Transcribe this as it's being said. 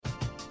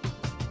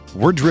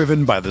We're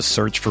driven by the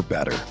search for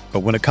better. But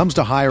when it comes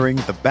to hiring,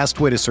 the best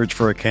way to search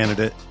for a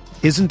candidate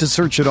isn't to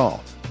search at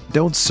all.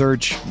 Don't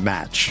search,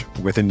 match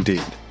with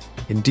Indeed.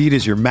 Indeed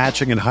is your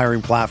matching and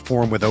hiring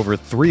platform with over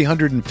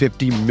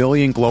 350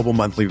 million global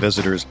monthly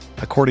visitors,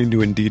 according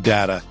to Indeed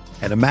data,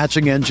 and a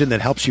matching engine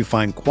that helps you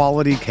find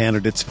quality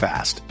candidates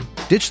fast.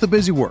 Ditch the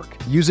busy work.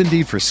 Use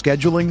Indeed for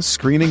scheduling,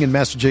 screening, and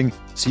messaging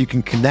so you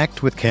can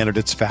connect with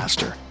candidates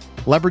faster.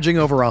 Leveraging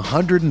over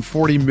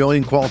 140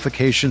 million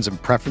qualifications and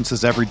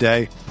preferences every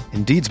day,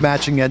 Indeed's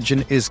matching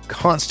engine is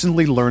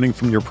constantly learning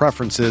from your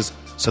preferences,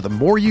 so the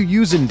more you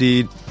use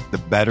Indeed, the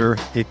better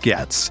it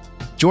gets.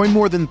 Join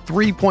more than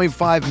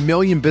 3.5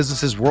 million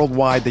businesses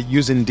worldwide that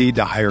use Indeed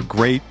to hire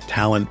great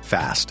talent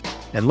fast.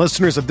 And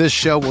listeners of this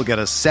show will get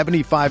a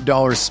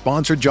 $75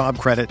 sponsored job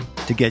credit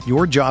to get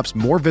your jobs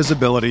more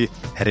visibility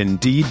at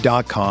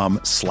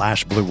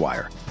Indeed.com/Blue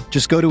Wire.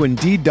 Just go to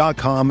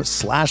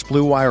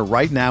Indeed.com/Blue Wire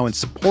right now and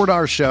support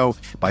our show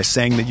by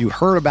saying that you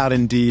heard about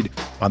Indeed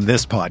on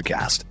this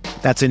podcast.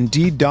 That's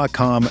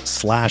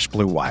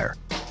Indeed.com/Blue Wire.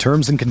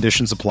 Terms and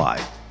conditions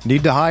apply.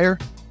 Need to hire?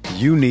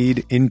 You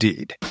need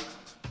Indeed.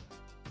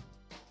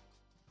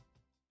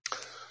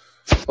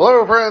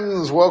 Hello,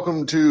 friends.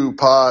 Welcome to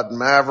Pod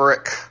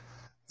Maverick.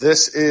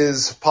 This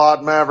is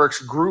Pod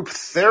Maverick's group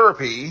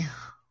therapy.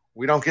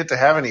 We don't get to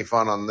have any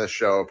fun on this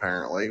show,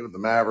 apparently. The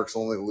Mavericks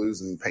only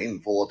lose in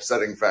painful,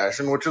 upsetting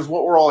fashion, which is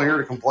what we're all here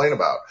to complain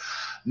about.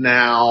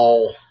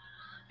 Now,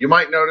 you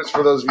might notice,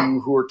 for those of you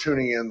who are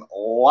tuning in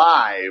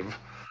live,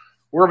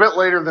 we're a bit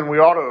later than we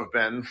ought to have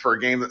been for a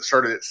game that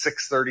started at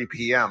 6:30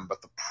 p.m.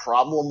 But the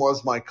problem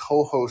was my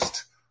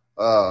co-host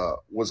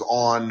was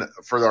on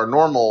for our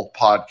normal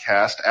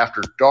podcast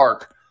after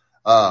dark,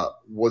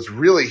 was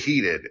really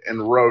heated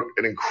and wrote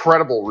an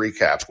incredible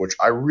recap, which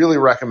I really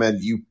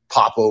recommend you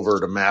pop over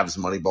to Mavs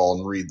Moneyball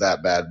and read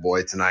that bad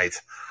boy tonight.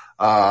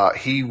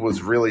 He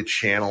was really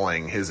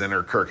channeling his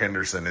inner Kirk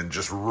Henderson and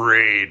just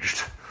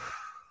raged.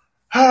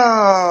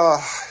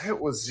 It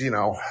was,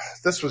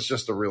 this was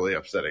just a really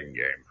upsetting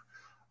game.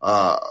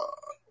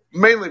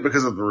 Mainly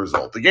because of the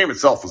result. The game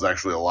itself was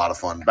actually a lot of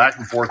fun. Back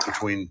and forth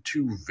between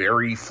two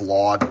very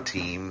flawed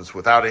teams.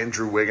 Without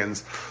Andrew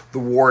Wiggins, the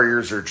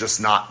Warriors are just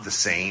not the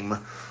same.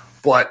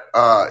 But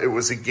it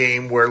was a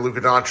game where Luka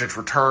Doncic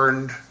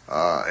returned,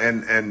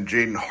 and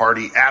Jaden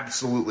Hardy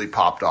absolutely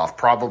popped off.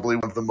 Probably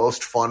one of the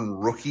most fun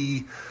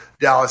rookie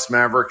Dallas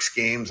Mavericks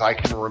games I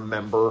can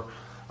remember,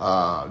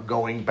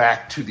 going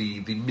back to the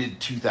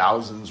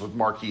mid-2000s with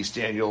Marquise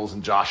Daniels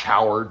and Josh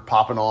Howard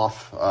popping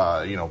off,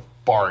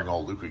 barring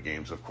all Luka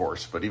games, of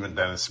course. But even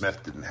Dennis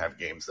Smith didn't have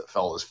games that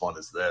felt as fun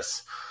as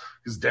this,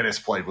 because Dennis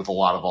played with a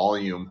lot of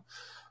volume.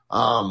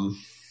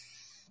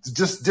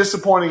 Just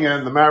disappointing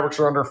end. The Mavericks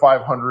are under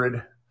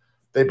 500.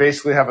 They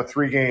basically have a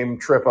 3-game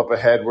trip up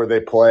ahead where they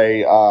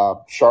play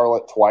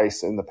Charlotte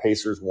twice and the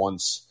Pacers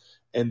once,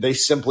 and they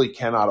simply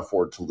cannot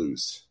afford to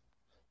lose.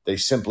 They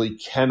simply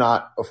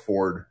cannot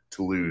afford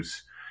to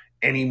lose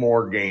any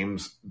more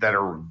games that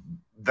are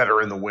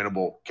in the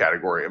winnable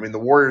category. I mean, the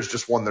Warriors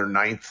just won their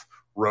 9th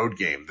road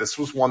game. This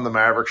was one the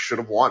Mavericks should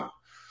have won.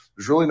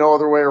 There's really no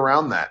other way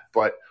around that.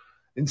 But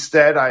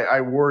instead,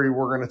 I worry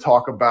we're going to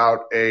talk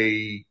about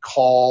a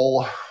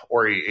call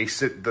or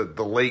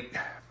the late,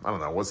 I don't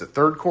know, was it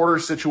third quarter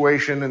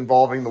situation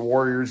involving the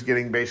Warriors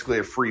getting basically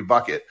a free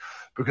bucket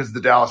because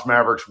the Dallas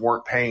Mavericks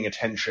weren't paying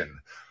attention.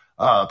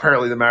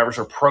 Apparently the Mavericks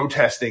are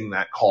protesting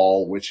that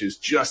call, which is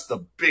just the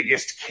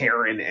biggest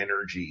Karen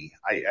energy.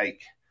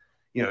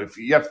 If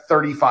you have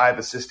 35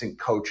 assistant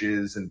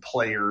coaches and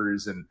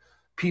players and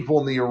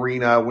people in the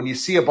arena, when you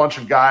see a bunch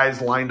of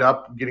guys lined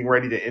up getting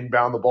ready to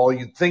inbound the ball,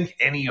 you'd think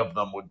any of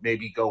them would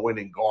maybe go in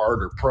and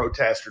guard or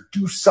protest or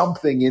do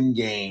something in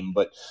game,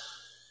 but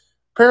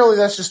apparently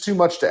that's just too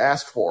much to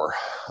ask for.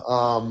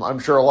 I'm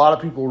sure a lot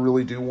of people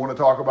really do want to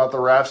talk about the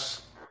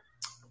refs.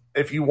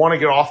 If you want to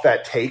get off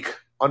that take,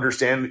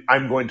 understand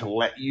I'm going to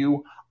let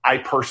you. I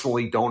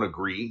personally don't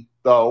agree,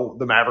 though.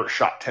 The Mavericks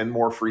shot 10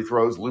 more free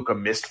throws. Luka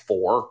missed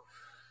 4.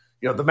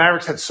 The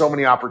Mavericks had so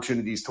many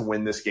opportunities to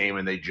win this game,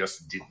 and they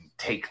just didn't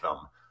take them.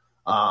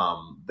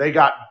 They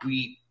got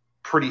beat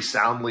pretty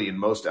soundly in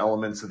most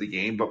elements of the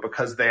game, but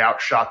because they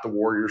outshot the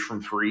Warriors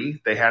from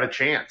 3, they had a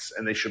chance,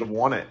 and they should have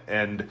won it.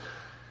 And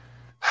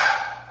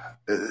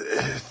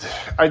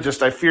I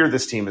fear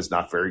this team is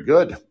not very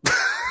good.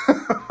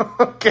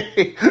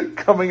 Okay,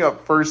 coming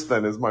up first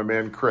then is my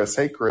man Chris.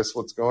 Hey, Chris,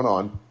 what's going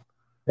on?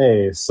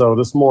 Hey, so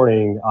this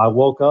morning I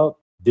woke up,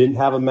 didn't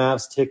have a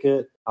Mavs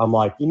ticket. I'm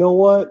like, you know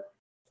what?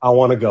 I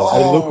want to go.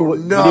 Oh,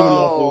 and no. Didn't even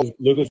know if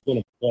Luka's going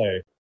to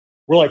play.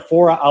 We're like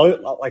 4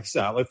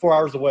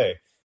 hours away.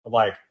 I'm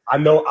like, I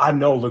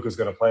know Luka's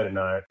going to play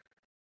tonight.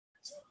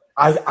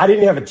 I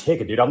didn't have a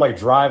ticket, dude. I'm like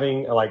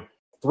driving, and like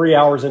 3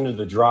 hours into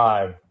the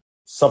drive,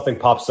 something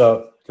pops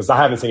up because I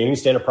haven't seen any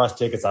standard price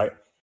tickets. I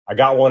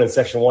got one in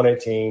section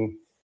 118.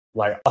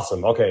 Like,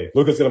 awesome. Okay,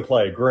 Luka's going to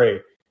play.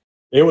 Great.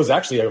 It was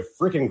actually a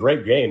freaking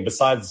great game.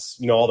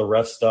 Besides, all the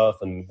ref stuff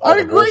and all I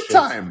had a great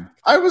time.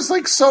 I was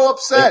like so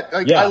upset.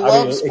 I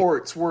love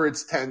sports where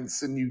it's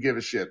tense and you give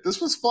a shit. This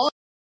was fun.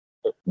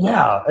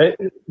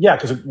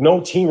 Because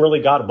no team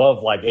really got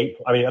above like 8.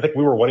 I mean, I think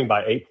we were winning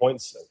by 8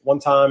 points one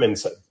time, and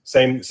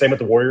same with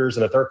the Warriors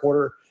in the third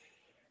quarter.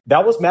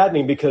 That was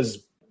maddening because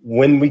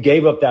when we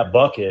gave up that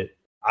bucket,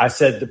 I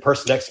said to the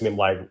person next to me, I'm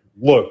like,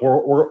 look,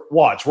 we're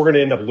going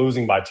to end up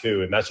losing by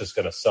 2, and that's just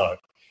going to suck.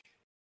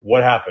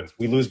 What happens?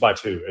 We lose by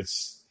 2.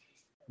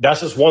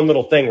 That's just one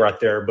little thing right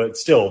there, but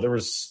still, there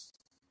was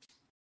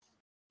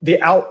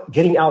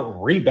getting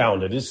out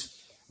rebounded.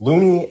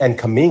 Looney and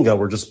Kuminga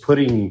were just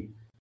putting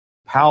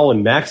Powell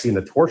and Maxey in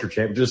the torture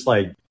chamber, just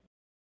like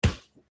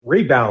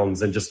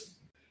rebounds, and just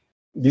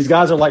these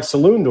guys are like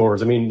saloon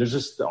doors. I mean, there's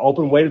just the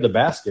open way to the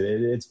basket.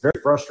 It's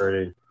very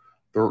frustrating.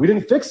 We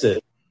didn't fix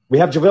it. We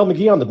have JaVale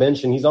McGee on the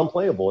bench, and he's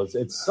unplayable. It's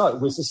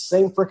the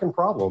same freaking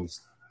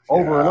problems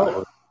over and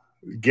over.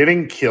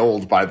 Getting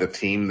killed by the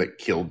team that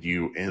killed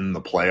you in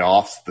the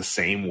playoffs the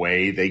same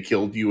way they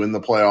killed you in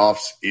the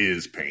playoffs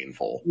is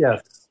painful.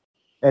 Yes.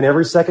 And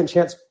every second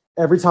chance,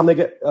 every time they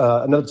get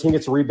another team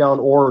gets a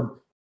rebound or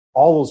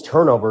all those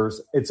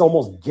turnovers, it's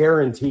almost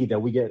guaranteed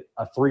that we get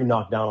a 3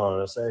 knocked down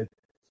on us.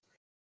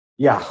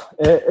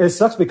 It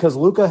sucks because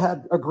Luka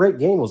had a great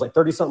game. It was like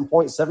 30-something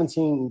points,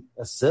 17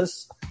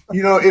 assists.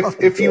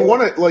 If you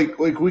want to, like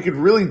we could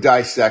really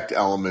dissect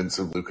elements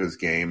of Luka's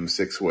game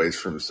 6 ways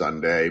from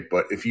Sunday,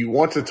 but if you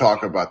want to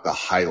talk about the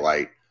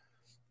highlight,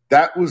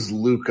 that was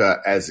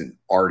Luka as an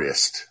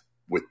artist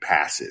with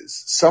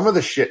passes. Some of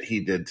the shit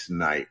he did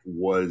tonight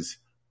was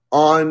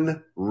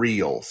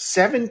unreal.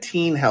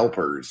 17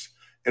 helpers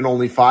and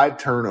only 5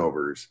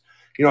 turnovers.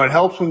 It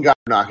helps when guys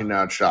are knocking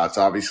down shots.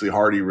 Obviously,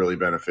 Hardy really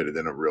benefited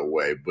in a real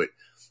way. But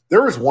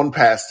there was one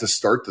pass to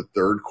start the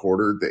third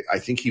quarter that I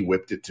think he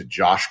whipped it to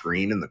Josh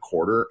Green in the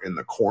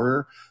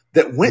corner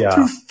that went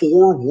through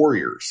 4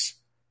 Warriors.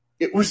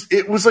 It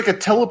was like a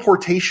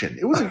teleportation.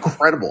 It was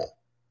incredible.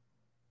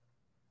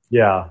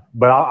 Yeah,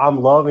 but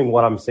I'm loving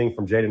what I'm seeing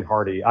from Jaden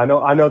Hardy. I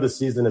know the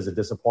season is a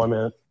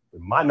disappointment. We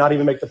might not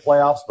even make the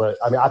playoffs, but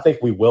I mean, I think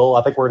we will.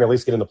 I think we're going to at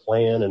least get in the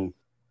play-in, and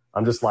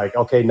I'm just like,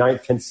 okay,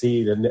 9th, 10th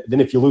seed. And then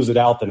if you lose it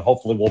out, then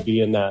hopefully we'll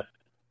be in that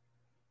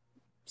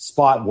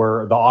spot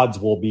where the odds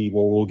will be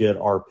where we'll get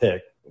our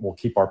pick. We'll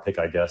keep our pick,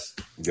 I guess.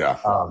 Yeah.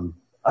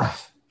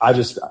 I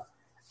just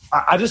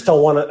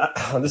don't want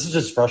to. This is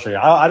just frustrating.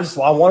 I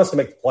want us to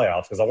make the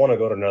playoffs because I want to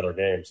go to another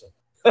game. So.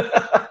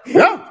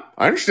 Yeah,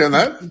 I understand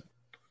that.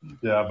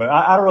 Yeah, but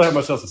I don't really have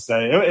much else to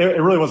say. It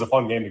really was a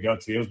fun game to go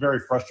to. It was very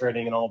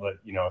frustrating and all, but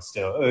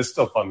it's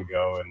still fun to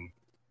go, and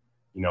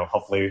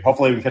hopefully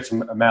we can catch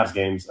some Mavs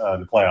games in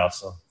the playoffs.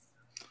 So.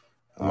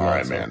 All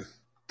right, man.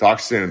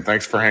 Talk soon.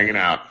 Thanks for hanging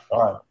out.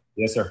 All right.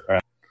 Yes, sir.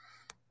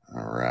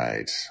 All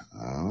right.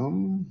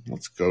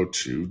 Let's go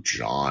to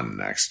John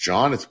next.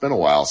 John, it's been a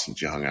while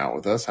since you hung out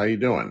with us. How you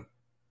doing?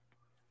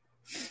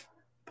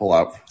 Pull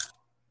up.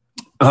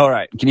 All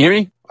right. Can you hear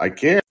me? I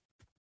can.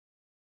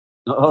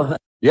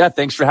 Yeah,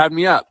 thanks for having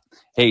me up.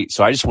 Hey,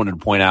 so I just wanted to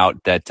point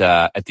out that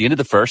at the end of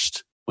the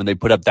first, when they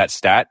put up that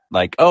stat,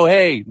 like, oh,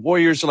 hey,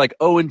 Warriors are like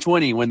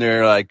 0-20 when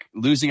they're like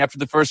losing after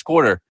the first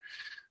quarter.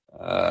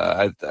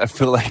 I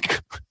feel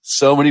like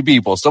so many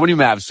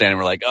Mavs fans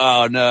were like,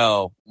 oh,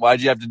 no,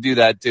 why'd you have to do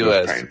that to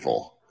us?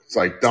 Painful. It's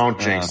like, don't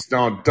jinx.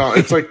 Don't.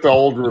 It's like the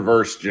old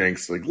reverse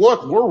jinx. Like,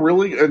 look, we're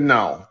really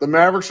no. The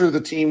Mavericks are the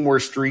team where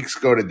streaks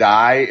go to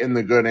die in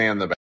the good and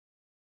the bad.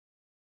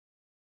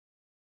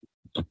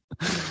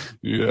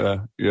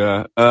 Yeah.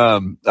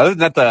 Other than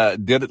that,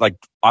 the other, like,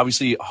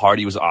 obviously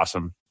Hardy was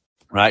awesome,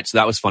 right? So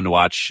that was fun to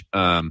watch.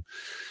 I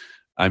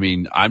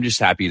mean, I'm just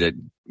happy that,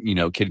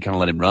 Kid kind of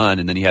let him run,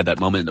 and then he had that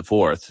moment in the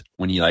fourth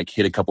when he like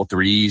hit a couple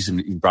threes and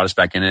he brought us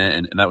back in it,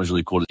 and that was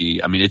really cool to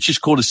see. I mean, it's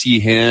just cool to see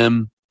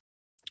him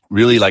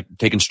really like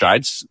taking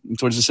strides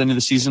towards this end of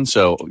the season.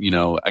 So,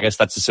 I guess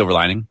that's the silver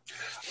lining.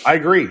 I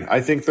agree.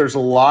 I think there's a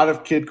lot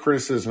of Kid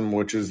criticism,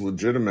 which is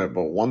legitimate.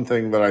 But one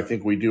thing that I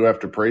think we do have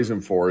to praise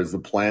him for is the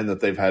plan that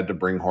they've had to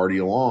bring Hardy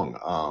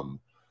along.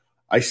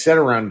 I said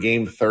around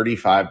game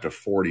 35 to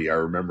 40, I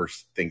remember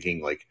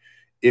thinking, like,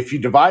 if you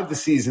divide the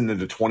season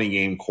into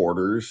 20-game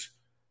quarters,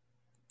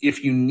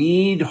 if you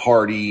need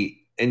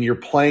Hardy and you're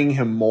playing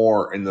him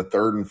more in the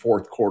third and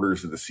fourth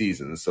quarters of the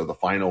season, so the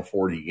final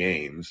 40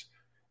 games,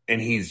 and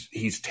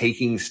he's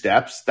taking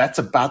steps, that's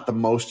about the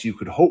most you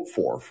could hope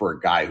for a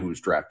guy who's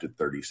drafted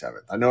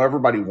 37th. I know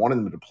everybody wanted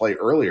him to play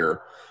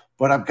earlier,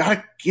 but I've got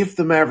to give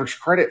the Mavericks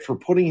credit for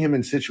putting him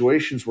in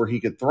situations where he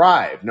could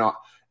thrive. Now,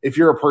 if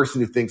you're a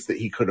person who thinks that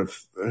he could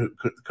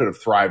have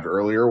thrived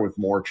earlier with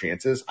more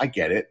chances, I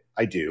get it.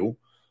 I do.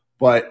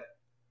 But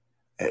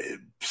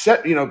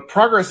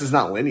progress is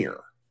not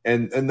linear.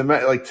 And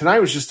tonight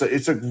was just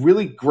it's a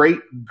really great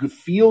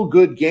feel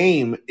good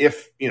game.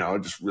 If I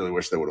just really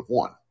wish they would have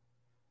won.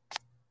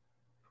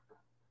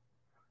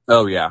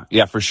 Oh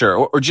yeah, for sure.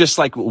 Or just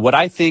like what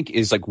I think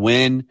is like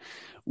when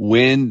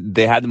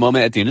they had the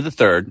moment at the end of the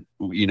third,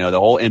 the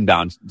whole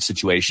inbound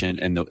situation,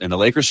 and the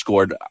Lakers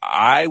scored.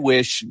 I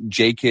wish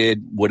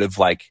J-Kid would have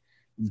like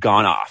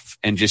gone off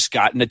and just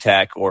gotten a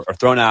tech or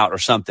thrown out or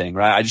something,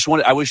 right?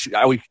 I wish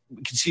I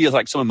could see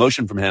like some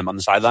emotion from him on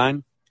the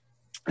sideline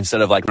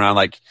instead of like around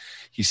like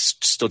he's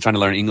still trying to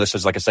learn English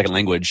as like a second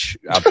language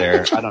out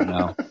there. I don't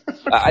know.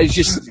 I'm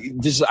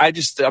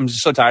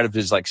just so tired of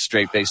his like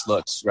straight faced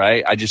looks.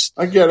 Right. I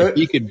get it. If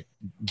he could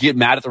get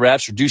mad at the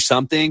refs or do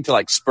something to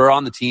like spur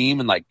on the team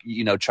and like,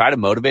 try to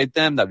motivate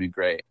them, that'd be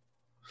great.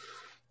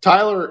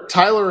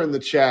 Tyler in the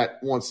chat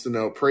wants to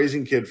know,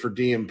 praising kid for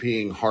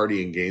DMPing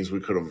Hardy in games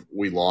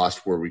we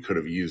lost where we could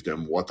have used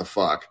him. What the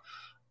fuck?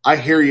 I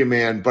hear you,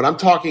 man, but I'm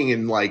talking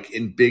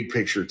in big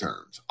picture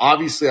terms.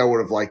 Obviously, I would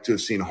have liked to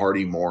have seen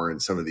Hardy more in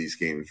some of these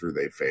games where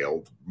they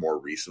failed more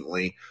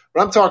recently,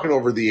 but I'm talking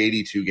over the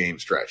 82 game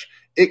stretch.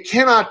 It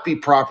cannot be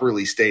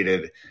properly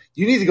stated.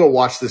 You need to go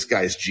watch this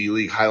guy's G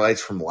League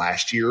highlights from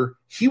last year.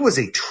 He was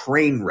a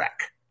train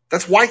wreck.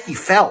 That's why he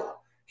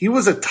fell. He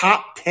was a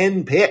top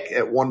 10 pick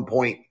at one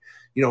point,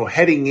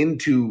 heading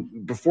into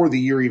before the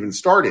year even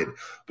started.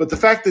 But the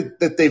fact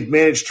that they've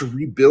managed to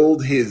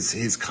rebuild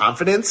his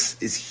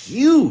confidence is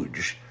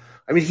huge.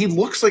 I mean, he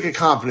looks like a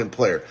confident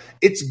player.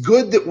 It's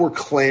good that we're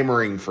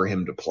clamoring for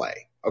him to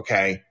play.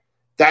 Okay.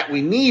 That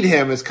we need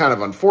him is kind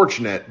of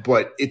unfortunate,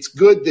 but it's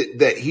good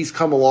that he's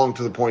come along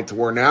to the point to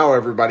where now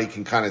everybody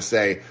can kind of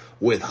say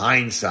with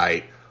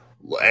hindsight,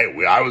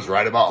 hey, I was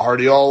right about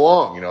Hardy all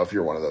along, if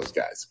you're one of those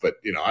guys. But,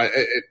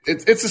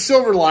 it's a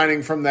silver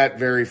lining from that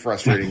very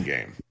frustrating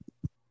game.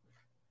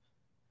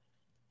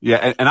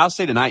 Yeah, and I'll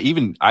say tonight,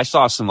 even I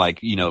saw some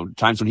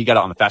times when he got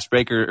out on the fast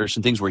break or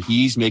some things where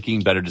he's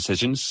making better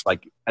decisions.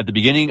 Like at the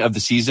beginning of the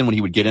season when he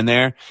would get in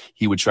there,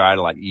 he would try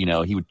to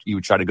he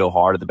would try to go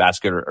hard at the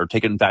basket or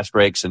take it in fast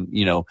breaks and,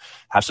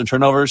 have some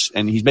turnovers,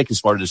 and he's making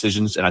smarter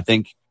decisions. And I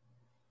think,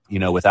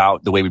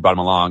 without the way we brought him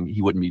along,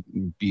 he wouldn't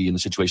be in the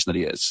situation that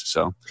he is.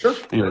 So sure.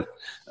 Anyway,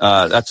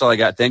 that's all I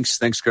got.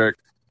 Thanks, Kirk.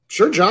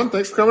 Sure, John.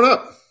 Thanks for coming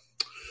up.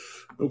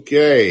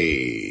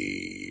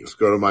 Okay, let's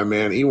go to my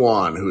man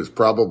Ewan, who is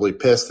probably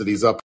pissed that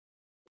he's up.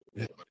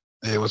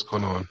 Hey, what's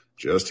going on?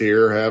 Just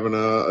here having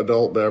a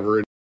adult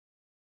beverage.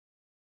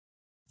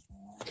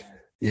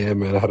 Yeah,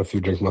 man, I had a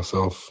few drinks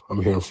myself.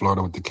 I'm here in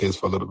Florida with the kids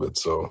for a little bit,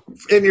 so.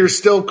 And you're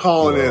still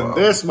calling in.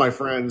 This, my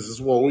friends, is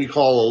what we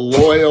call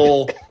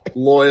a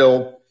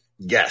loyal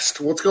guest.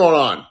 What's going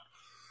on?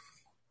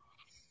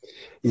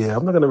 Yeah,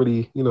 I'm not going to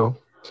really,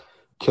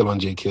 kill on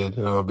J-Kid.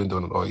 I've been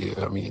doing it all year.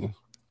 I mean,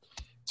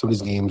 some of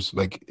these games,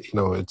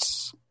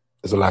 it's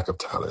a lack of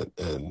talent,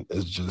 and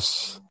it's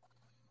just,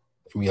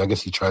 I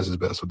guess he tries his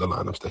best with the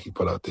lineups that he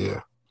put out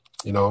there.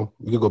 We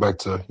could go back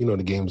to,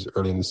 the games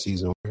early in the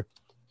season where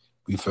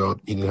we felt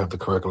he didn't have the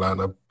correct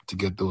lineup to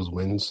get those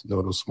wins,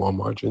 those small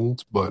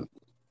margins. But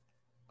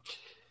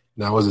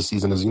now as the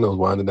season is,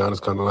 winding down,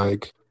 it's kind of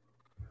like,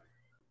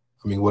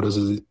 what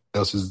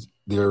else is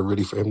there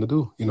really for him to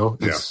do?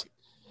 It's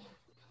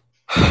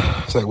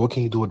like, what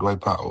can you do with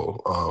Dwight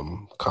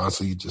Powell?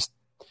 Constantly just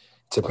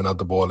tipping out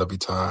the ball every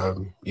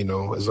time.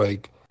 It's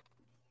like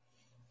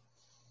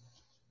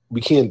we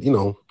can't,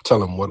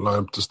 tell him what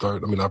lineup to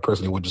start. I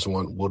personally would just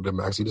want Wood and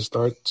Maxey to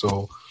start.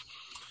 So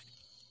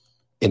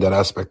in that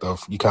aspect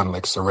of you kind of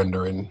like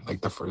surrendering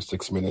the first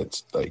 6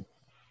 minutes, pretty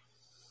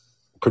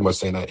much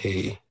saying that,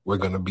 hey, we're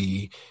going to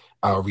be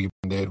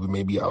out-rebounded. We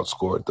may be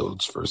outscored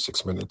those first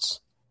 6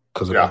 minutes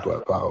because of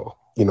Dwight Powell,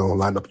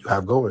 lineup you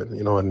have going,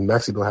 and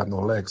Maxey don't have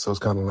no legs. So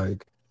it's kind of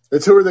like.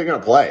 It's who are they going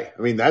to play?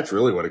 That's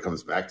really what it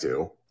comes back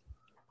to.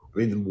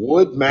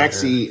 Wood,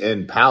 Maxey,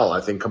 and Powell, I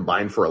think,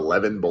 combined for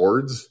 11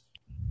 boards.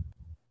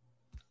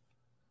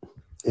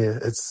 Yeah,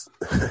 it's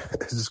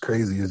just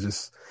crazy.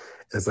 It's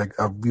like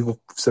we've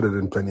said it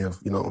in plenty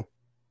of,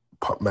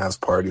 mass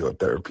party or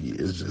therapy.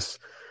 It's just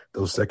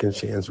those second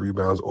chance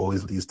rebounds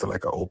always leads to an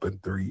open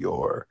three,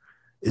 or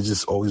it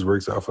just always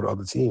works out for the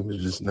other team. It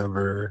just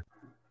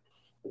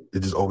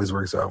always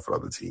works out for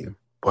the other team.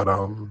 But,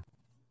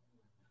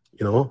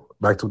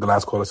 back to what the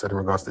last caller said in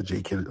regards to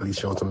J-Kid, at least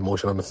showing some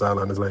emotion on the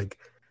sideline, is like,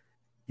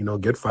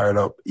 get fired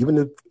up. Even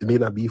if it may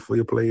not be for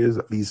your players,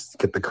 at least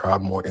get the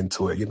crowd more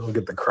into it.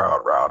 Get the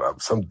crowd riled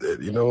up.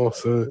 Something,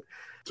 So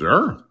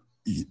sure.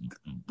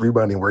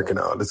 Rebounding, working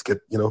out. Let's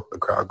get, the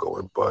crowd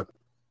going. But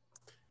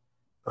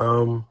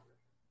the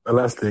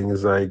last thing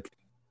is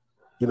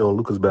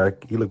Luka's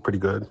back. He looked pretty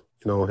good.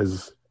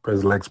 His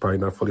leg's probably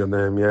not fully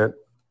under him yet,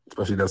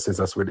 especially since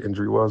that's where the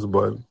injury was.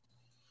 But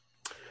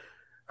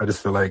I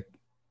just feel like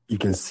you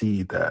can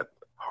see that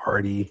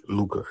Hardy,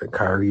 Luka, and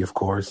Kyrie, of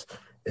course,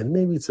 and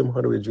maybe Tim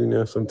Hardaway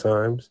Jr.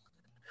 sometimes,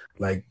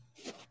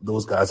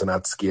 those guys are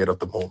not scared of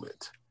the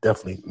moment.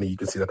 Definitely, you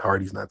can see that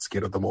Hardy's not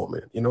scared of the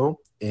moment,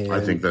 And I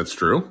think that's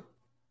true.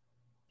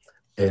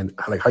 And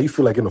how you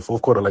feel in the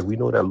fourth quarter, we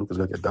know that Luka's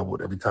going to get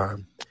doubled every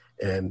time.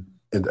 And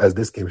as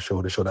this game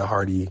showed, it showed that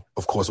Hardy,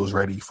 of course, was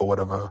ready for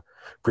whatever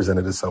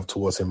presented itself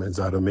towards him. It's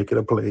either making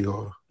a play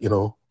or,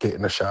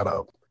 getting a shot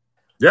up.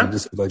 Yeah. And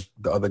just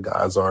the other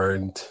guys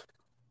aren't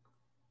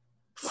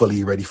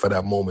fully ready for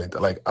that moment.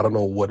 I don't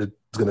know what it's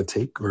going to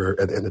take or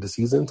at the end of the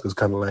season, because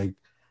kind of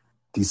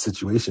these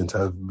situations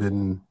have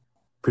been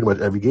pretty much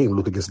every game.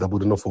 Luka gets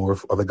doubled in the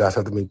fourth. Other guys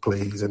have to make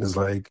plays. And it's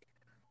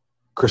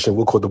Christian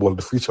Wood caught the ball at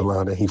the free throw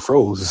line and he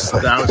froze.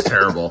 That was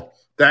terrible.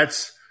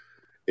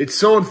 It's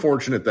so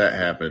unfortunate that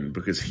happened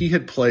because he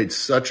had played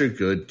such a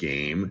good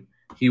game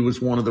He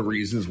was one of the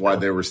reasons why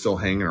they were still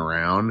hanging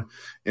around.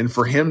 And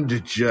for him to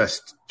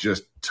just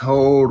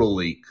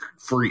totally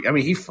free, I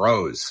mean, he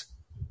froze.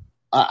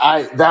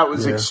 That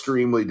was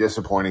extremely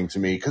disappointing to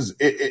me because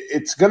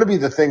it's going to be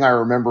the thing I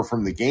remember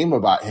from the game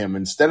about him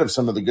instead of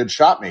some of the good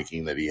shot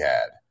making that he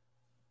had.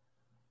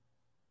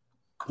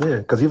 Yeah,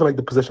 because even like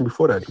the possession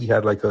before that, he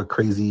had like a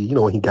crazy,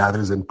 when he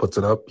gathers and puts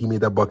it up, he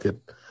made that bucket.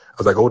 I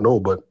was like, oh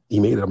no, but he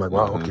made it. I'm like,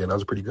 wow, okay, that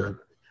was pretty good.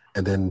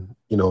 And then,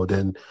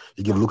 then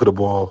you give Luka the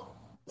ball,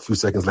 a few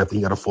seconds left, and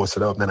he got to force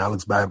it up. And then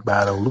Alex bad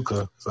on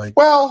Luka. It's like,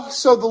 well,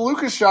 so the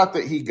Luka shot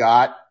that he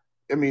got,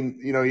 I mean,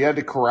 he had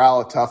to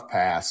corral a tough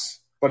pass,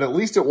 but at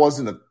least it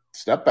wasn't a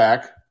step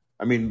back.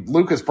 I mean,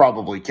 Luka's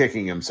probably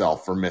kicking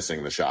himself for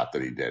missing the shot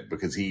that he did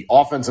because he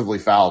offensively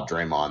fouled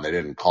Draymond. They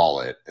didn't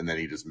call it, and then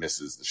he just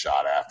misses the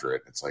shot after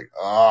it. It's like,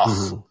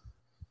 ugh.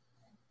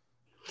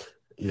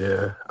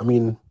 Yeah, I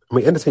mean,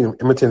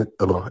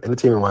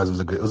 entertainment-wise,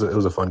 it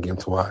was a fun game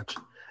to watch,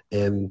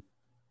 and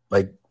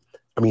like,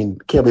 I mean,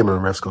 can't blame it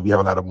on the refs because we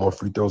have a lot of more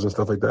free throws and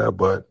stuff like that,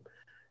 but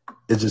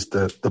it's just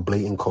the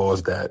blatant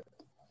calls that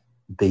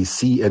they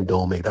see and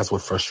don't make. That's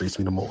what frustrates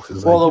me the most.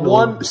 It's well,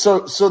 like,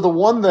 the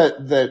one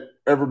that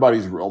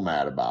everybody's real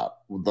mad about,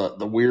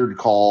 the weird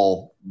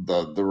call,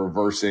 the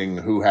reversing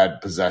who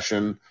had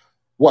possession.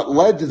 What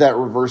led to that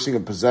reversing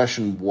of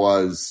possession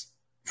was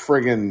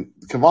friggin'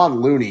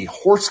 Kevon Looney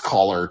horse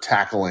collar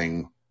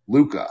tackling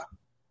Luka.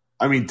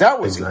 I mean, that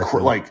was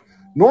like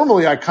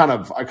normally I kind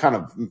of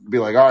be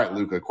like, all right,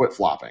 Luka, quit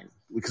flopping,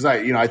 because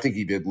I think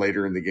he did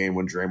later in the game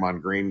when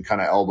Draymond Green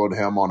kind of elbowed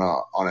him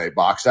on a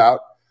box out.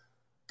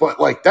 But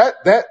like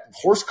that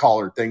horse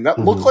collar thing, that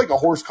looked like a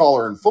horse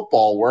collar in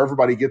football where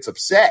everybody gets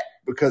upset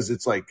because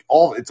it's like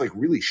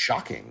really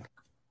shocking.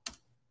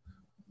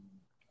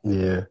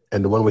 Yeah,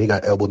 and the one where he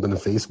got elbowed in the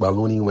face by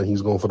Looney when he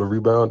was going for the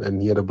rebound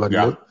and he had a bloody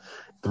lip,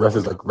 the ref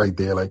is like right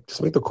there, like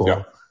just make the call.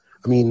 Yeah.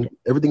 I mean,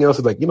 everything else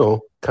is like,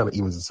 kind of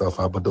evens itself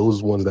out, but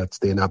those ones that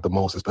stand out the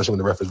most, especially when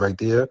the ref is right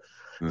there,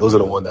 those are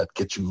the ones that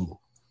get you,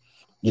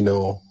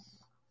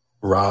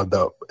 riled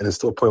up. And it's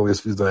to a point where it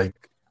feels like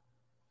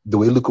the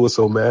way Luka was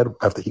so mad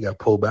after he got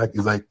pulled back,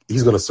 he's like,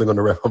 he's going to swing on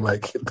the ref. I'm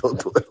like,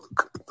 don't do it,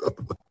 Luka.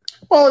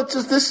 Well, it's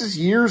just, this is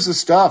years of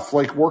stuff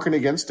like working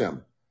against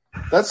him.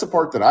 That's the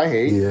part that I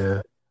hate.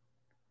 Yeah.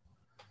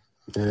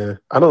 Yeah.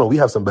 I don't know. We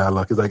have some bad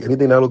luck. It's like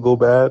anything that'll go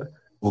bad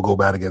will go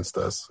bad against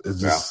us. It's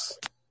just,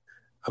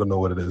 I don't know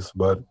what it is.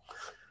 But,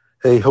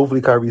 hey,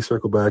 hopefully Kyrie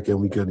circle back and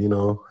we could,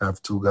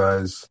 have two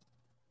guys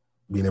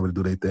being able to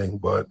do their thing.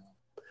 But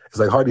it's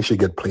like Hardy should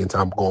get playing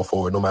time going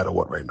forward no matter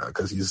what right now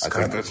because he's I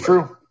think that's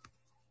true.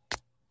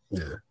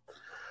 Yeah.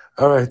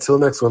 All right. Till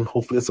next one.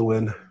 Hopefully it's a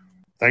win.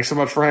 Thanks so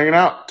much for hanging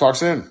out. Talk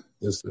soon.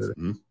 Yes, sir.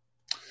 Mm-hmm.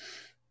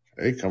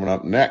 Hey, coming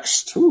up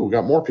next. Ooh, we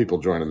got more people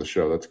joining the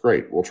show. That's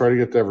great. We'll try to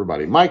get to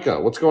everybody. Micah,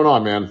 what's going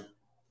on, man?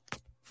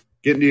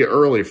 Getting to you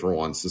early for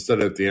once instead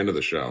of at the end of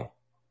the show.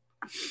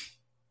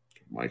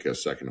 Give Micah a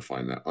second to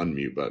find that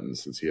unmute button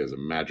since he has a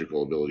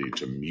magical ability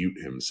to mute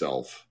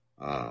himself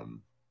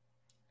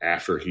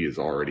after he is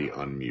already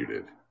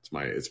unmuted.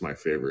 It's my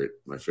favorite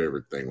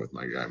thing with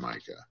my guy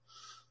Micah.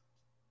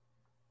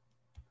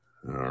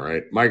 All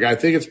right, Mike, I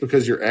think it's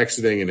because you're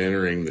exiting and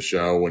entering the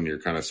show when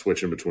you're kind of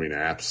switching between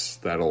apps.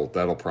 That'll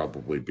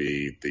probably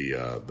be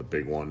the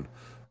big one.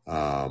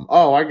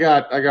 I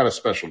got a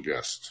special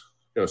guest.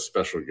 We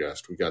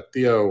got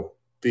Theo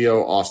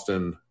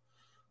Austin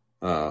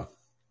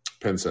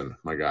Pinson,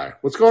 my guy.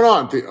 What's going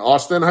on,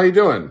 Austin? How you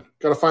doing?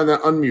 Got to find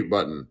that unmute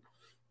button.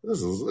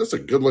 This is a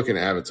good looking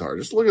avatar.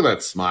 Just look at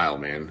that smile,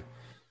 man.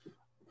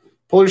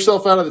 Pull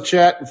yourself out of the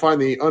chat and find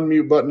the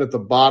unmute button at the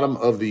bottom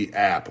of the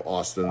app,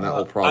 Austin. That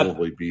will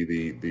probably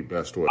be the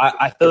best way.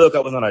 I feel like I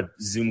was on a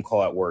Zoom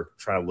call at work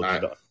trying to look at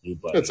the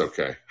unmute button. It's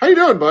okay. How you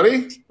doing,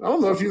 buddy? I don't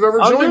know if you've ever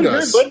joined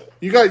us. Good,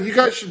 you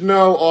guys should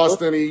know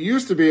Austin. He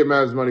used to be at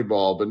Mavs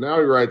Moneyball, but now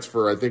he writes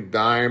for, I think,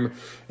 Dime.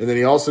 And then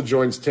he also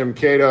joins Tim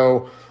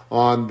Cato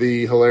on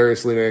the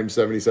hilariously named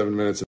 77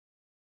 Minutes.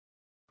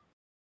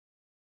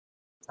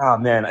 Oh,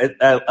 man,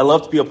 I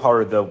love to be a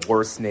part of the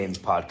worst named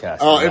podcast.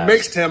 Oh, it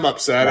makes Tim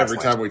upset every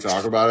time we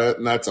talk about it,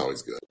 and that's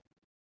always good.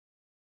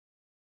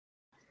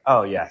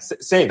 Oh, yeah,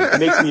 same. It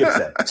makes me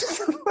upset.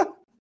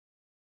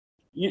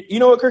 You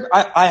know what, Kirk?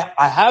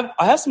 I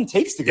have some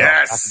takes to go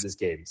after this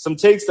game. Some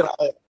takes that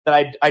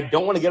I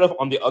don't want to get up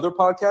on the other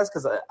podcast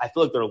because I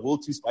feel like they're a little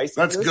too spicy.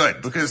 That's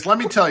good because let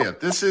me tell you,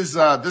 this is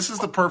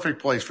the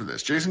perfect place for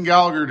this. Jason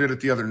Gallagher did it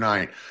the other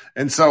night,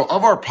 and so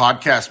of our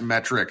podcast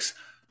metrics,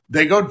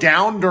 they go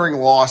down during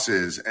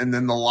losses, and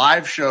then the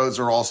live shows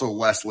are also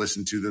less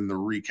listened to than the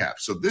recap.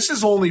 So this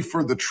is only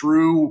for the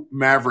true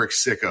Maverick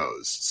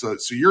sickos. So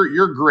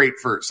you're great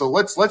for. So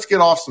let's get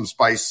off some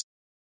spice.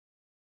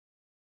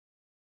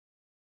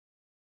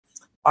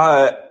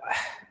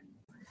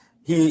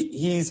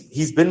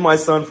 He's been my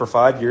son for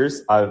 5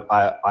 years.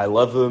 I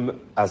love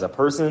him as a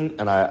person,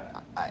 and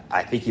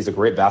I think he's a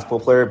great basketball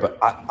player. But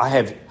I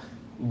have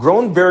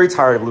grown very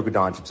tired of Luka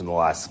Doncic in the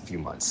last few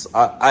months.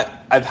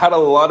 I've had a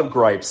lot of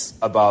gripes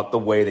about the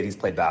way that he's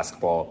played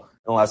basketball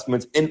the last few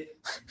months. And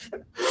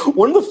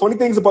one of the funny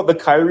things about the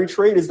Kyrie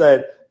trade is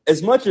that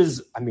as much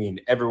as, I mean,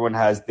 everyone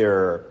has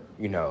their,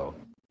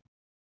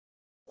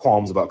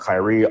 qualms about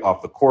Kyrie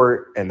off the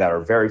court and that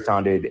are very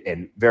founded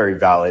and very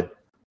valid.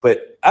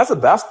 But as a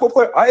basketball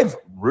player, I've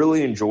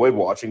really enjoyed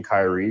watching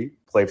Kyrie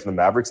play for the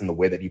Mavericks and the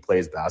way that he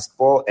plays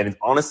basketball. And it's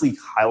honestly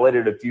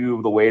highlighted a few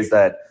of the ways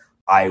that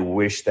I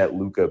wish that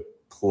Luka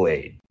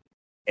played.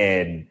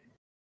 And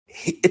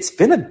it's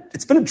been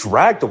a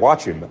drag to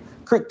watch him.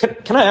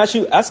 Can I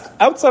ask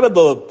outside of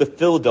the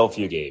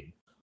Philadelphia game,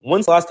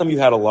 when's the last time you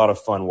had a lot of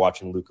fun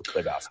watching Luka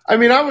play basketball? I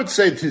mean, I would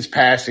say his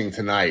passing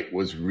tonight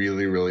was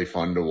really, really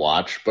fun to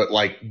watch. But,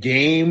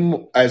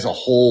 game as a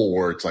whole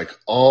where it's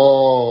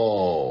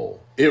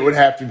it would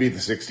have to be the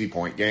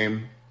 60-point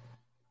game.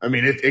 I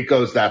mean, it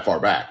goes that far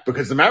back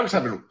because the Mavericks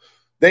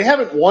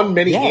haven't won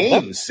many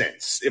games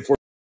since.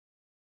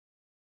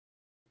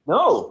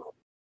 No.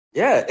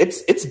 Yeah,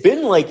 it's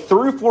been 3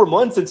 or 4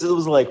 months since it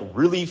was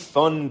really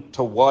fun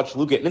to watch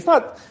Luka. And it's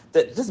not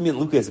that it doesn't mean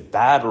Luka is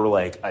bad or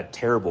a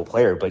terrible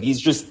player, but he's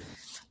just,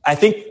 I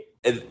think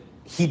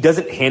he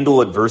doesn't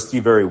handle adversity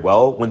very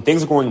well. When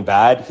things are going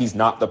bad, he's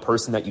not the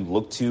person that you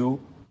look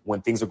to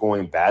when things are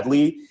going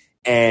badly.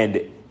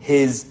 And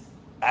his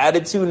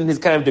attitude and his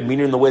kind of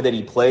demeanor in the way that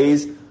he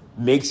plays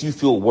makes you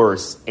feel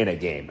worse in a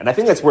game. And I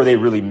think that's where they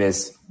really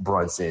miss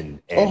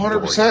Brunson and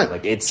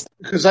 100%. It's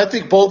because I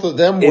think both of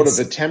them would have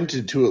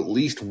attempted to at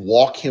least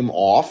walk him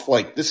off.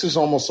 This is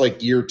almost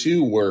like year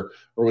 2 or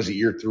was it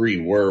year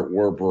 3 where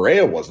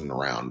Barea wasn't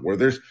around, where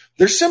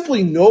there's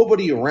simply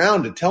nobody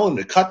around to tell him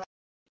to cut.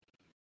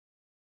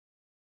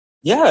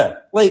 Yeah,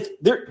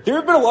 there have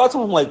been a lot of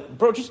times I'm like,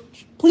 bro, just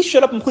please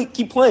shut up and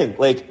keep playing.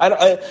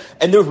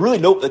 And there's really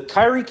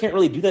Kyrie can't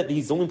really do that.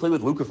 He's only played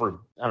with Luka for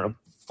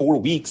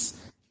 4 weeks.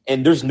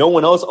 And there's no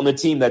one else on the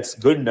team that's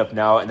good enough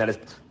now, and that is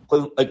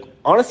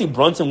honestly,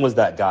 Brunson was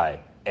that guy,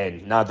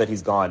 and now that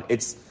he's gone,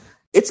 it's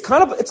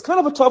kind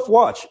of a tough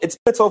watch. It's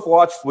been a tough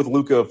watch with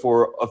Luka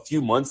for a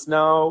few months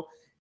now,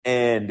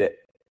 and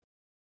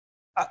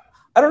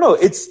I don't know.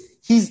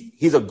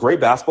 He's a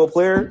great basketball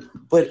player,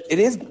 but it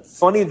is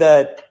funny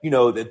that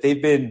that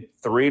they've been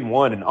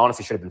 3-1 and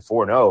honestly should have been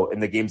 4-0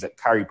 in the games that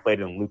Kyrie played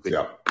and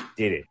Luka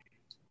didn't.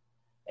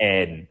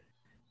 And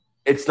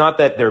it's not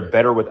that they're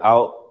better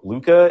without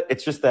Luka.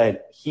 It's just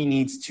that he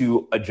needs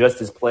to adjust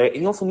his play, and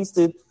he also needs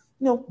to,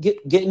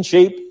 get in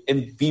shape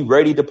and be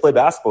ready to play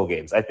basketball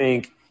games. I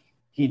think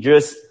he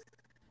needs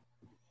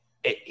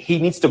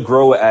to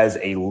grow as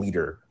a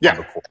leader. Yeah. On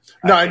the court.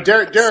 No, and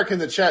Derek in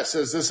the chat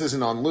says this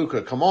isn't on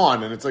Luka. Come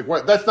on, and it's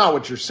what? That's not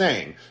what you're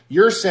saying.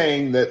 You're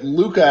saying that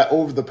Luka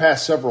over the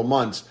past several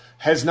months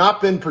has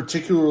not been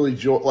particularly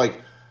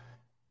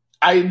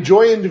I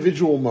enjoy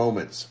individual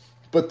moments.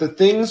 But the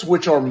things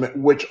which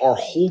are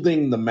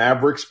holding the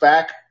Mavericks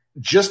back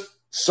just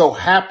so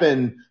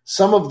happen,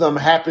 some of them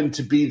happen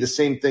to be the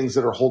same things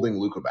that are holding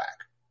Luka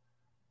back.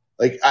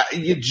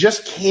 You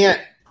just can't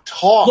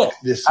talk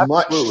this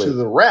much to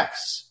the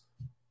refs.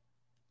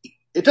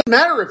 It doesn't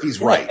matter if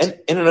he's right.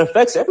 And it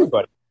affects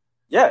everybody.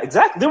 Yeah,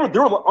 exactly. There were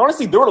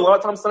a lot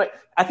of times tonight.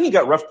 I think he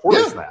got ref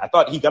quarters tonight. I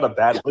thought he got a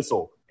bad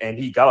whistle and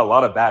he got a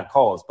lot of bad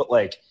calls. But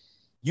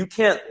you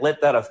can't let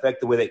that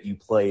affect the way that you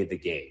play the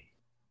game.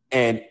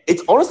 And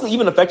it's honestly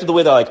even affected the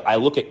way that I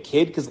look at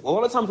Kidd, because a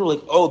lot of times we're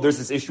like, oh, there's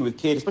this issue with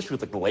Kidd, especially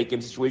with the late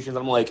game situations.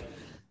 I'm like,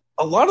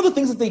 a lot of the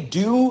things that they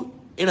do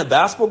in a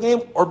basketball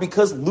game are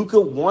because Luka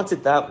wants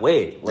it that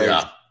way.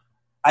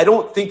 I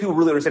don't think people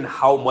really understand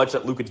how much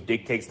that Luka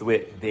dictates the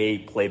way they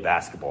play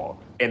basketball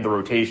and the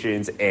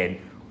rotations and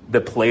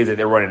the plays that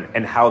they're running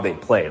and how they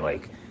play.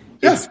 A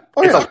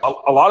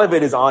lot of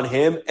it is on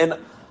him, and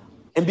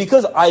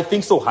because I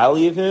think so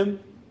highly of him,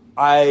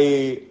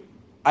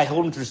 I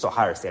hold him to just a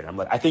higher standard. I'm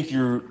I think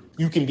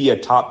you can be a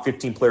top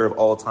 15 player of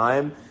all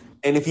time,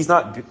 and if he's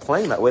not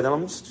playing that way, then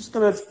I'm just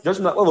going to judge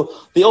him that level.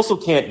 They also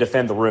can't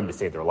defend the rim to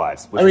save their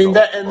lives. I mean,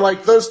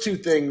 those two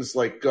things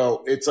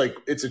go. It's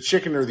it's a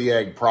chicken or the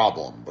egg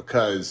problem,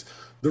 because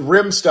the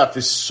rim stuff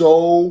is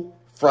so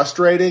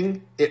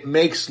frustrating. It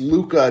makes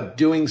Luka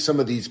doing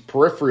some of these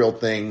peripheral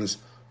things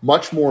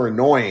much more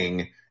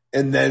annoying.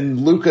 And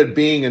then Luka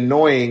being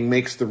annoying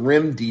makes the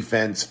rim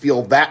defense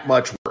feel that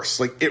much worse.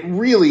 It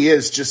really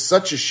is just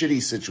such a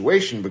shitty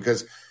situation,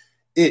 because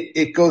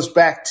it goes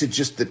back to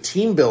just the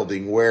team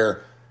building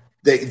where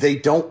they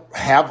don't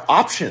have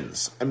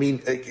options. I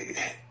mean,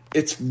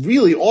 it's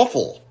really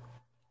awful.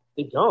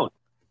 They don't.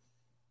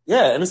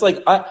 Yeah, and it's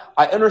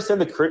I understand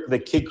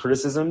the Kidd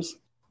criticisms,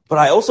 but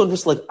I also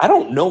just I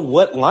don't know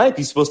what lineup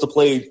he's supposed to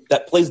play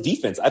that plays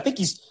defense. I think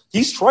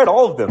he's tried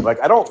all of them.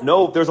 I don't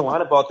know if there's a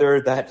lineup out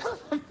there that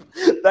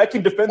that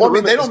can defend the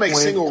rim. They don't make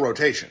single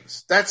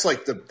rotations. That's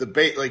the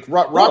debate.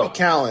 Robbie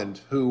Calland,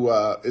 who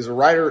is a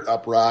writer at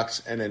Up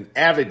Rocks and an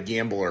avid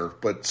gambler,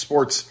 but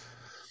sports.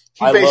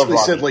 He basically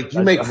said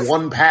you make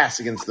one pass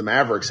against the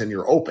Mavericks and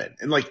you're open,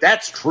 and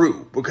that's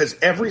true, because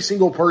every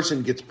single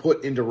person gets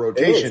put into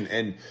rotation,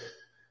 and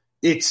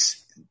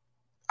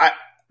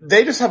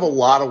they just have a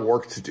lot of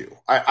work to do.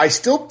 I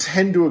still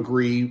tend to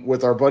agree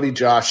with our buddy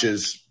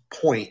Josh's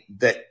point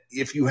that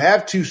if you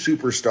have two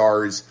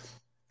superstars,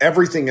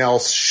 everything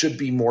else should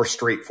be more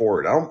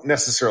straightforward. I don't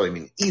necessarily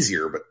mean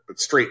easier, but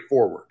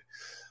straightforward.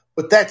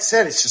 But that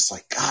said, it's just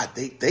like, God,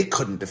 they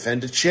couldn't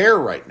defend a chair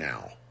right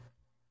now.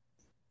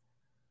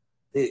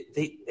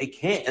 They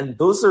can't. And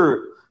those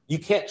are – you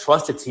can't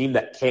trust a team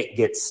that can't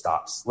get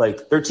stops.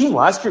 Like, their team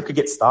last year could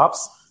get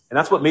stops, and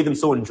that's what made them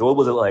so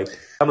enjoyable. That, like,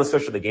 come the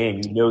stretch of the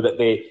game, you know that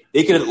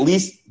they could at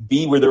least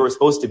be where they were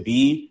supposed to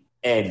be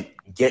and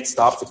get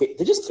stops.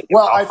 They just can't.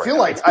 Well, I feel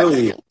like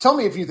tell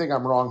me if you think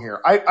I'm wrong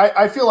here.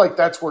 I feel like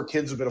that's where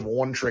Kidd's a bit of a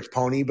one-trick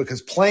pony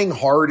because playing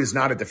hard is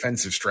not a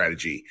defensive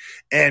strategy.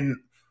 And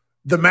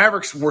the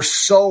Mavericks were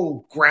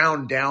so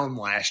ground down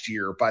last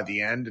year by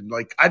the end. And,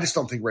 like, I just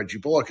don't think Reggie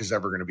Bullock is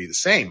ever going to be the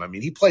same. I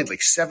mean, he played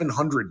like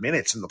 700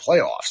 minutes in the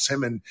playoffs,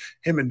 him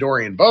and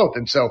Dorian both.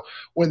 And so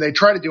when they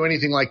try to do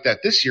anything like that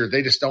this year,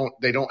 they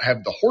don't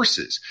have the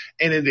horses.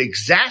 And it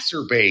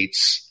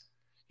exacerbates,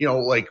 you know,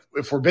 like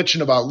if we're bitching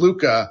about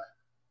Luka,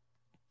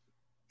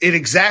 it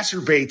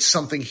exacerbates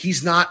something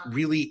he's not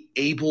really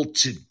able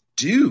to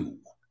do.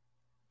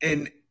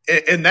 And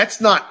that's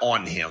not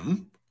on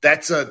him.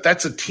 That's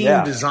a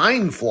team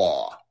design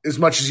flaw as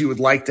much as you would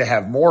like to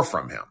have more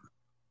from him.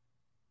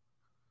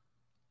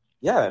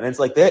 Yeah, and it's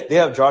like they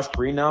have Josh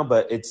Green now,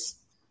 but it's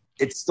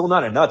still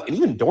not enough. And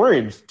even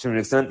Dorian, to an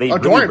extent, they really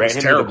Dorian ran was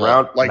him terrible. to the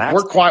ground. Like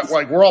we're quite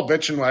like we're all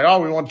bitching like,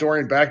 oh, we want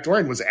Dorian back.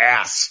 Dorian was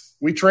ass.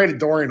 We traded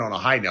Dorian on a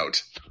high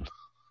note.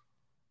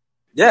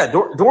 Yeah,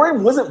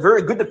 Dorian wasn't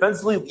very good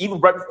defensively.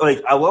 Even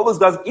like I love those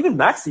guys. Even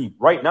Maxey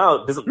right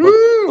now doesn't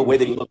look the way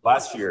that he looked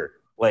last year.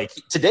 Like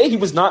today, he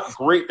was not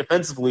great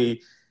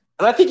defensively,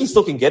 and I think he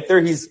still can get there.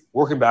 He's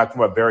working back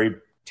from a very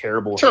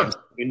terrible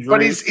injury.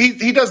 But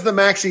he does the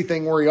Maxey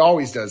thing where he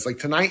always does. Like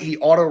tonight, he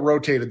auto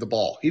rotated the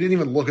ball. He didn't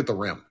even look at the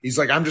rim. He's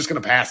like, I'm just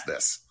going to pass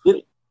this.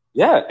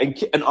 Yeah,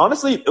 and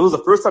honestly, it was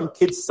the first time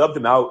Kidd subbed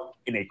him out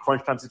in a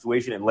crunch time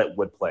situation and let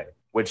Wood play.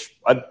 Which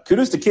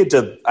kudos to Kidd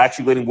to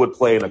actually letting Wood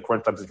play in a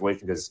crunch time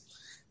situation because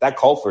that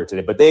called for it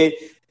today. But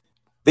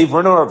they've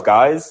run out of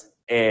guys,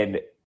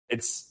 and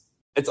it's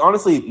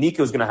honestly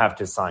Nico's going to have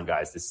to sign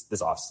guys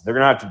this offseason.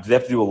 They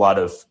have to do a lot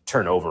of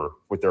turnover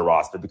with their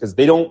roster because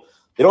they don't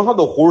have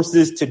the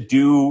horses to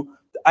do.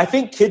 I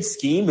think Kidd's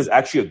scheme is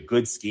actually a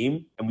good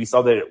scheme, and we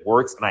saw that it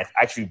works. And I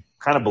actually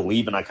kind of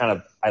believe, and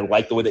I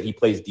like the way that he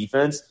plays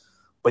defense.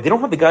 But they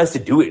don't have the guys to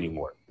do it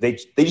anymore. They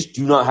just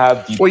do not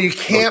have the. Well, you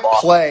can't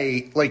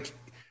play like.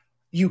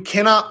 You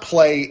cannot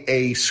play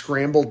a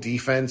scramble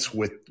defense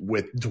with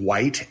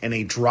Dwight and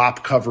a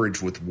drop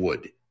coverage with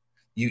Wood.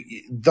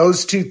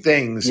 Those two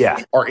things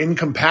are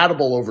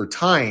incompatible over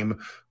time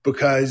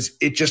because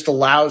it just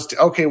allows to,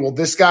 okay, well,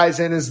 this guy's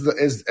in as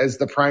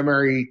the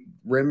primary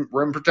rim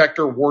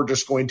protector. We're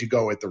just going to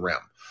go at the rim.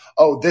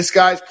 Oh, this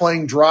guy's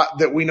playing drop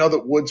that we know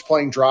that Wood's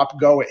playing drop.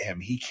 Go at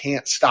him. He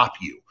can't stop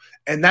you.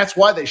 And that's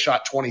why they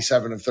shot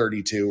 27 of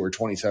 32 or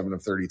 27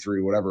 of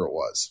 33, whatever it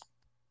was.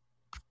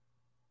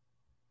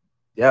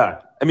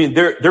 Yeah, I mean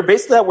they're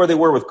basically at where they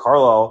were with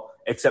Carlisle,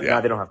 except now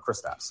they don't have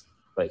Kristaps.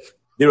 Like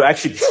they would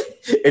actually,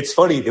 it's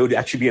funny they would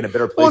actually be in a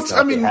better place. Well,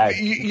 I mean,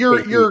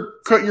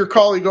 your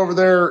colleague over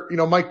there, you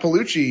know, Mike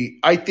Paolucci.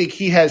 I think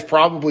he has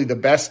probably the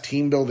best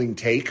team building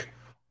take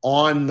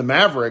on the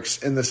Mavericks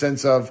in the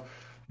sense of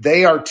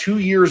they are 2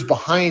 years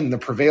behind the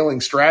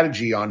prevailing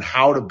strategy on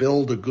how to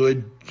build a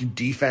good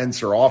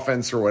defense or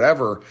offense or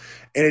whatever,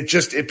 and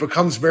it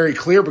becomes very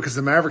clear because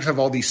the Mavericks have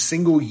all these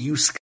single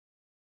use.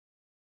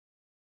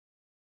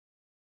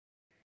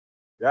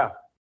 Yeah,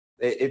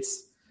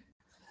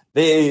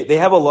 they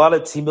have a lot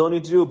of team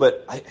building to do,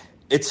 but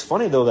it's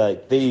funny though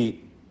that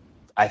they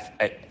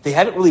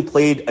haven't really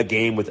played a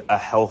game with a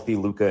healthy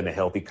Luka and a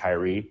healthy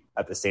Kyrie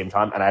at the same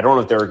time, and I don't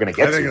know if they're going to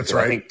get. I think that's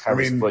right. I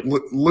mean,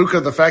 Luka,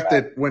 the fact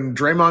that when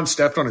Draymond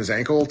stepped on his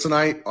ankle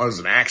tonight, it was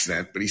an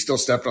accident, but he still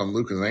stepped on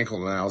Luka's ankle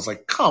tonight. I was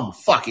like, come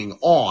fucking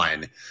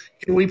on!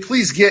 Can we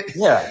please get?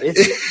 Yeah,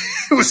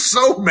 it was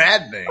so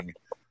maddening.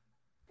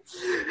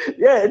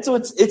 Yeah, and so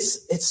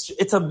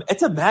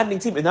it's a maddening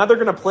team, and now they're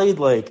going to play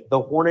like the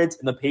Hornets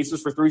and the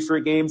Pacers for 3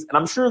 straight games, and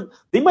I'm sure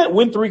they might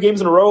win 3 games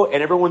in a row,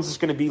 and everyone's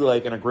just going to be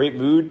like in a great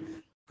mood.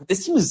 But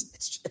this team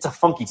it's a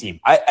funky team.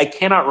 I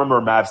cannot remember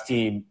a Mavs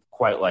team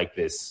quite like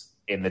this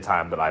in the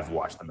time that I've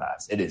watched the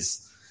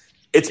Mavs.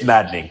 It's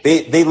maddening.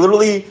 They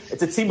literally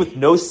it's a team with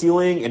no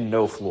ceiling and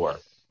no floor.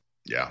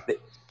 Yeah.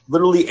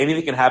 Literally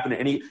anything can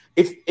happen.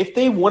 If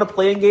they won a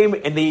playing game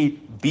and they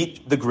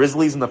beat the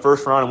Grizzlies in the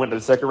first round and went to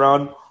the second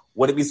round.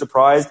 Wouldn't be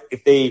surprised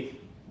if they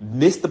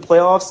missed the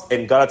playoffs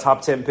and got a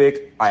top 10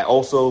 pick. I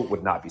also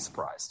would not be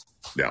surprised.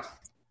 Yeah.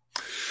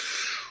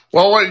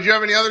 Well, did you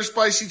have any other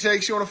spicy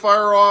takes you want to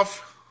fire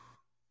off?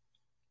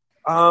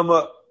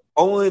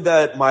 Only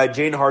that my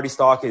Jaden Hardy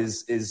stock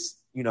is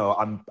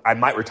I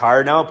might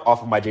retire now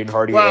off of my Jaden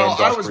Hardy. Well,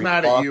 I was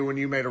mad at you when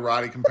you made a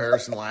Roddy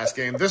comparison last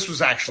game. This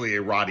was actually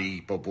a Roddy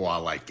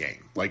Bobois-like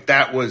game. Like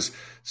that was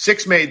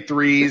 6 made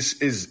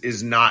threes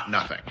is not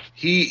nothing.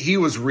 He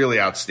was really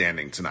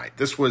outstanding tonight.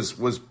 This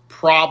was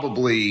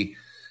probably,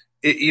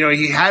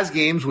 he has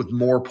games with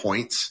more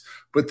points,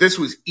 but this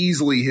was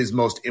easily his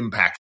most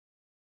impactful.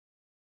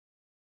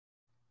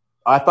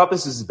 I thought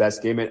this was his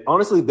best game. And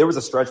honestly, there was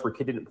a stretch where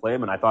Kidd didn't play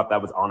him, and I thought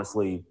that was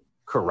honestly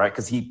correct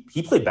because he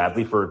played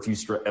badly for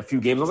a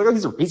few games. I was like,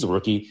 oh, he's a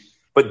rookie.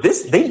 But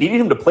they needed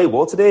him to play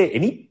well today,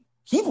 and he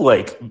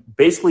like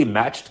basically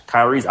matched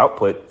Kyrie's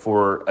output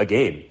for a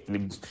game.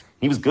 And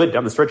he was good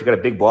down the stretch. He got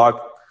a big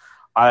block.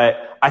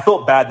 I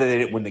felt bad that they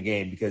didn't win the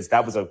game because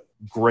that was a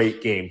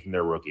great game from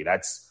their rookie.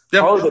 That's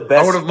probably the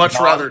best. I would have much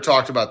rather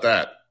talked about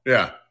that.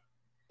 Yeah.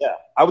 Yeah.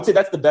 I would say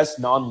that's the best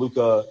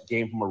non-Luka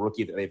game from a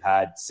rookie that they've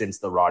had since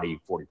the Roddy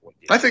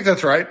 40-point game. I think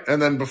that's right.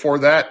 And then before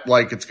that,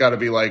 like it's got to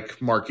be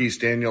like Marquise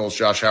Daniels,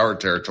 Josh Howard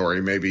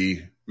territory,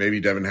 maybe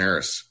Devin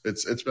Harris.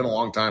 It's been a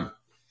long time.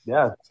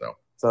 Yeah.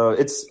 So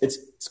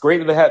it's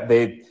great that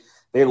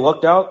they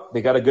lucked out.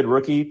 They got a good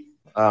rookie,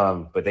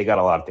 but they got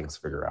a lot of things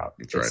to figure out.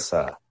 That's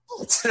right.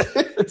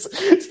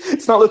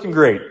 It's not looking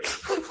great.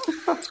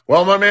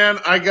 Well, my man,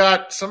 I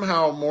got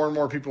somehow more and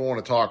more people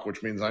want to talk,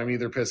 which means I'm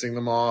either pissing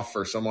them off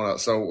or someone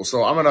else.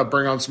 So I'm going to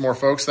bring on some more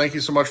folks. Thank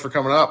you so much for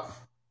coming up.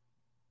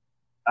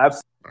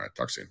 Absolutely. All right,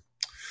 talk soon.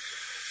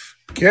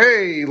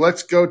 Okay,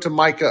 let's go to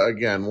Micah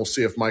again. We'll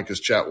see if Micah's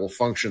chat will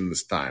function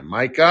this time.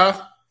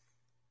 Micah.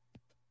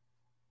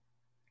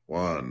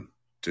 1,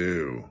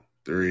 2,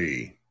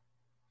 3.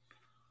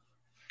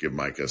 Give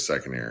Micah a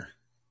second here.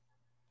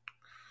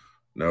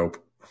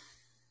 Nope.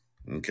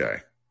 Okay.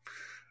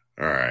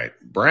 All right.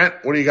 Brent,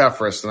 what do you got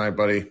for us tonight,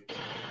 buddy?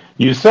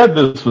 You said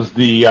this was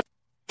the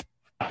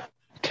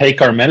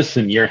take our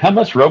medicine year. How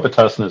much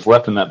Robitussin is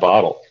left in that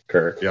bottle,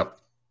 Kirk? Yep.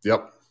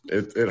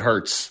 It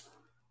hurts.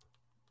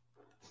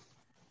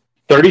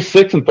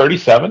 36 and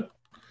 37?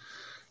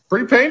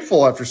 Pretty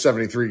painful after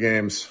 73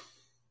 games.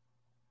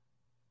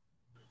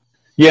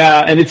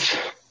 Yeah, and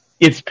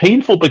it's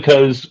painful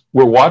because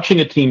we're watching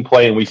a team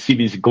play and we see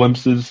these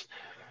glimpses,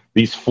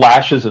 these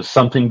flashes of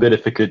something that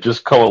if it could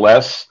just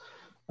coalesce,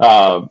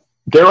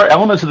 there are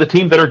elements of the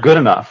team that are good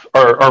enough,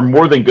 or are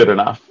more than good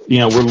enough. You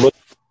know, we're looking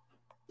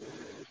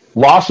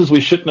losses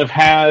we shouldn't have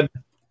had,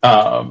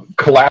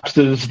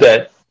 collapses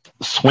that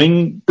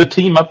swing the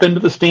team up into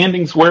the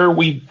standings where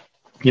we,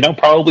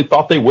 probably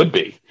thought they would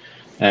be.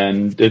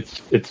 And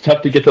it's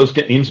tough to get those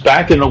games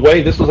back. In a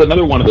way, this was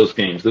another one of those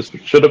games. This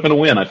should have been a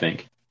win, I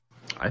think.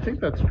 I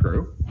think that's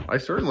true. I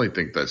certainly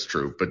think that's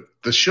true. But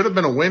the should have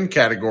been a win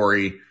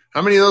category,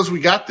 how many of those we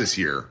got this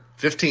year?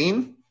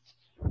 15?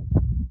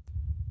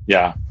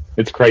 Yeah,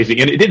 it's crazy.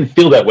 And it didn't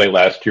feel that way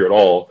last year at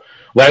all.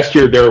 Last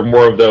year, there were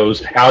more of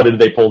those, how did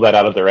they pull that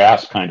out of their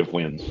ass kind of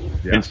wins,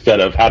 instead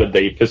of how did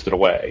they piss it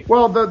away.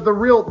 Well,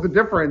 the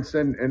difference,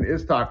 and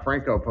Istok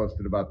Franco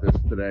posted about this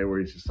today, where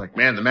he's just like,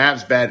 man, the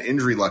Mavs' bad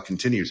injury luck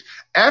continues.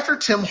 After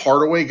Tim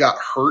Hardaway got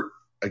hurt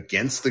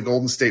against the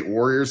Golden State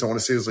Warriors, I want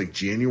to say it was like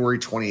January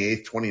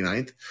 28th,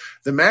 29th,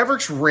 the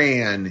Mavericks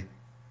ran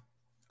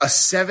a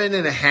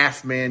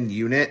 7.5-man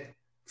unit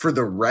for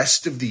the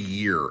rest of the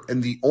year.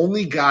 And the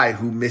only guy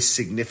who missed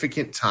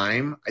significant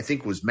time, I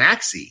think, was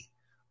Maxey,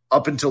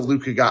 up until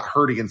Luka got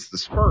hurt against the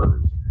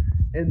Spurs.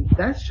 And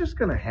that's just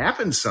going to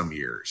happen some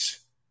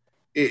years.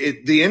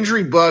 The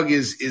injury bug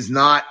is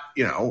not,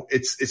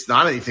 it's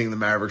not anything the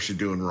Mavericks are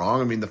doing wrong.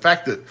 I mean, the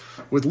fact that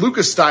with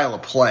Luka's style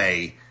of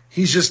play,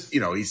 he's just,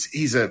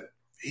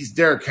 he's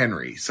Derrick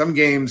Henry. Some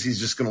games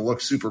he's just going to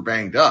look super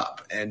banged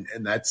up, and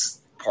that's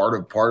part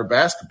of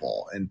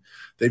basketball. And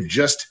they've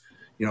just,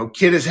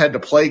 Kidd has had to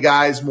play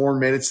guys more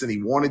minutes than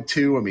he wanted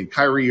to. I mean,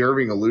 Kyrie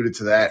Irving alluded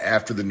to that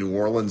after the New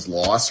Orleans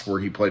loss, where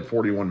he played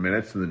 41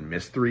 minutes and then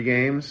missed 3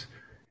 games.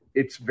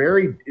 It's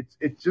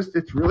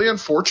really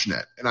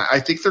unfortunate. And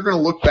I think they're going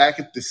to look back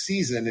at the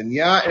season, and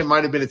it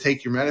might have been a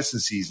take your medicine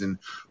season,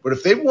 but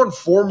if they won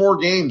 4 more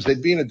games,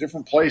 they'd be in a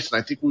different place.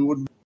 And I think we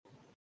wouldn't.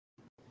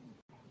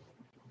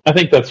 I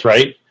think that's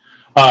right.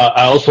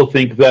 I also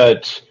think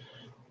that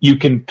you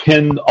can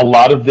pin a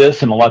lot of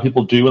this, and a lot of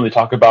people do when they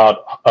talk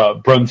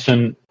about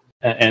Brunson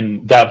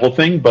and that whole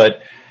thing,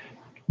 but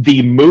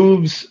the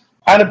moves,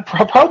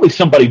 probably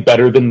somebody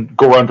better than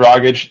Goran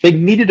Dragic, they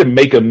needed to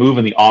make a move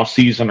in the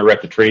offseason or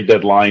at the trade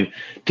deadline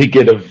to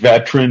get a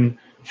veteran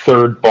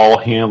third ball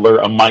handler,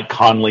 a Mike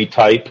Conley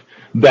type,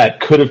 that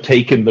could have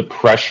taken the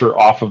pressure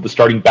off of the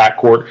starting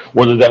backcourt,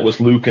 whether that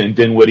was Luka and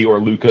Dinwiddie or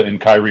Luka and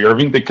Kyrie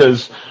Irving,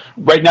 because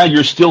right now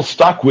you're still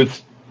stuck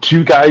with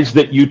 2 guys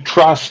that you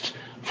trust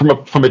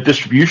from a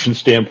distribution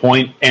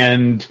standpoint,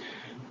 and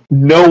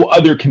no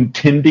other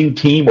contending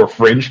team or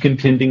fringe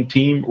contending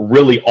team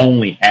really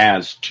only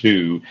has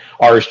 2.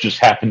 Ours just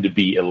happen to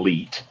be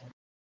elite.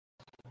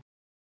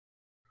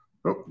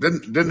 Oh,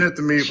 didn't hit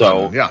the mute.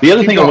 So yeah, the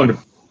other thing going.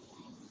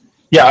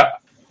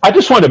 I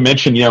just wanted to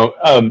mention,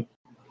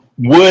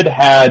 Wood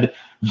had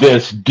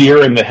this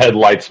deer in the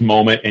headlights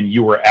moment, and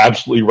you were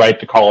absolutely right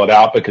to call it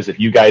out, because if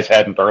you guys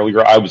hadn't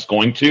earlier, I was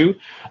going to.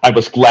 I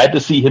was glad to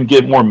see him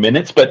get more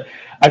minutes, but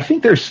I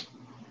think there's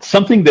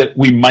something that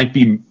we might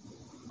be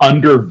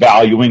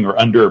undervaluing or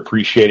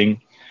underappreciating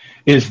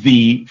is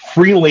the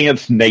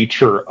freelance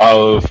nature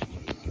of,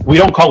 we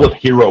don't call it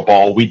hero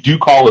ball, we do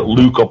call it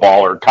Luka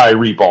ball or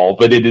Kyrie ball,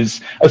 but it is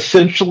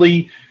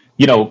essentially,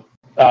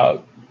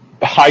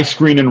 high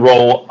screen and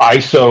roll,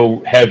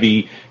 ISO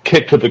heavy,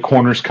 kick to the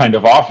corners kind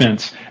of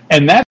offense.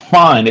 And that's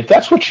fine. If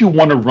that's what you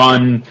want to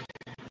run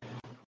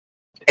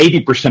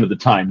 80% of the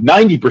time,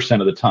 90%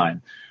 of the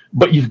time,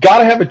 but you've got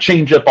to have a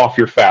changeup off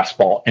your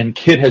fastball. And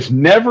Kidd has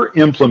never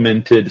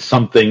implemented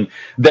something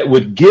that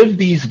would give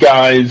these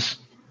guys,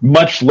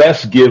 much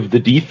less give the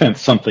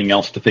defense something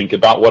else to think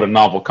about, what a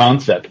novel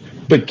concept,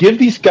 but give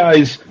these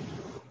guys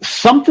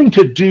something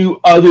to do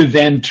other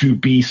than to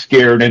be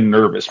scared and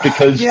nervous.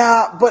 Because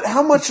yeah, but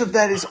how much of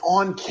that is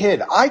on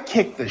Kidd? I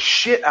kick the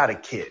shit out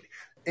of Kidd.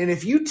 And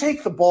if you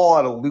take the ball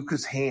out of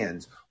Luka's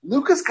hands,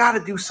 Luka's got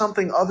to do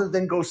something other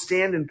than go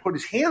stand and put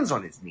his hands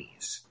on his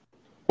knees.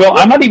 Well,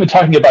 I'm not even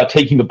talking about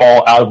taking the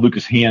ball out of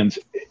Luka's hands.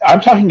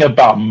 I'm talking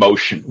about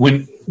motion.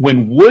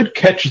 When Wood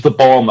catches the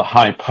ball on the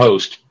high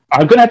post,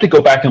 I'm going to have to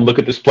go back and look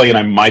at this play, and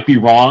I might be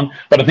wrong,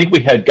 but I think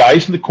we had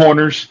guys in the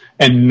corners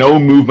and no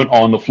movement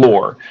on the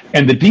floor.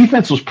 And the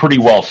defense was pretty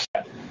well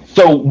set.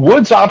 So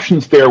Wood's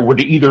options there were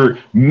to either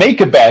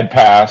make a bad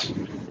pass,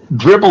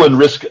 dribble and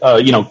risk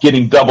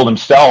getting doubled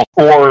himself,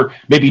 or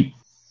maybe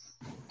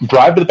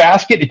drive to the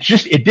basket.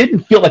 It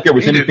didn't feel like there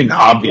was anything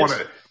obvious.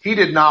 He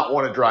did not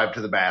want to drive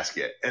to the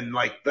basket. And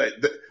like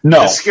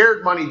the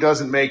scared money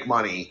doesn't make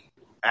money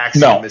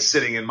axiom is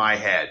sitting in my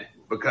head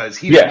because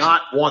he did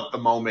not want the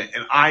moment.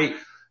 And I'm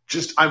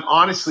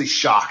honestly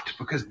shocked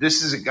because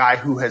this is a guy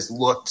who has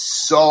looked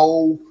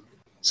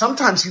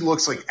sometimes he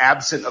looks like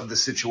absent of the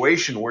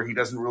situation where he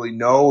doesn't really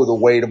know the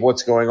weight of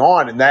what's going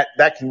on. And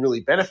that can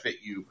really benefit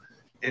you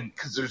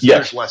because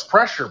there's less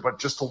pressure. But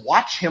just to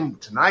watch him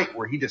tonight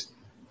where he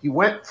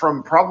went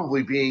from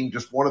probably being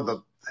just one of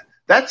the,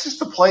 that's just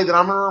the play that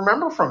I'm going to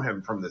remember from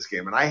him from this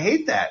game. And I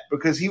hate that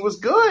because he was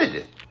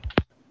good.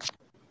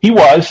 He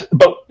was,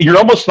 but you're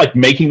almost like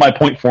making my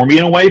point for me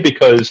in a way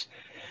because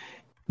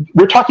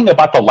we're talking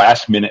about the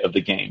last minute of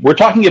the game. We're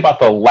talking about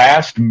the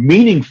last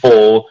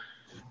meaningful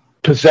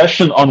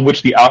possession on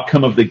which the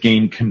outcome of the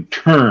game can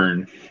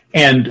turn.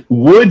 And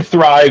Wood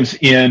thrives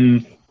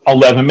in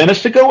 11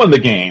 minutes to go in the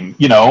game,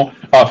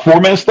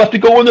 4 minutes left to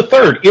go in the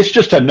third. It's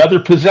just another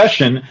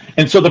possession.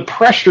 And so the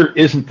pressure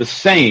isn't the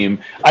same.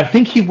 I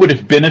think he would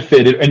have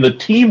benefited and the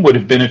team would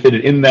have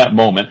benefited in that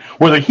moment,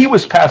 whether he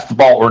was past the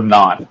ball or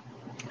not.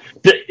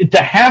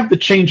 To have the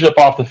changeup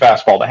off the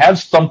fastball, to have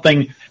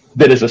something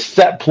that is a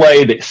set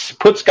play that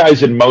puts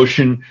guys in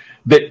motion,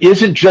 that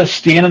isn't just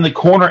stand in the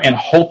corner and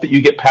hope that you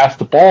get past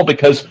the ball,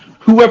 because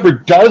whoever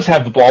does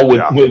have the ball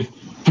with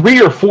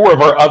 3 or 4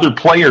 of our other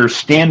players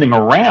standing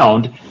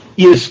around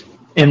is,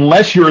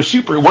 unless you're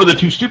one of the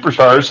 2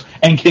 superstars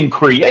and can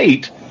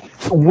create,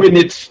 when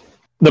it's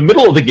the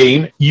middle of the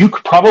game, you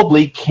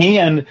probably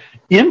can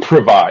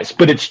improvise,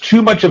 but it's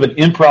too much of an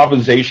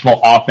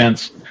improvisational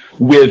offense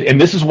and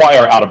this is why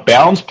our out of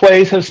bounds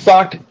plays has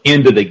sucked,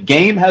 into the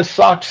game has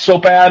sucked so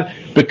bad,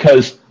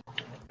 because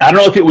I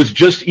don't know if it was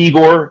just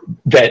Igor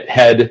that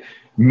had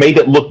made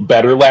it look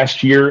better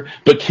last year,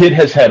 but Kidd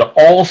has had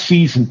all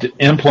season to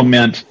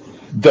implement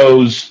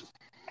those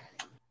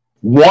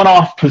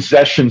one-off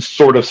possession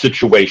sort of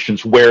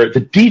situations where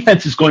the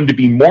defense is going to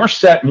be more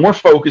set, more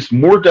focused,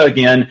 more dug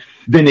in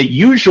than it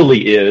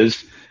usually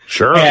is.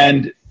 Sure.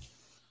 And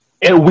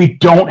we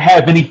don't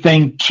have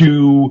anything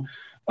to,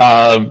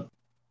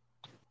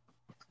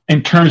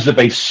 in terms of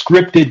a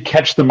scripted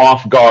catch them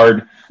off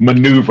guard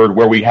maneuver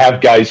where we have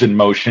guys in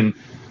motion.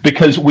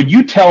 Because when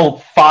you tell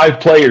 5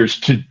 players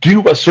to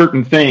do a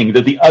certain thing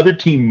that the other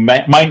team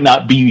might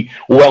not be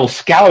well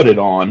scouted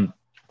on,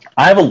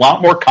 I have a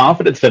lot more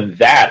confidence in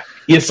that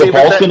if the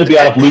ball's going to be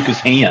out of Luka's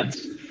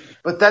hands.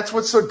 But that's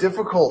what's so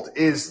difficult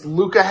is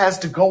Luka has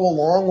to go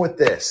along with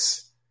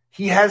this.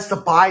 He has to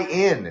buy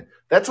in.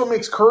 That's what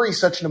makes Curry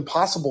such an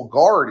impossible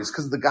guard, is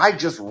because the guy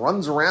just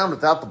runs around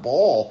without the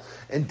ball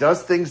and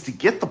does things to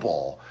get the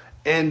ball.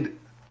 And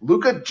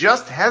Luka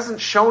just hasn't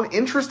shown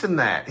interest in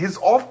that. His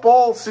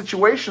off-ball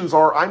situations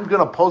are, I'm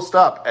going to post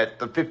up at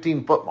the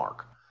 15-foot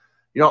mark.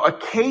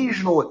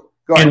 Occasionally.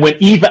 And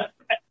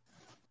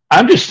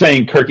I'm just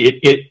saying, Kirk,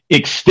 it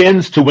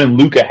extends to when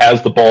Luka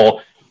has the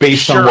ball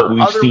based on what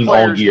we've seen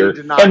all year.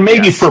 And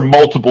maybe for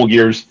multiple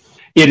years.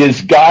 It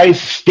is guys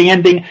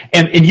standing,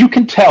 and you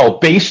can tell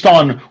based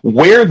on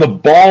where the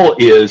ball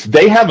is,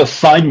 they have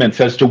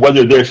assignments as to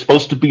whether they're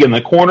supposed to be in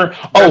the corner.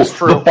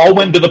 The ball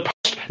went to the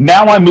post.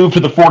 Now I move to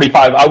the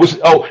 45.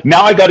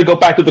 Now I got to go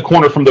back to the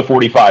corner from the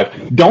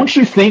 45. Don't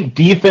you think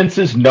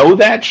defenses know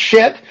that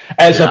shit?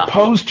 As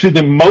opposed to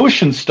the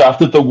motion stuff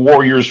that the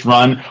Warriors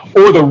run,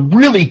 or the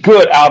really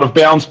good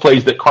out-of-bounds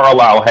plays that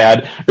Carlisle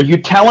had. Are you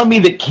telling me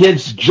that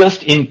Kidd's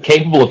just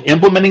incapable of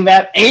implementing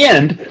that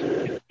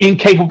and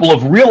incapable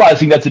of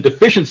realizing that's a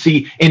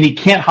deficiency, and he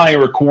can't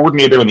hire a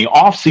coordinator in the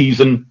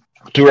offseason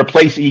to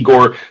replace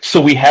Igor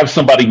so we have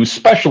somebody who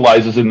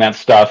specializes in that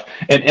stuff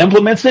and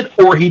implements it,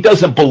 or he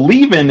doesn't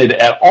believe in it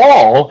at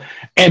all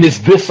and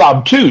is this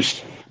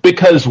obtuse?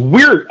 Because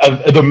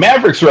the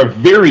Mavericks are a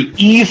very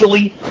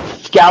easily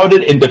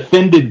scouted and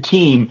defended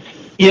team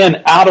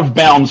in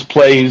out-of-bounds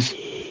plays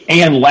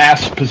and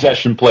last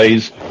possession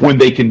plays when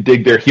they can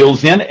dig their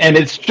heels in. And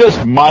it's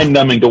just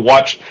mind-numbing to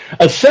watch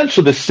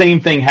essentially the same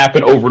thing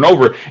happen over and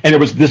over. And there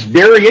was this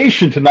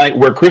variation tonight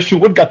where Christian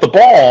Wood got the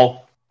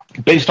ball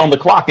based on the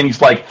clock, and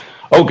he's like,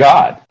 oh,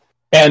 God.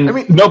 And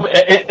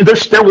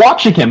they're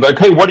watching him. Like,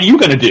 hey, what are you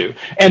going to do?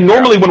 And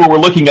normally when we're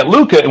looking at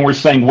Luka and we're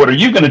saying, what are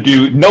you going to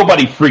do?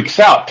 Nobody freaks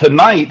out.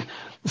 Tonight,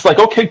 it's like,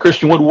 okay,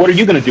 Christian Wood, what are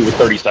you going to do with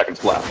 30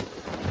 seconds left?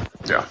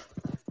 Yeah.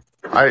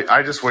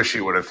 I just wish he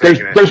would have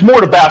taken it. There's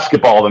more to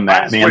basketball than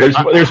that, man.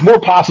 There's more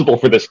possible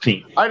for this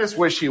team. I just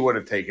wish he would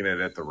have taken it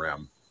at the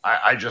rim.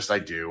 I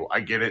do. I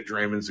get it.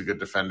 Draymond's a good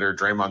defender.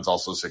 Draymond's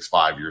also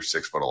 6'5". You're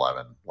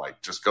 6'11".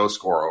 Like, just go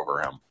score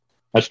over him.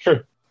 That's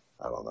true.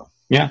 I don't know.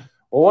 Yeah.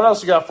 Well, what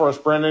else you got for us,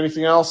 Brent?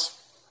 Anything else?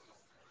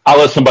 I'll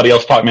let somebody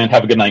else talk, man.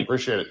 Have a good night.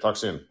 Appreciate it. Talk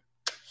soon.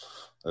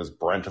 That's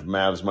Brent of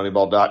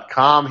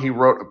MavsMoneyball.com. He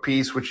wrote a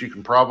piece, which you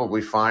can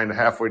probably find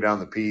halfway down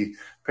the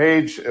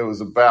page. It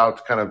was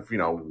about kind of,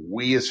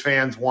 we as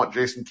fans want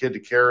Jason Kidd to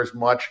care as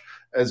much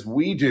as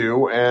we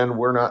do, and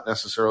we're not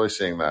necessarily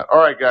seeing that. All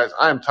right, guys,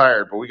 I am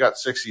tired, but we got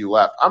 6 of you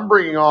left. I'm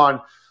bringing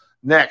on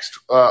next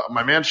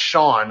my man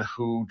Sean,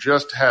 who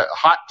just had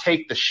hot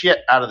take the shit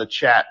out of the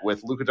chat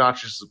with Luka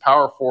Doncic as a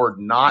power forward,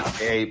 not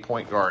a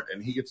point guard,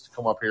 and he gets to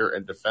come up here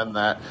and defend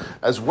that,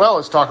 as well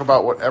as talk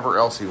about whatever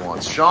else he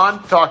wants.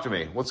 Sean, talk to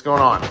me. What's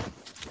going on?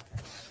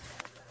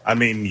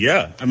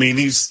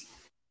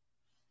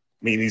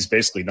 He's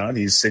basically not.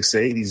 He's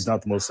 6'8". He's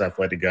not the most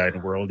athletic guy in the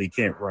world. He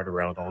can't run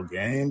around all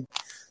game.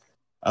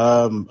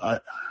 I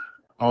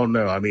don't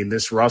know.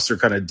 This roster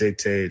kind of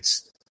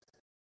dictates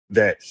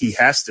that he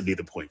has to be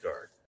the point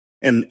guard.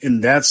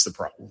 And that's the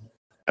problem.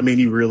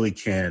 You really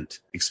can't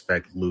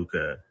expect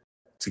Luka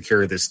to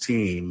carry this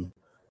team,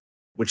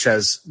 which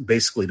has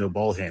basically no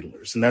ball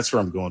handlers. And that's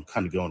where I'm going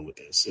with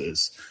this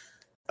is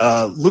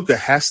Luka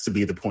has to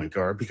be the point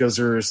guard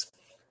because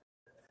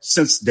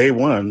since day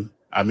one,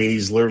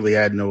 he's literally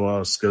had no one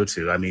else to go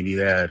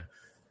to.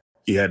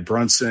 He had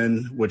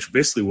Brunson, which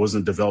basically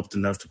wasn't developed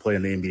enough to play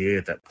in the NBA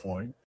at that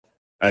point.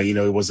 He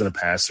wasn't a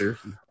passer.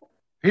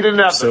 He didn't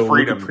have the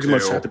freedom pretty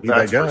much had to be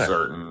that guy. For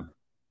certain.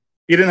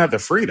 He didn't have the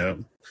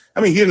freedom.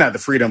 He didn't have the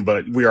freedom,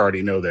 but we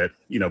already know that,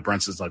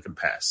 Brunson's not going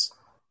to pass.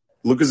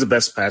 Luka's the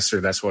best passer.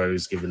 That's why he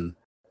was given,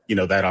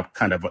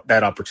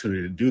 that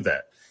opportunity to do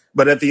that.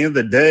 But at the end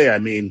of the day,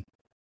 I've been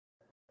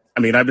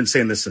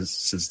saying this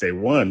since day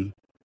one.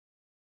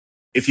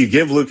 If you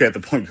give Luka at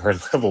the point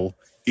guard level,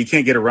 he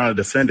can't get around a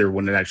defender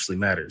when it actually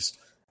matters.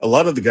 A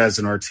lot of the guys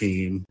in our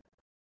team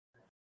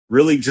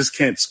really just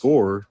can't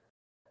score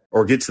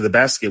or get to the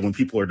basket when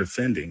people are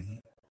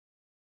defending,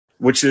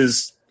 which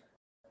is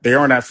they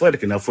aren't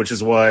athletic enough, which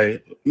is why,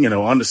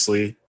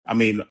 honestly, I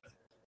don't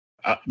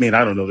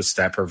know the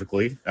stat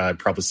perfectly. I'd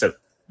probably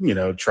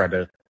try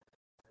to,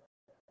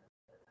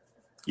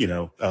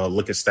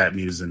 look at stat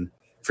news and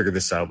figure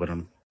this out, but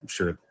I'm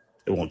sure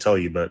it won't tell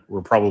you, but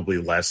we're probably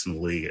last in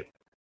the league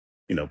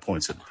at,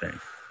 points in the paint.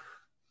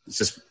 It's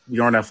just, we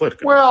aren't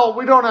athletic enough. Well,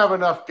 we don't have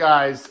enough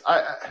guys.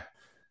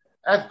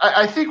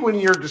 I think when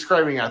you're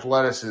describing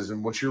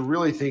athleticism, what you're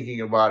really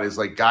thinking about is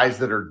like guys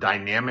that are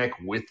dynamic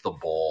with the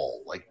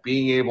ball, like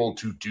being able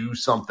to do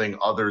something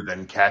other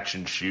than catch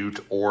and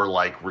shoot or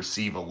like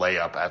receive a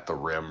layup at the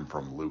rim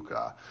from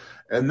Luka.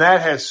 And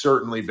that has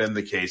certainly been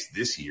the case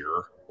this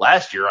year.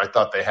 Last year, I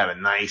thought they had a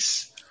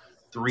nice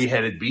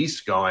three-headed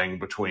beast going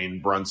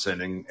between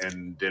Brunson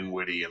and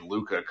Dinwiddie and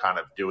Luka kind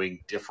of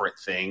doing different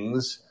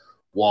things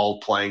while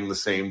playing the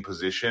same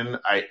position.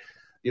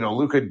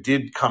 Luka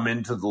did come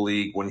into the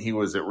league when he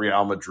was at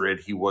Real Madrid.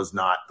 He was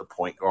not the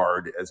point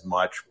guard as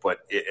much, but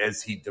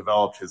as he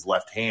developed his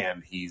left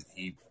hand,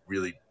 he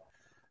really,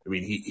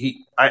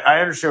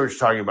 I understand what you're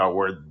talking about,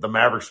 where the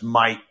Mavericks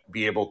might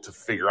be able to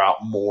figure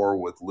out more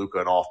with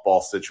Luka in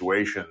off-ball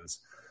situations,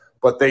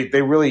 but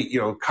they really,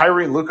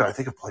 Kyrie and Luka, I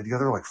think have played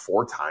together like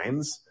 4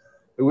 times.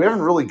 We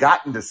haven't really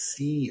gotten to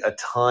see a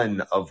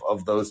ton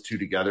of those two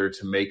together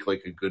to make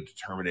like a good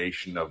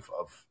determination of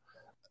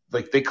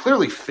like they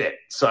clearly fit.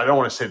 So I don't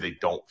want to say they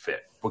don't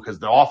fit because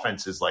the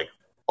offense is like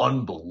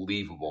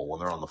unbelievable when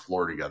they're on the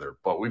floor together,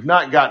 but we've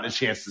not gotten a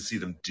chance to see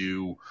them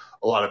do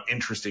a lot of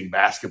interesting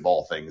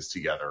basketball things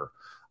together.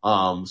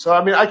 So,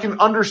 I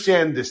can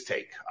understand this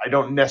take. I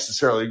don't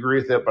necessarily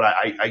agree with it, but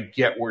I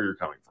get where you're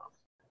coming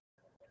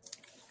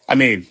from.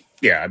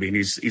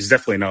 He's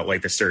definitely not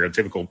like the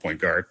stereotypical point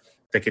guard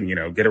that can,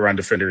 get around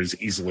defenders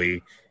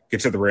easily, get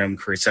to the rim,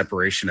 create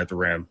separation at the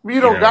rim.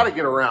 You don't got to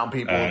get around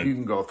people if you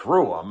can go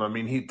through them.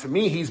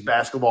 He's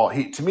basketball.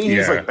 He's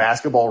like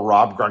basketball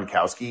Rob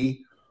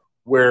Gronkowski,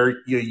 where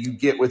you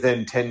get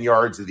within 10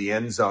 yards of the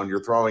end zone,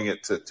 you're throwing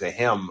it to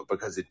him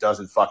because it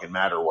doesn't fucking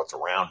matter what's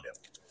around him.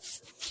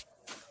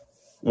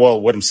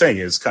 Well, what I'm saying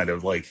is kind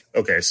of like,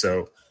 okay,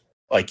 so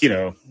like,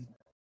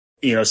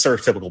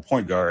 stereotypical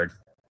point guard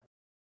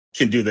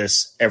can do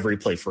this every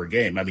play for a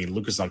game.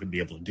 Luka's not going to be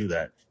able to do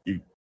that.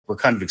 We're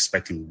kind of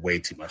expecting way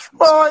too much from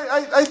this.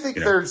 Well, I think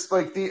there's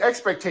like the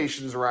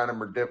expectations around him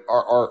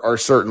are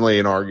certainly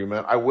an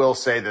argument. I will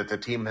say that the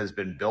team has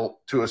been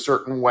built to a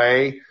certain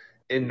way,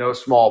 in no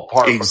small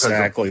part.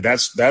 Exactly.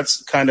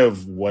 That's kind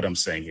of what I'm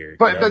saying here.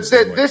 But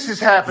this is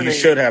happening. You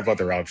should have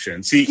other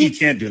options. He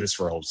can't do this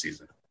for a whole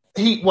season.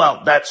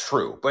 Well, that's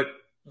true, but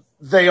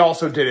they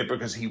also did it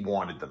because he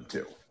wanted them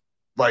to.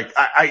 Like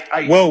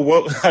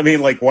Well, I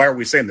mean, like, why are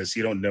we saying this?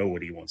 You don't know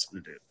what he wants to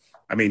do.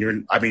 I mean,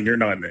 you're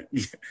not in it.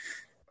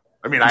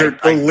 I mean,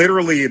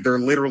 they're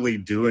literally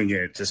doing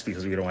it just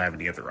because we don't have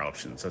any other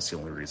options. That's the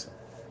only reason.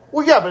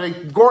 Well, yeah, but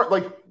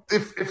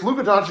if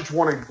Luka Doncic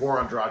wanted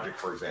Goran Dragic,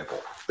 for example,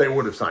 they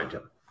would have signed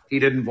him. He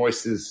didn't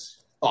voice his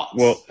thoughts.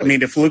 Well, I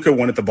mean, if Luka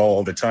wanted the ball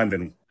all the time,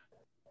 then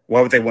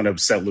why would they want to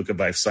upset Luka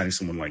by signing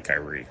someone like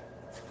Kyrie?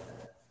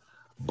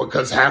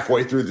 Because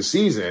halfway through the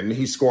season,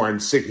 he's scoring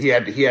six. He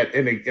had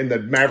in the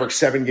Mavericks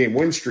 7-game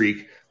win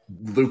streak,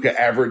 Luka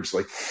averaged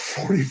like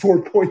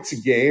 44 points a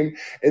game,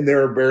 and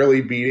they're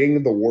barely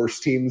beating the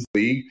worst teams in the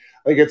league.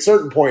 Like at a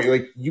certain point,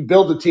 like you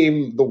build a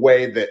team the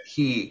way that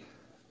he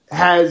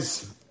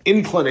has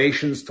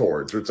inclinations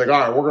towards. Where it's like, all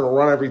right, we're going to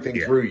run everything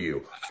through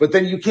you, but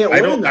then you can't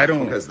win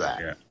because of that.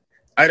 Yeah.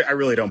 I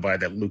really don't buy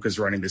that Luka's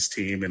running this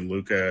team and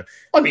Luka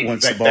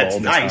wants the ball that's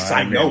all the nice.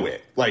 time. I know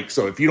it. Like,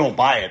 so if you don't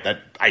buy it,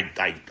 that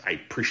I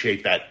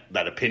appreciate that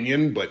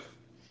opinion, but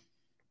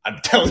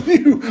I'm telling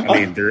you,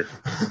 I mean,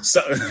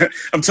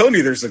 I'm telling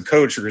you, there's a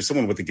coach or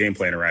someone with a game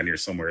plan around here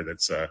somewhere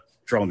that's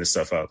drawing this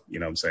stuff up. You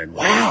know what I'm saying?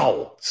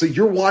 Wow. So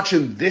you're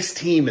watching this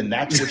team, and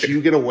that's what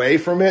you get away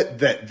from it.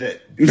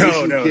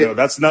 No,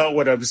 that's not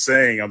what I'm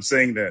saying. I'm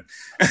saying that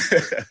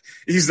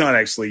he's not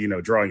actually,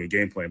 drawing a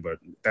game plan, but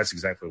that's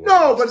exactly what.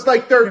 No, but it's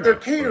like they're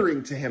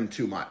catering to him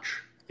too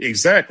much.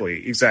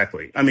 Exactly.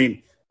 I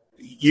mean,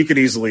 you could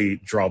easily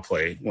draw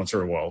play once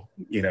in a while,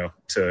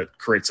 to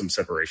create some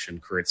separation,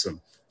 create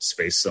some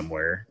space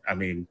somewhere. I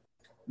mean,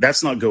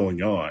 that's not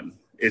going on.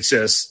 It's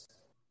just,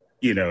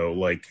 20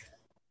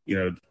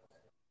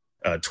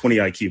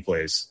 IQ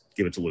plays.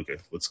 Give it to Luka.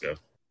 Let's go.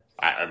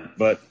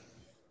 But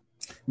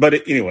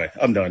anyway,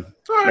 I'm done.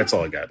 All right. That's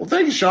all I got. Well,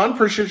 thank you, Sean.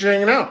 Appreciate you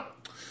hanging out.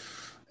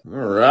 All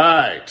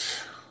right.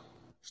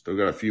 Still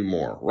got a few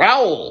more.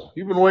 Raul,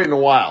 you've been waiting a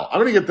while.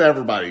 I'm going to get to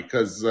everybody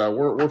because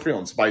we're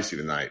feeling spicy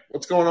tonight.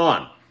 What's going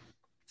on?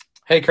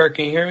 Hey, Kirk,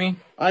 can you hear me?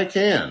 I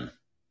can.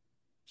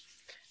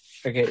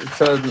 Okay,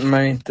 so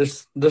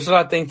there's a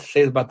lot of things to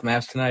say about the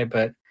Mavs tonight,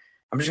 but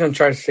I'm just going to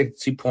try to stick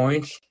to 2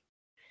 points.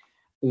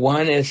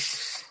 One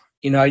is,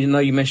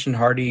 you mentioned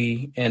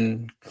Hardy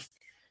and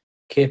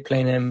Kidd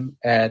playing him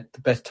at the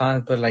best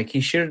times, but like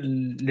he should have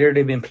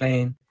literally been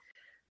playing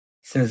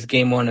since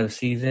game 1 of the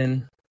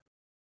season.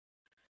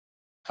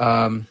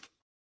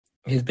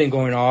 He's been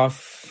going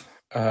off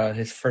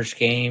his first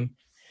game.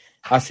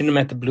 I've seen him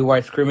at the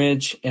blue-white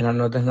scrimmage, and I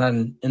know that's not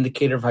an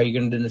indicator of how you're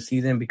going to do in the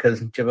season because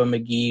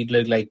JaVale McGee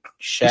looked like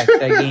Shaq that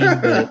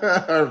game. But,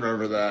 I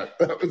remember that.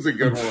 That was a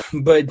good one.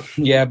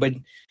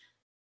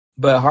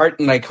 But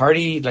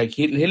Hardy, like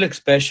he looked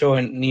special,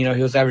 and he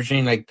was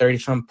averaging like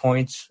 30-some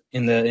points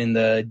in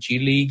the G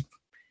League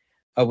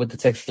with the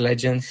Texas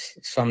Legends.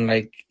 So I'm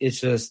like,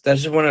 that's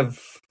just one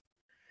of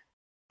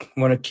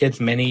Kidd's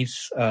many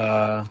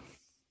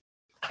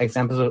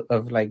examples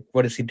of like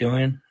what is he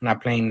doing?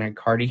 Not playing like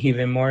Hardy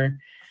even more.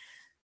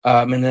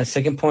 And the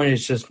second point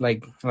is just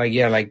like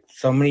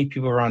so many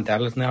people around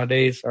Dallas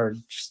nowadays are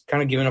just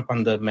kind of giving up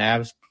on the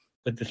Mavs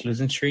with this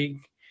losing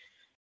streak.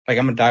 Like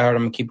I'm a diehard.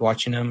 I'm gonna keep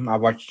watching them. I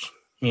watch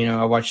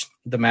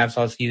the Mavs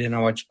all season. I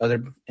watch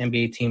other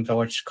NBA teams. I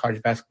watch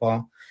college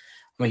basketball.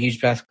 I'm a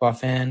huge basketball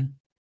fan,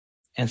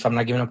 and so I'm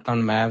not giving up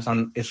on the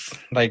Mavs. It's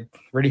like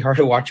really hard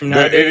to watch them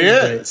nowadays. It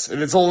is,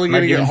 and it's only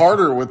going to get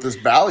harder with this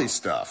Bally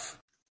stuff.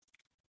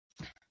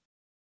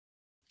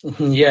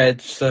 Yeah,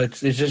 it's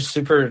just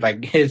super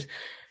like it's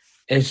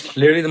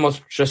literally the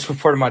most stressful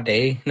part of my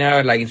day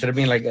now. Like instead of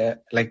being like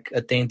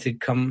a thing to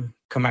come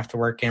after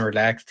work and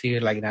relax to,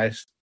 like now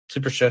it's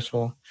super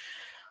stressful.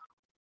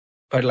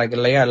 But like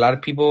a lot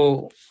of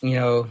people,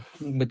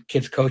 with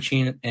Kidd's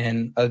coaching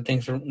and other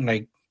things,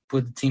 like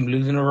with the team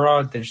losing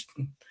overall,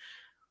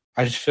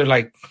 I just feel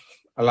like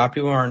a lot of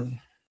people aren't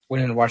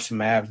willing to watch the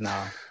Mavs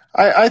now.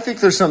 I think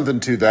there's something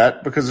to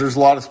that because there's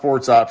a lot of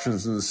sports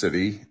options in the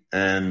city,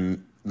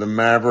 and the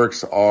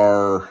Mavericks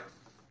are.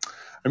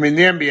 I mean,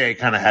 the NBA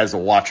kind of has a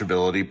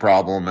watchability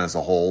problem as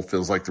a whole.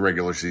 Feels like the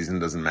regular season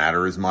doesn't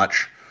matter as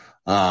much,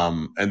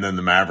 and then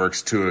the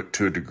Mavericks, to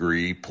a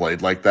degree,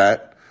 played like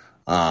that.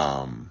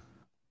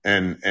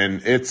 And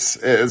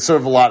it's sort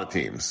of a lot of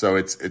teams. So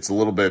it's a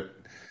little bit,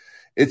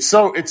 it's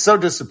so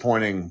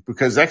disappointing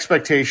because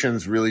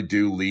expectations really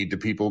do lead to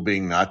people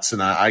being nuts.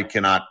 And I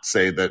cannot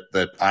say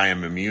that I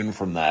am immune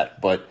from that,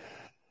 but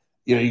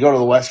you go to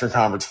the Western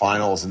Conference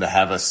Finals and to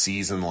have a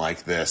season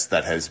like this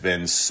that has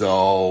been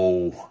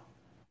so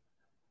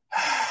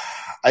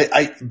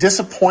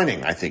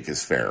disappointing, I think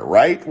is fair,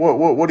 right?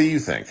 What do you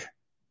think?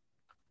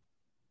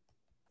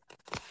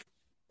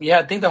 Yeah,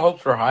 I think the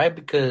hopes were high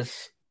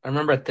because I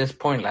remember at this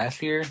point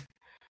last year,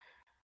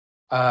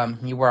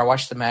 where I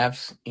watched the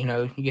Mavs,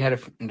 you had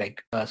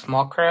a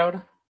small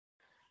crowd,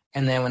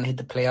 and then when it hit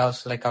the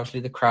playoffs, like obviously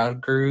the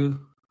crowd grew,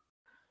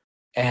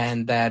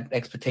 and that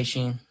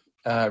expectation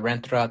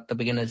ran throughout the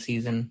beginning of the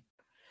season.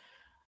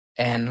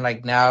 And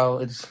like now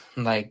it's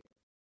like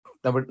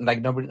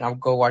nobody. I'll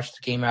go watch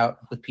the game out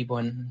with people,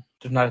 and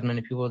there's not as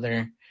many people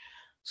there.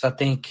 So I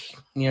think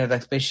the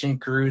expectation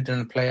grew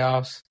during the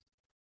playoffs.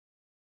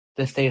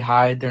 They stayed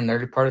high during the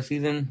early part of the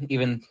season,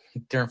 even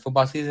during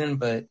football season.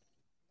 But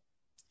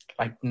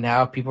like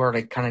now, people are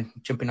like kind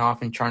of jumping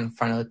off and trying to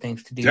find other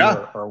things to do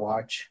or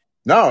watch.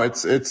 No,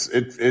 it's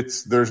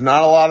there's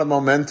not a lot of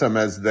momentum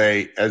as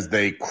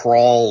they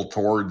crawl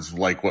towards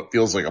like what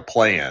feels like a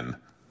play-in.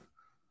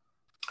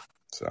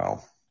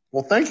 So,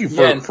 well, thank you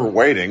for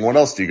waiting. What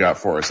else do you got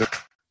for us? Just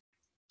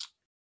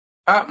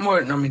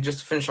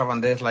to finish off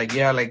on this, I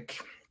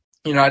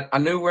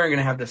knew we weren't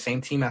gonna have the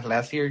same team as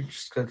last year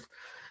just because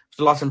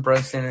we lost in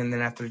Brunson, and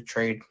then after the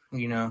trade,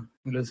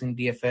 losing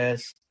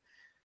DFS,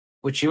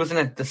 which he wasn't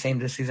at the same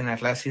this season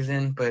as last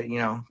season, but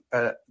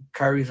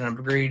Kyrie's an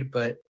upgrade,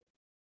 but.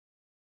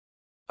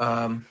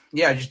 I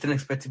just didn't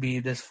expect to be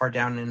this far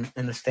down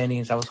in the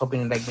standings. I was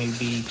hoping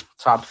maybe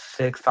top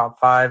 6, top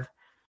 5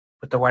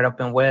 with the wide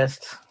open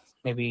West.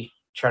 Maybe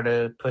try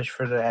to push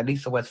for at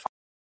least the West.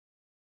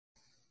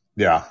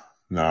 Yeah,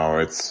 no,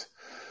 this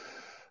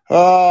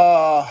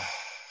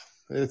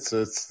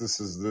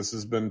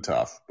has been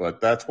tough,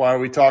 but that's why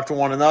we talk to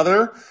one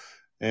another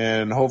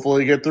and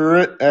hopefully get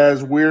through it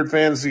as weird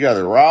fans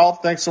together. Raul,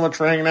 thanks so much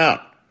for hanging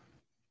out.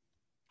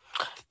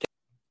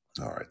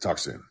 All right, talk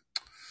soon.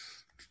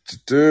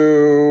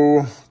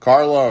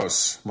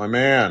 Carlos, my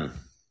man.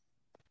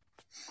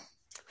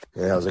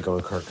 Hey, how's it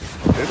going, Kirk?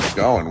 It's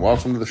going.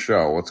 Welcome to the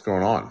show. What's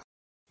going on?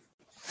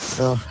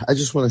 I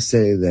just want to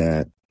say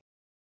that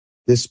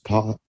this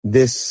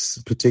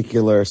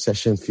particular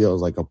session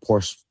feels like a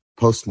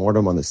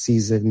post-mortem on the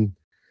season.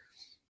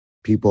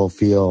 People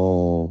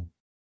feel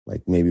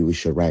like maybe we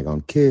should rag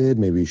on Kidd.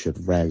 Maybe we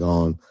should rag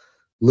on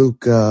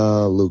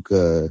Luka.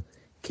 Luka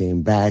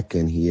came back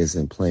and he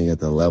isn't playing at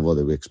the level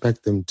that we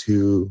expect him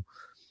to.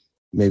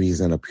 Maybe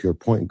he's not a pure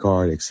point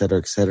guard, et cetera,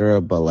 et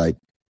cetera. But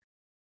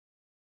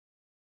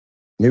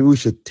maybe we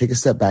should take a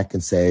step back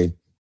and say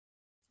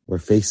we're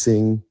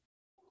facing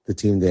the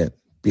team that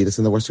beat us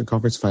in the Western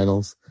Conference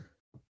Finals.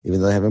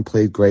 Even though they haven't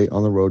played great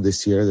on the road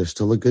this year, they're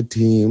still a good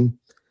team.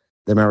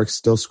 The Mavericks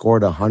still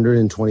scored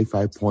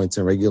 125 points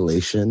in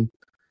regulation.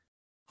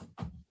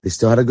 They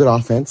still had a good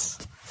offense.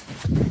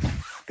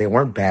 They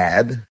weren't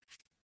bad.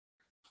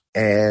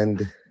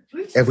 And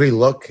if we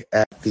look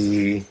at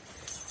the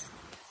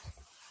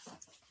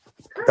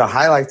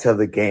highlights of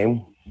the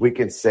game, we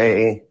can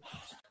say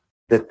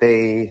that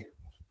they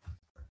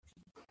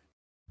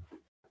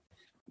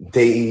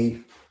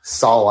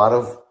saw a lot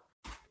of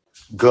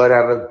good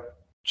out of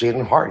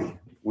Jaden Hardy.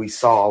 We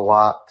saw a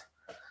lot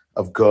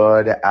of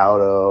good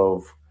out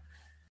of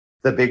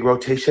the big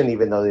rotation,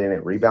 even though they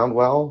didn't rebound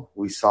well.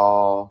 We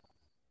saw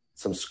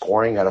some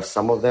scoring out of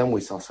some of them. We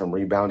saw some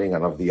rebounding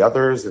out of the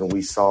others, and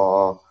we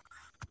saw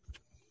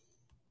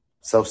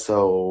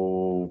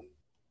so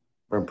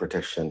rim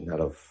protection out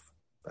of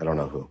I don't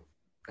know who.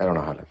 I don't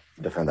know how to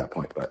defend that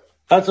point, but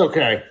that's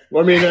okay.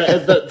 I mean,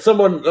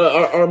 someone,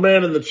 our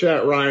man in the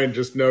chat, Ryan,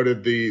 just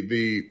noted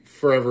the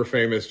forever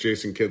famous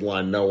Jason Kidd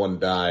line, "No one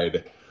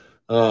died."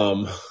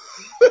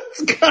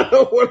 That's kind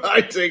of what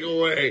I take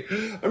away.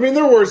 I mean,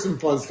 there were some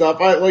fun stuff.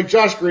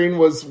 Josh Green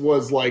was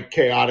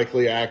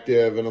chaotically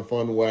active in a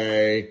fun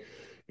way.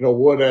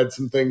 Wood had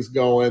some things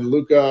going.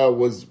 Luka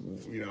was,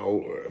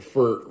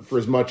 for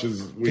as much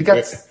as we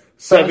got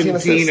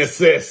 17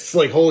 assists.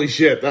 Holy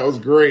shit, that was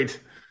great.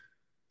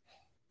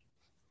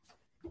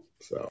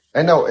 So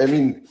I know. I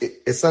mean,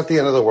 it's not the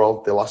end of the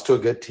world. They lost to a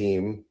good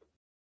team.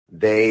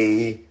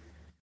 They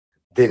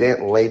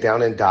didn't lay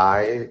down and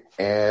die.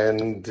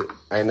 And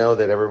I know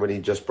that everybody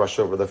just brushed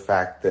over the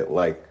fact that,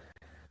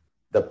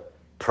 the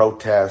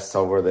protests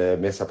over the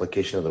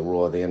misapplication of the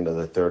rule at the end of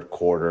the third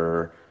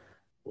quarter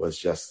was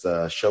just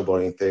a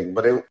showboating thing.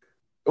 But it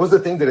was the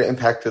thing that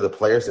impacted the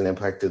players and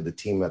impacted the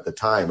team at the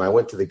time. I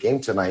went to the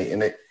game tonight,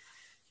 and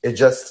it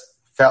just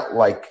felt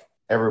like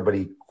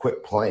everybody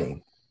quit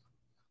playing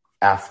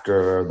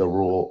after the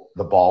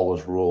ball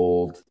was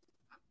ruled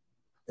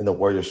in the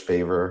Warriors'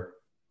 favor.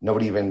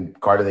 Nobody even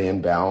guarded the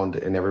inbound,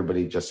 and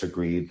everybody just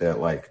agreed that,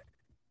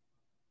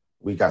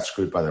 we got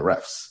screwed by the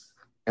refs.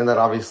 And that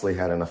obviously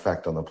had an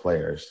effect on the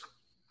players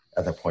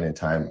at that point in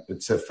time.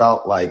 It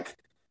felt like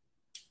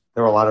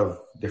there were a lot of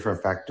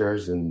different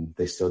factors, and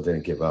they still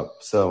didn't give up.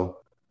 So,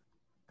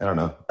 I don't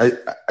know.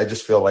 I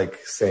just feel like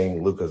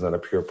saying Luka's not a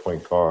pure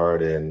point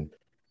guard and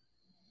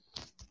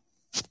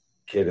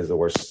Kidd is the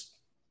worst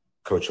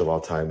coach of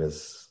all time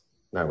is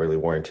not really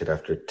warranted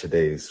after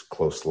today's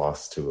close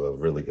loss to a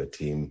really good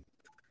team.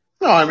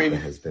 No, I mean,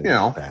 has been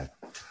bad.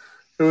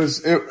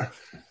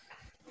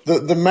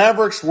 The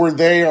Mavericks where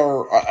they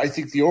are, I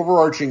think the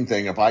overarching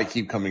thing, if I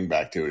keep coming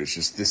back to it, is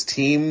just this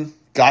team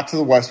got to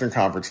the Western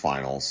Conference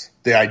Finals.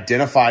 They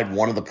identified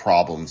one of the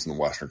problems in the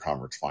Western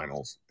Conference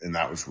Finals, and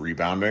that was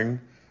rebounding.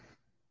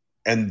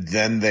 And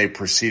then they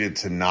proceeded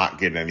to not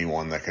get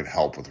anyone that could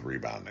help with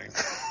rebounding.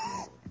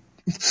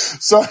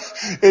 So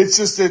it's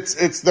just,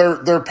 it's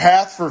their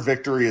path for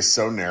victory is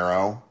so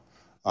narrow.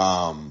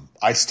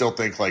 I still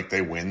think like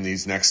they win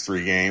these next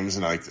 3 games,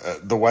 and like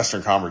the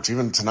Western Conference,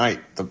 even tonight,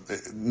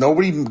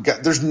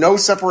 there's no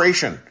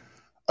separation.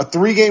 A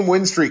 3-game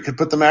win streak could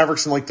put the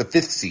Mavericks in like the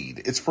 5th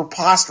seed. It's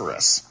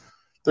preposterous.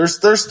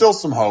 There's still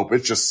some hope.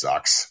 It just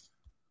sucks.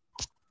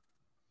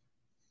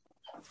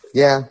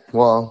 Yeah,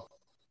 well,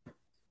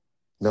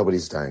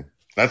 nobody's dying.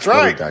 That's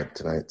right. Nobody died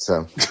tonight,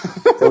 so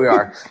here we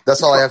are.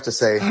 That's all I have to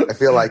say. I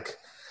feel like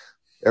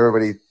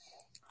everybody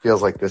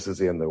feels like this is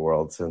the end of the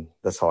world, so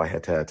that's all I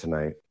had to add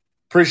tonight.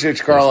 Appreciate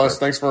you, Carlos.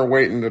 Thanks for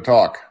waiting to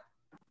talk.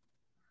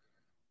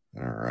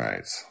 All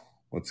right.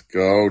 Let's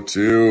go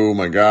to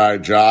my guy,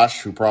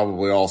 Josh, who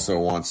probably also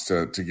wants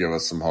to give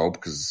us some hope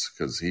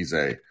because he's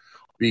a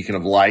beacon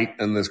of light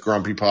in this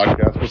grumpy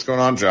podcast. What's going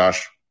on,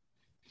 Josh?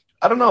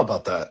 I don't know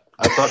about that.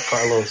 I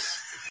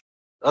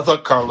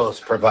thought Carlos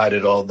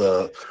provided all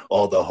the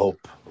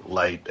hope,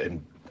 light,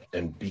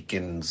 and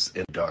beacons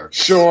in dark.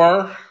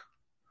 Sure.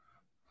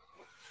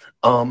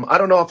 I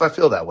don't know if I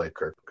feel that way,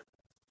 Kirk.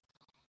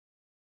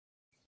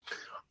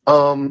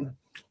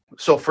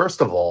 So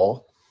first of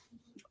all,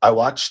 I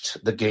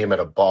watched the game at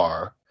a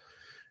bar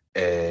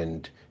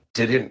and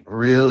didn't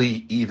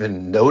really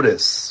even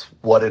notice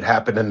what had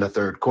happened in the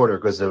third quarter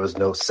because there was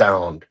no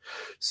sound.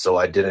 So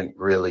I didn't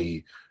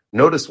really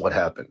notice what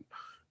happened.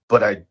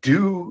 But I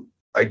do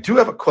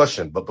have a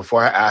question. But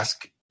before I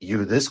ask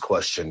you this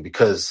question,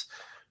 because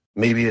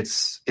maybe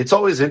it's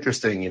always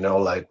interesting,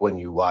 like when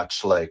you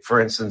watch, like, for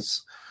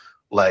instance,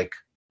 like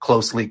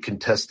closely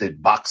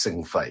contested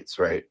boxing fights,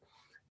 right?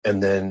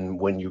 And then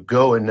when you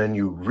go and then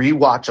you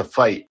rewatch a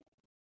fight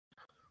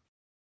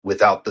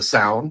without the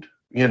sound,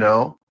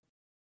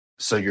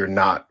 so you're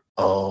not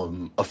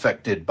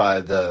affected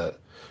by the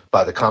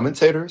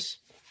commentators,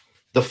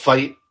 the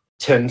fight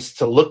tends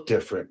to look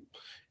different.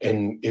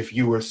 And if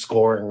you were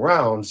scoring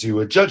rounds, you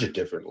would judge it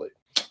differently.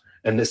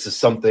 And this is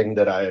something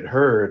that I had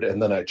heard,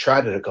 and then I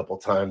tried it a couple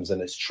times,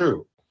 and it's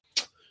true.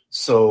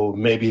 So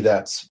maybe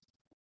that's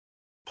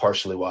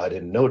partially why I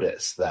didn't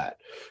notice that.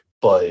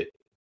 But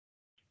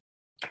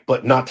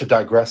not to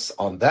digress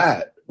on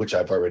that, which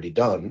I've already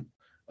done.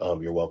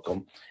 You're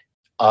welcome.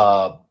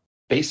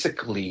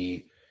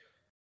 Basically,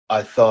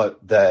 I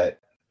thought that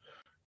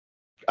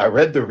I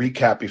read the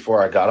recap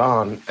before I got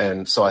on,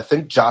 and so I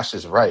think Josh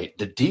is right.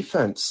 The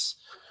defense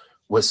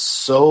was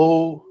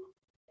so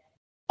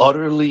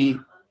utterly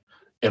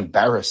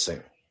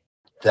embarrassing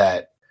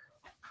that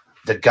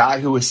the guy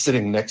who was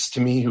sitting next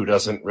to me, who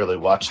doesn't really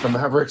watch the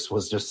Mavericks,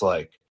 was just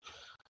like,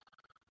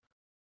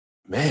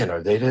 man,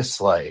 are they just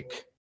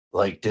like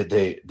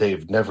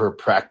they've never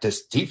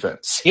practiced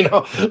defense,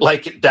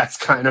 like that's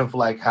kind of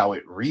like how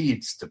it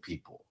reads to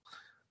people,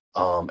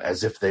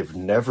 as if they've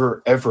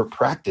never ever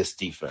practiced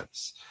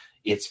defense.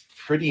 It's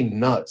pretty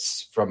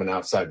nuts from an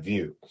outside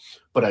view.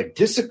 But I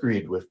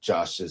disagreed with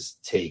Josh's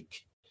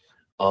take.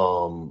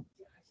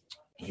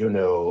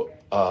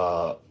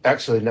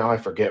 Actually now I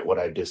forget what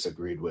I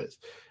disagreed with,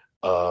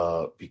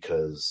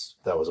 because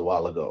that was a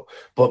while ago.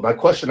 But my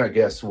question, I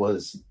guess,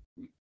 was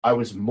I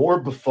was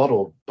more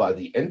befuddled by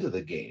the end of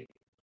the game.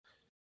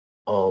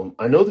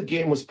 I know the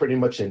game was pretty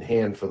much in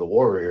hand for the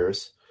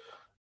Warriors,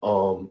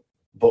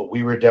 but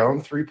we were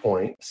down 3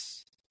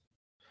 points.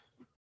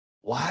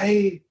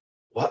 Why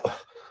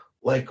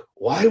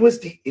was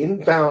the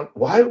inbound?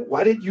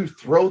 Why did you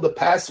throw the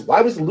pass?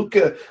 Why was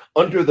Luka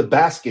under the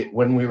basket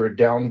when we were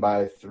down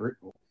by three?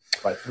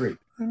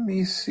 Let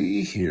me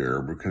see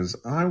here, because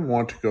I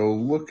want to go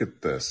look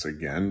at this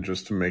again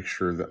just to make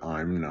sure that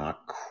I'm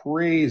not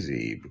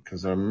crazy,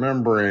 because I'm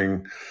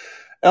remembering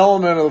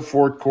element of the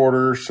fourth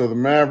quarter. So the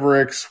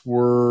Mavericks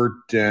were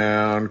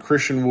down.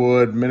 Christian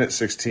Wood, minute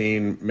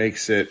 16,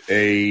 makes it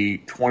a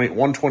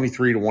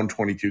 123 to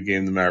 122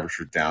 game. The Mavericks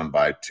are down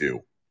by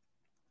 2.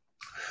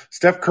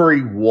 Steph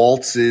Curry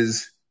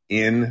waltzes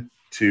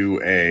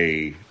into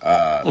a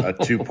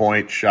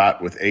 2-point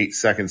shot with 8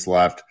 seconds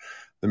left.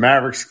 The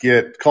Mavericks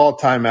call a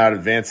timeout,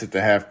 advance it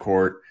to half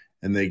court,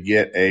 and they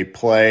get a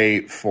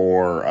play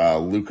for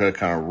Luka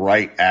kind of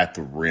right at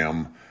the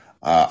rim.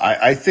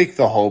 I think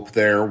the hope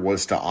there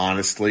was to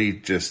honestly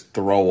just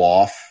throw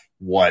off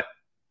what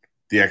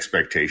the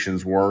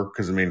expectations were.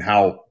 Because, I mean,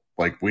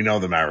 we know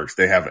the Mavericks,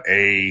 they have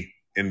a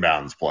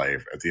inbounds play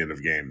at the end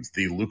of games,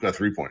 the Luka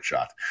 3-point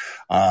shot,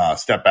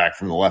 step back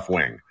from the left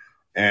wing.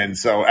 And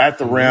so at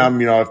the rim,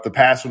 if the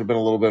pass would have been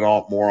a little bit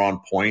more on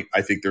point,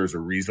 I think there's a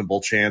reasonable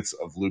chance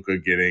of Luka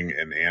getting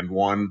an and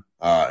one.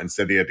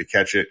 Instead, he had to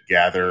catch it,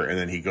 gather, and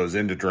then he goes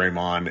into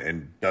Draymond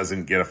and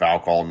doesn't get a foul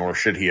call, nor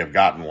should he have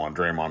gotten one.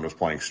 Draymond was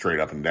playing straight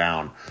up and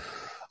down.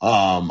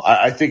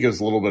 I think it was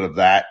a little bit of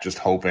that, just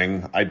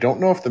hoping. I don't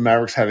know if the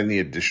Mavericks had any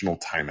additional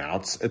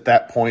timeouts at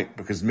that point,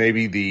 because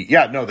maybe they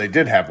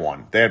did have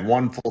one. They had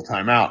one full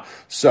timeout.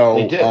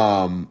 So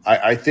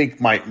I think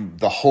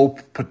the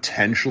hope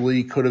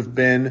potentially could have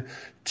been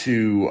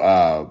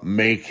to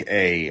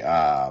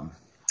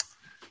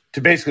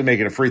basically make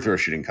it a free throw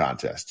shooting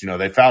contest.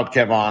 They fouled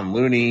Kevon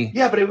Looney.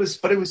 Yeah, but it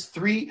was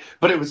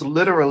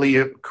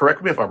literally,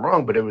 correct me if I'm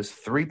wrong, but it was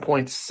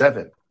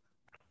 3.7.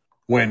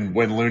 When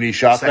Looney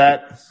shot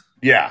that?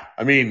 Yeah,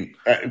 I mean,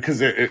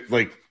 because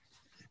like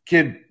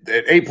kid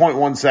at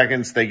 8.1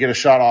 seconds, they get a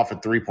shot off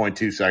at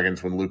 3.2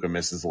 seconds when Luka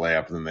misses the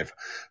layup, and then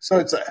so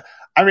it's.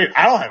 I mean,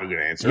 I don't have a good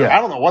answer. Yeah. I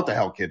don't know what the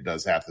hell kid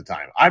does half the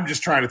time. I'm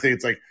just trying to think.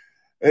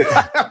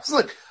 It's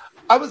like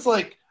I was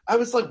like,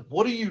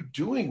 what are you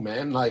doing,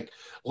 man? Like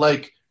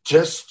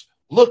just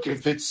look,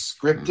 if it's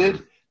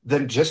scripted,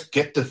 then just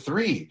get the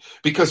three,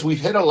 because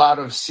we've hit a lot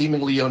of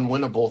seemingly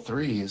unwinnable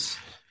threes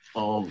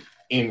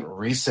in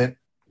recent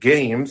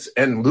games,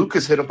 and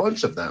Luka's hit a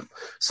bunch of them.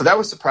 So that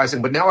was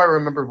surprising. But now I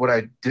remember what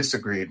I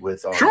disagreed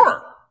with.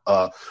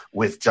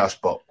 With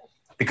Josh Bowe,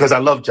 because I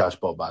love Josh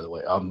Bowe. By the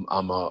way,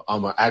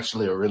 I'm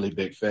actually a really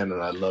big fan,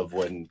 and I love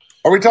when.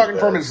 Are we talking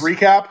from his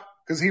recap?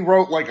 Because he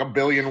wrote like a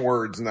billion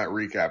words in that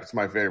recap. It's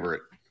my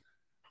favorite.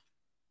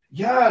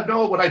 Yeah,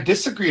 no. What I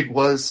disagreed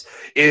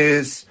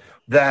is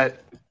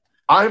that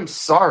I'm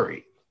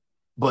sorry,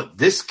 but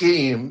this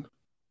game.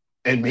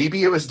 And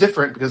maybe it was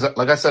different because,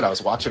 like I said, I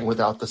was watching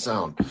without the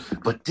sound.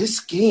 But this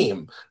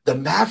game, the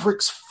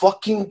Mavericks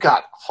fucking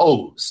got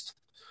hosed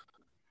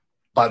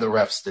by the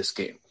refs this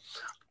game.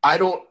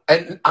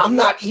 And I'm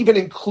not even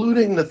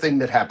including the thing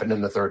that happened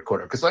in the third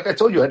quarter. Because like I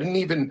told you, I didn't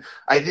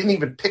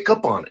even pick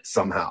up on it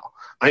somehow.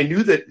 I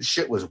knew that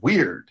shit was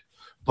weird,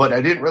 but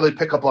I didn't really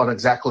pick up on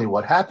exactly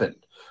what happened.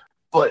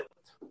 But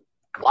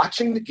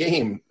watching the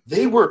game,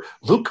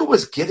 Luka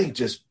was getting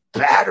just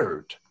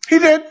battered. He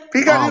did.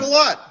 He got hit a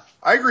lot.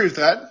 I agree with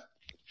that.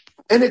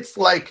 And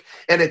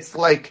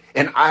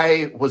and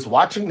I was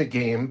watching the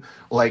game,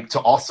 like, to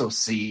also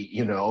see,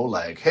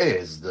 like,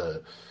 hey,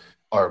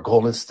 are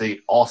Golden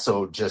State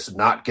also just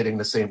not getting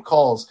the same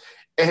calls?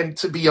 And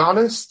to be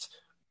honest,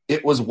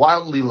 it was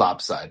wildly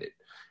lopsided.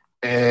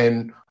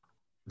 And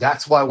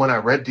that's why when I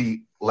read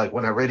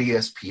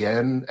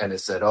ESPN and it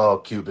said, oh,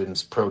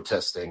 Cuban's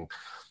protesting,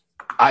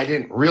 I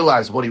didn't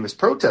realize what he was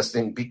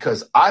protesting,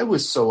 because I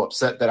was so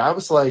upset that I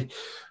was like,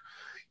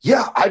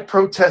 yeah, I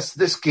protest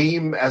this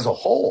game as a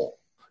whole,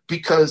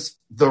 because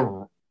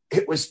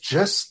it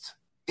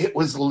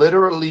was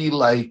literally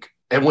like,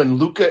 and when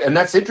Luka, and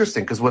that's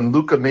interesting because when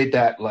Luka made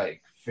that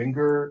like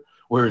finger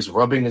where he's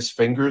rubbing his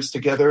fingers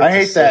together, I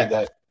hate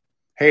that.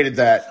 Hated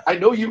that. I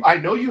know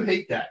you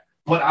hate that,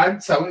 but I'm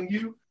telling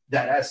you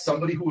that as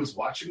somebody who was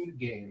watching the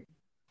game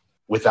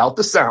without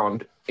the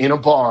sound in a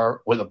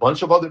bar with a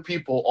bunch of other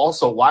people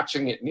also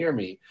watching it near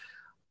me,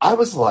 I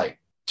was like,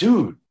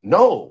 dude,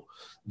 no.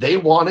 They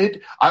want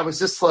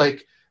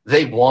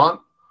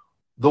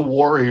the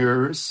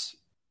Warriors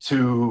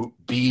to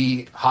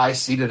be high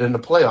seeded in the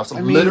playoffs.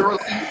 Literally,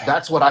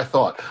 that's what I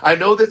thought. I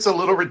know that's a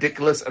little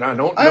ridiculous, and I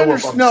don't know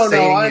if I'm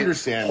saying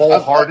it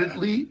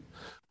wholeheartedly,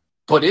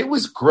 but it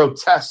was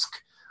grotesque.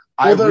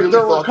 I really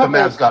thought the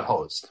Mavs got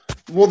hosed.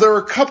 Well, there were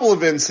a couple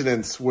of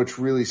incidents which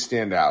really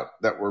stand out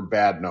that were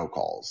bad no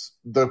calls.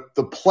 The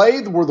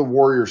play where the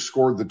Warriors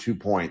scored the 2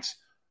 points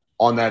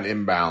on that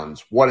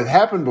inbounds. What had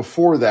happened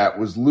before that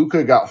was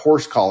Luka got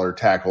horse collar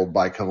tackled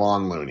by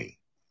Kevon Looney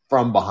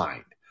from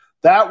behind.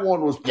 That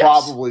one was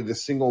probably the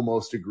single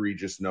most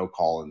egregious no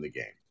call in the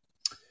game.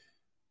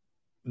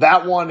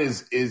 That one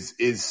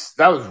that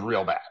was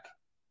real bad.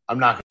 I'm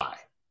not gonna lie.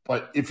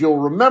 But if you'll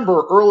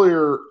remember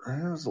earlier,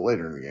 it was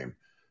later in the game,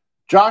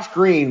 Josh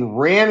Green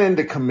ran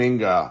into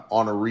Kuminga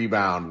on a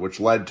rebound,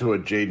 which led to a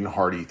Jaden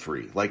Hardy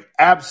three. Like,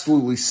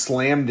 absolutely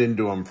slammed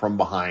into him from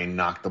behind,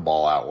 knocked the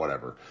ball out,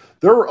 whatever.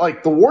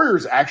 The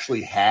Warriors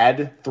actually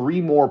had 3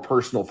 more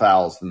personal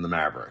fouls than the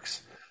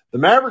Mavericks. The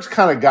Mavericks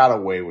kind of got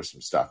away with some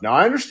stuff. Now,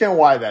 I understand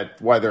why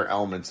there are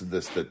elements of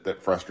this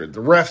that frustrated.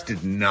 The refs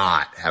did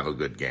not have a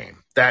good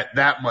game.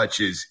 That much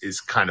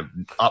is kind of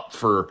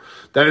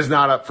that is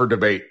not up for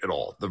debate at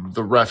all. The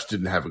refs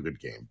didn't have a good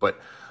game. But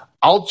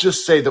I'll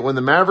just say that when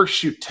the Mavericks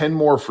shoot 10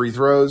 more free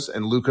throws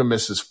and Luka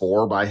misses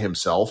 4 by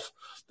himself,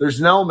 there's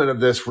an element of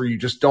this where you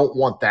just don't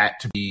want that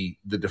to be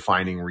the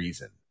defining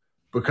reason.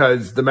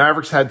 Because the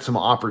Mavericks had some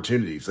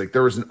opportunities. Like,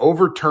 there was an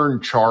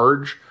overturned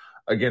charge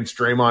against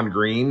Draymond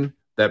Green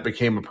that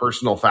became a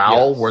personal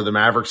foul where the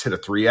Mavericks hit a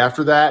 3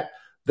 after that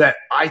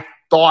I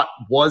thought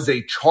was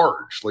a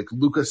charge. Like,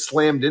 Luka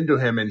slammed into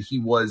him and he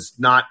was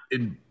not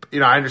in,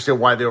 I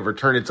understand why they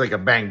overturned it. It's like a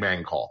bang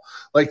bang call.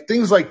 Like,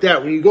 things like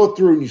that, when you go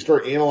through and you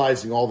start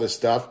analyzing all this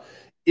stuff,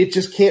 it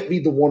just can't be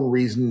the one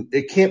reason.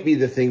 It can't be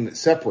the thing that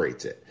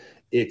separates it.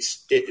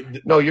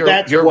 You're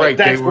right.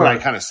 That's what I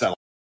kind of settled.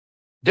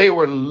 They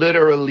were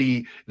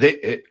literally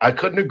I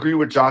couldn't agree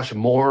with Josh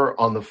more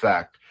on the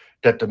fact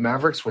that the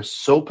Mavericks were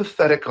so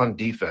pathetic on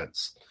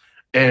defense.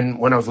 And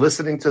when I was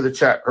listening to the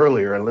chat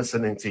earlier and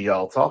listening to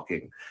y'all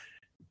talking,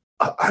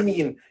 I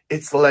mean,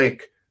 it's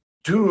like,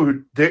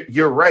 dude,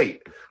 you're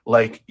right.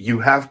 Like, you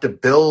have to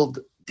build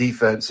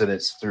defense, and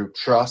it's through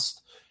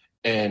trust,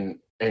 and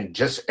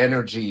just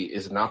energy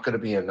is not going to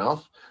be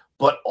enough.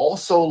 But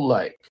also,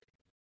 like,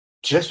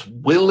 just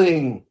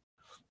willing.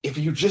 If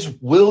you just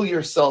will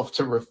yourself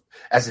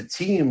as a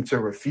team to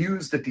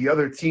refuse that the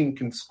other team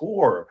can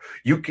score,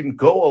 you can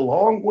go a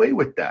long way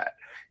with that.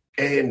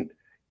 And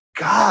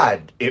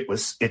God,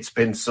 it's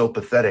been so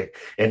pathetic.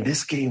 And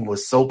this game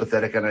was so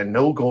pathetic. And I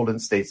know Golden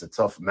State's a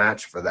tough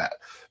match for that.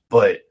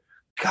 But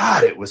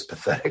God, it was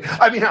pathetic.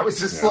 I mean, I was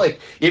just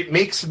like, it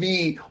makes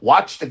me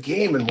watch the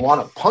game and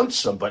want to punch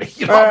somebody.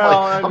 You know,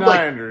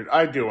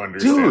 I do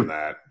understand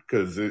that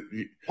because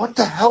what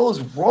the hell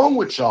is wrong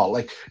with y'all?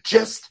 Like,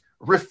 just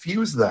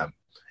refuse them.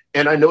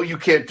 And I know you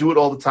can't do it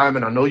all the time,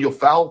 and I know you'll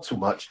foul too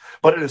much.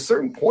 But at a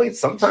certain point,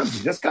 sometimes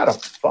you just gotta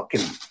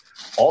fucking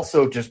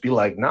also just be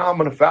like, nah, I'm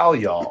gonna foul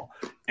y'all,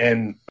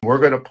 and we're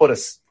gonna put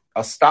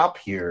a stop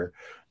here.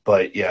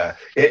 But yeah,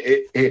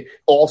 it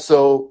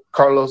also,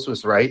 Carlos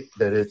was right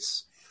that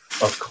it's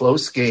a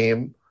close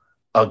game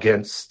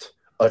against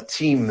a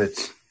team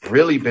that's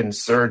really been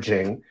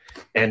surging,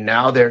 and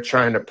now they're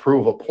trying to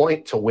prove a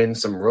point to win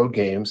some road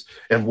games.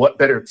 And what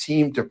better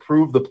team to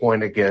prove the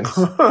point against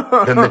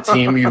than the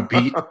team you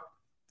beat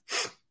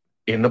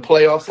in the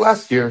playoffs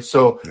last year?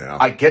 So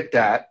I get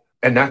that,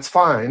 and that's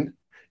fine.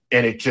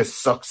 And it just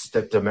sucks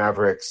that the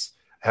Mavericks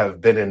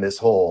have been in this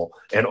hole.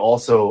 And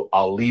also,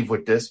 I'll leave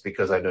with this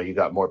because I know you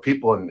got more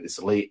people and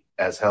it's late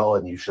as hell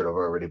and you should have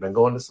already been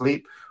going to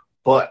sleep.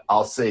 But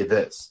I'll say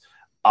this.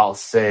 I'll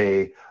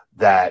say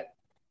that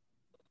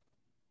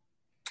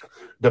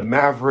the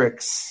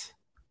Mavericks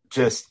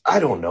just, I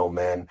don't know,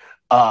 man.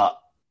 I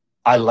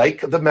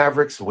like the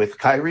Mavericks with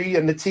Kyrie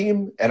and the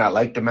team, and I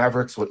like the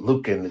Mavericks with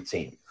Luka and the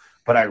team.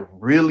 But I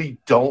really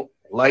don't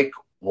like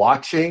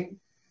watching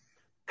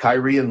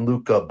Kyrie and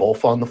Luka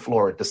both on the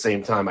floor at the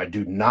same time. I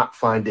do not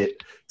find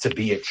it to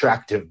be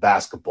attractive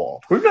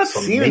basketball. We've not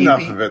seen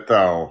enough of it,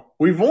 though.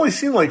 We've only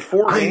seen like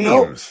 4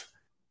 games.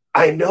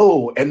 I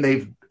know, and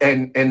they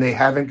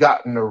haven't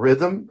gotten a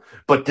rhythm,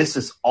 but this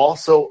is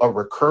also a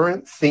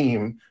recurrent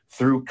theme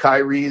through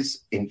Kyrie's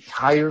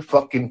entire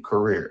fucking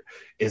career,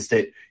 is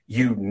that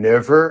you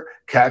never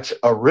catch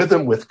a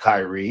rhythm with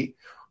Kyrie,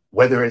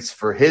 whether it's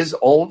for his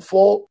own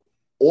fault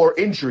or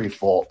injury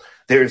fault.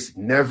 There's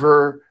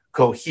never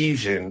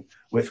cohesion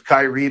with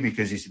Kyrie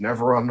because he's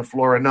never on the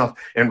floor enough.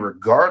 And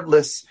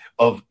regardless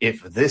of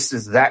if this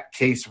is that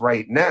case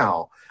right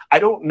now, I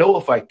don't know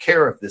if I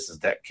care if this is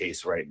that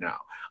case right now.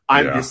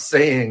 I'm just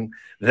saying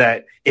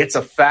that it's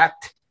a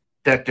fact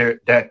that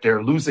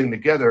they're losing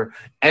together,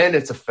 and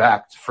it's a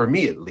fact, for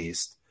me at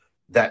least,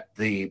 that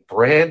the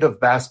brand of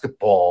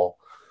basketball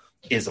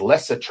is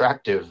less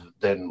attractive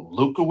than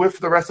Luka with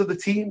the rest of the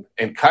team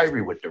and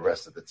Kyrie with the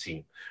rest of the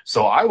team.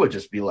 So I would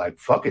just be like,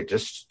 fuck it,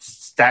 just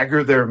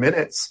stagger their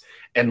minutes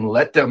and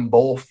let them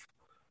both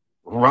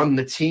run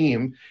the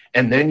team,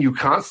 and then you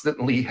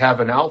constantly have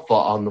an alpha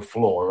on the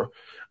floor.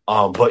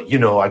 But, you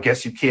know, I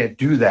guess you can't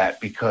do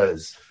that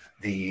because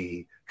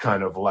the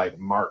kind of like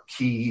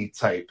marquee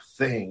type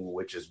thing,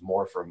 which is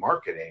more for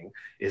marketing,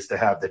 is to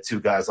have the two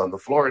guys on the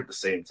floor at the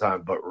same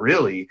time. But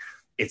really,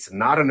 it's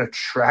not an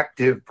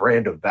attractive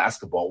brand of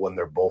basketball when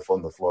they're both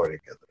on the floor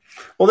together.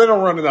 Well, they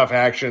don't run enough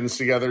actions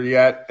together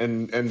yet.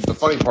 And the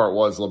funny part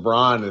was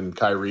LeBron and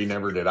Kyrie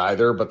never did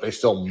either, but they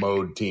still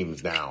mowed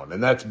teams down.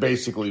 And that's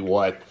basically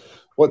what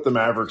the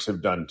Mavericks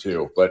have done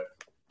too. But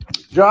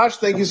Josh,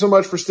 thank you so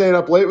much for staying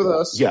up late with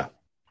us.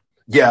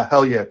 Yeah,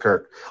 hell yeah,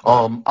 Kirk.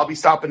 I'll be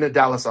stopping in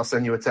Dallas. I'll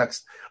send you a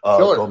text.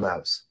 Go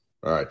Mavs.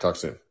 All right, talk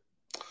soon.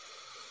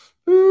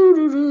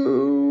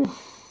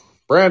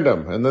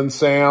 Brandon, and then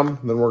Sam,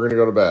 then we're going to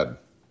go to bed.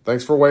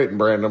 Thanks for waiting,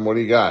 Brandon. What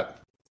do you got?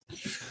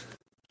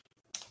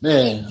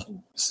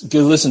 Man, it's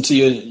good listening to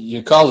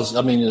your callers.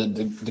 I mean,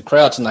 the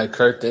crowd tonight,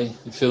 Kirk, they're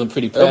feeling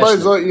pretty passionate.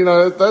 Everybody's like, you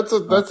know,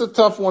 that's a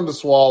tough one to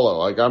swallow.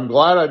 Like, I'm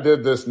glad I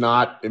did this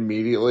not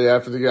immediately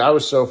after the game. I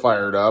was so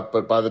fired up,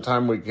 but by the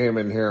time we came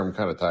in here, I'm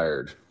kind of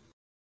tired.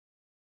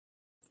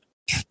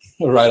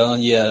 Right on.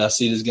 Yeah, I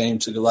see this game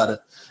put a lot of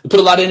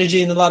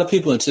energy in a lot of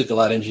people and took a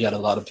lot of energy out of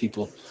a lot of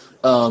people.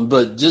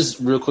 But just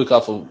real quick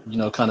off of, you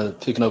know, kind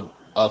of picking up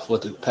off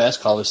what the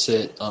past caller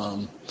said,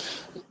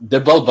 they're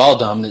both ball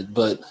dominant,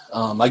 but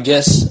I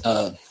guess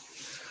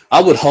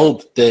I would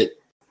hope that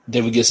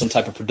they would get some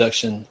type of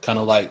production, kind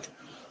of like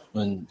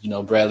when, you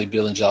know, Bradley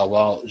Beal and John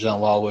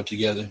Wall were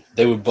together.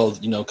 They were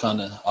both, you know,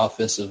 kind of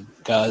offensive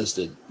guys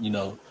that, you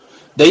know,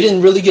 they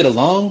didn't really get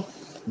along,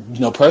 you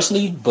know,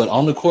 personally, but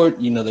on the court,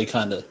 you know, they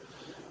kind of,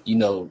 you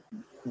know,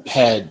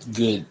 had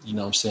good, you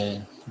know what I'm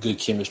saying, good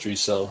chemistry.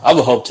 So I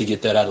would hope to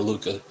get that out of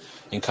Luka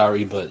and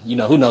Kyrie, but, you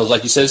know, who knows?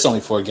 Like you said, it's only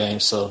 4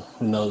 games, so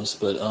who knows?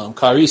 But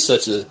Kyrie's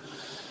such a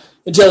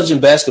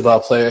intelligent basketball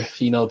player.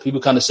 You know,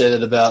 people kind of say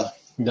that about,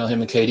 you know,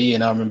 him and KD,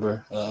 and I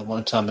remember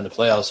one time in the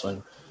playoffs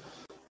when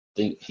I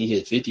think he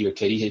hit 50 or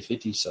KD hit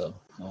 50. So,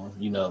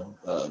 you know,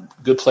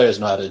 good players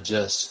know how to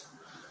adjust.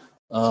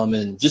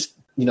 And just,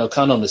 you know,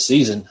 kind of on the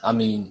season, I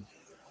mean,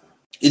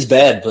 it's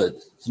bad, but,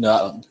 you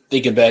know,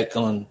 thinking back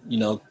on, you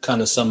know,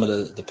 kind of some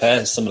of the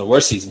past, some of the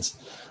worst seasons,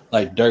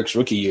 like Dirk's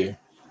rookie year,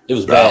 it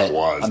was bad.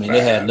 I mean,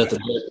 they had nothing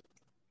but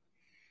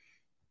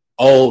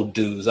old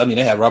dudes. I mean,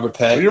 they had Robert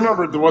Pack. Well, you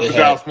remember what the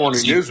Dallas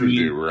Morning News would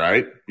do,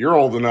 right? You're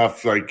old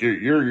enough, like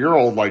you're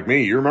old like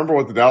me. You remember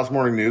what the Dallas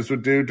Morning News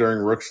would do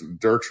during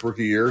Dirk's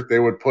rookie year? They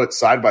would put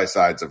side by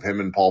sides of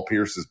him and Paul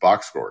Pierce's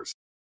box scores.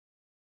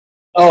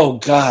 Oh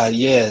God,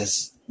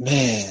 yes,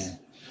 man.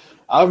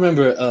 I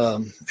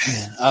remember,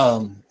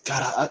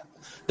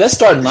 That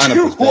starting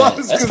lineup was bad.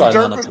 was That because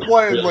starting Dirk lineup was was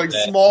playing really like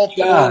bad. small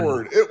God.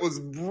 forward. It was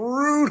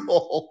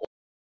brutal.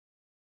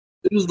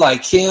 It was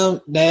like him,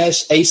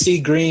 Nash,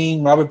 AC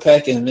Green, Robert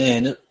Peck, and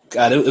man,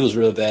 it was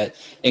real bad.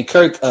 And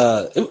Kirk,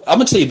 I'm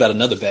gonna tell you about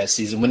another bad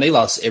season when they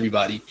lost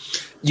everybody.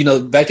 You know,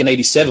 back in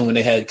 '87 when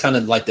they had kind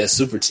of like that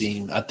super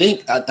team. I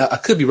think I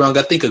could be wrong.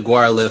 I think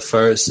Aguirre left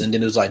first, and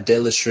then it was like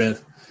Deadlift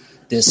Strength,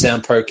 then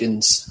Sam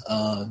Perkins,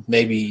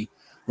 maybe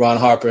Ron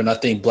Harper, and I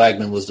think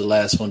Blackman was the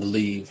last one to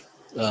leave.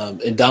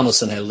 And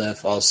Donaldson had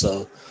left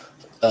also.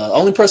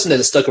 Only person that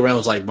has stuck around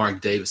was like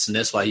Mark Davis, and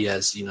that's why he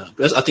has,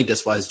 I think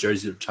that's why his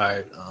jersey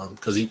retired,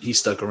 because he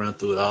stuck around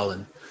through it all.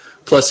 And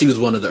plus, he was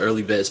one of the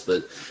early vets.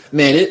 But,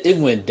 man, it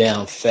went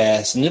down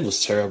fast, and it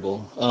was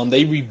terrible.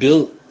 They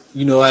rebuilt,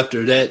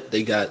 after that.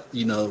 They got,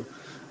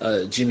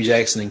 Jimmy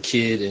Jackson and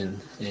Kidd,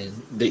 and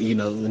they,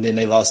 and then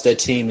they lost that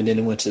team, and then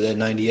it went to that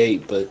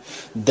 98. But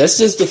that's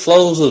just the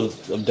flows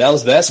of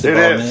Dallas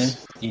basketball, man.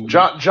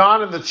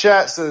 John in the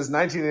chat says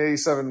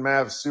 1987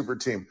 Mavs super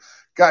team.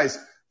 Guys,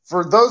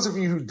 for those of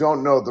you who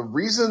don't know, the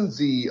reason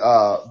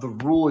the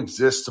rule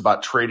exists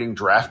about trading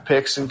draft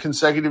picks in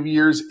consecutive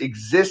years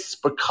exists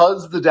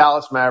because the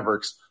Dallas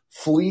Mavericks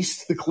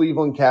fleeced the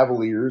Cleveland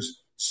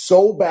Cavaliers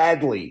so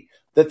badly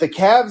that the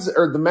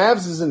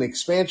Mavs is an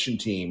expansion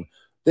team.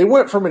 They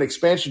went from an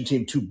expansion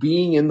team to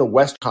being in the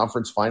West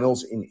Conference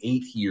Finals in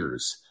 8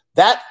 years.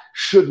 That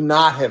should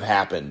not have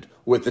happened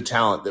with the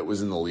talent that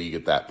was in the league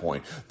at that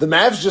point. The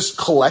Mavs just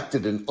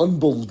collected an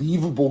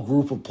unbelievable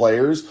group of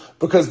players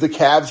because the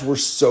Cavs were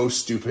so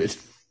stupid.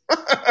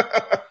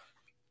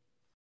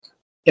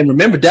 And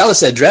remember,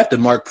 Dallas had drafted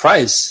Mark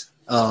Price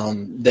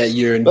that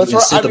year and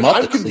sent him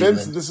off to I'm convinced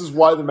Cleveland. this is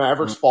why the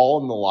Mavericks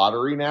fall in the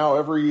lottery now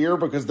every year,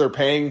 because they're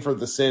paying for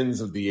the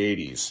sins of the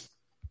 80s.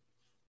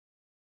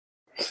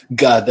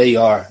 God, they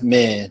are,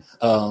 man.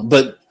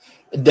 But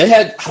they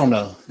had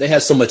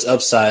so much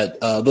upside.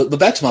 But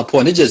back to my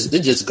point, it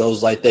just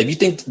goes like that. If you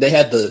think they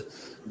had the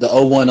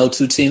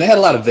 01-02 team, they had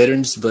a lot of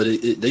veterans, but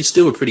they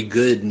still were pretty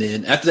good. And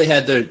then after they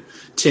had their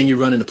 10-year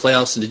run in the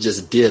playoffs, and it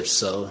just dipped.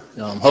 So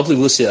hopefully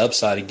we'll see an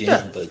upside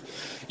again. Yeah. But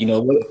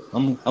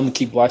I'm gonna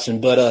keep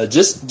watching. But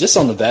just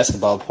on the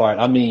basketball part,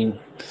 I mean,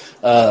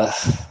 I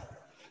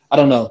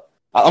don't know.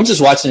 I'm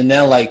just watching it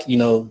now. Like,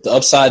 the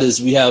upside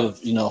is we have,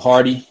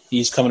 Hardy.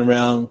 He's coming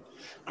around.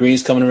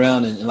 Green's coming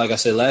around. And like I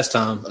said last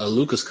time,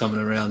 Luka's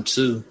coming around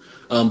too.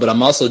 But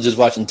I'm also just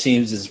watching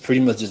teams that's pretty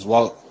much just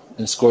walk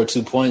and score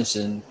 2 points.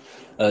 And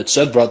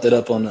Chuck brought that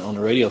up on the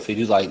radio feed.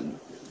 He was like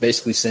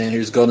basically saying,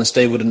 here's Golden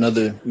State with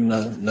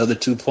another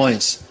 2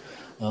 points.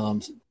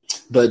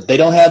 But they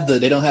don't have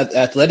the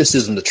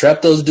athleticism to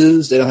trap those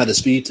dudes. They don't have the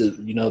speed to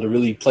to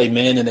really play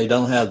man, and they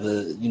don't have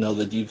the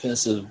the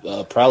defensive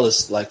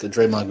prowess like a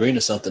Draymond Green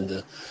or something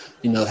to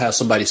have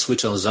somebody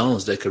switch on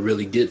zones that could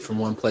really get from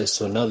one place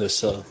to another.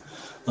 So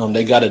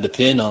they got to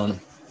depend on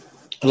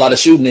a lot of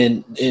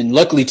shooting, and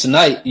luckily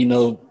tonight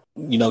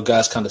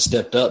guys kind of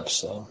stepped up.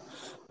 So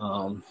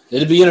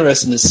it'll be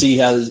interesting to see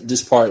how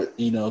this part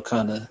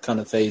kind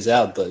of phase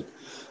out, but.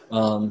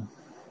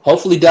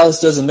 Hopefully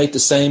Dallas doesn't make the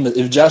same.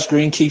 If Josh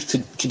Green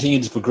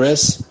continues to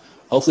progress,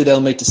 hopefully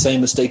they'll make the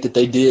same mistake that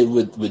they did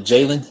with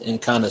Jalen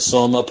and kind of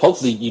sew him up.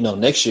 Hopefully,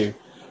 next year,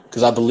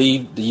 because I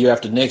believe the year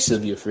after next he'll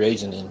be a free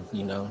agent and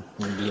be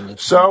in the.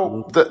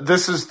 So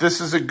this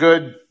is a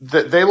good.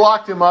 They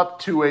locked him up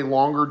to a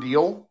longer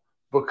deal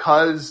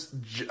because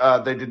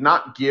they did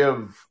not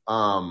give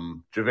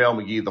JaVale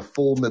McGee the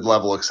full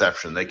mid-level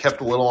exception. They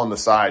kept a little on the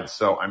side,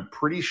 so I'm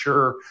pretty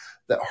sure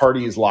that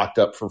Hardy is locked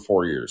up for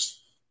 4 years.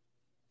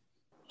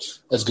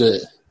 That's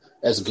good,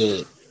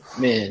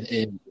 man.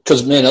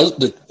 Because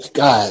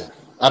God,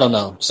 I don't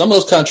know. Some of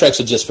those contracts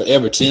are just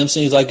forever. Tim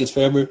seems like it's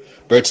forever.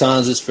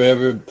 Bertans is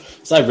forever.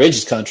 It's like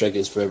Reggie's contract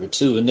is forever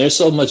too. And there's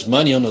so much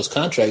money on those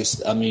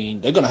contracts. I mean,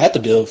 they're going to have to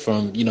build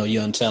from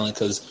young talent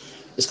because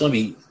it's going to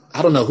be.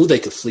 I don't know who they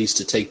could fleece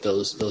to take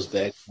those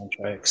bad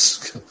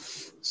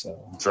contracts.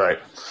 So that's right.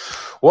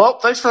 Well,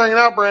 thanks for hanging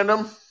out,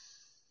 Brandon.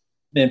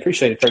 Man,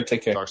 appreciate it, Frank.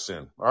 Take care. Talk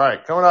soon. All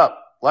right, coming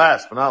up,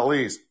 last but not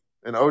least,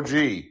 an OG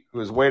who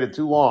has waited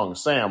too long.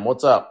 Sam,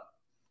 what's up?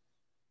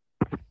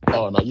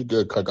 Oh, no, you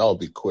good, Kirk. I'll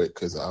be quick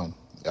because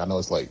I know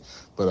it's late.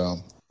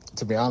 But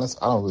to be honest,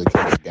 I don't really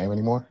care about the game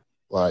anymore.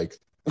 Like,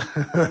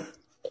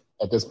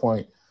 at this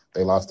point,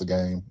 they lost the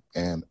game,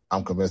 and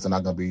I'm convinced they're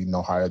not going to be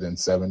no higher than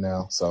 7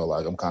 now. So,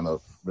 like, I'm kind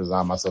of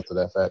resigning myself to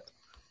that fact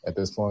at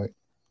this point.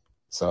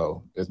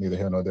 So, it's neither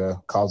here nor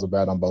there. Calls are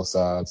bad on both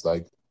sides.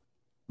 Like,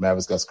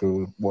 Mavericks got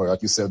screwed. More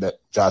like you said, that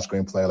Josh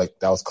Green play, like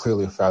that was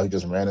clearly a foul. He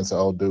just ran into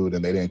old dude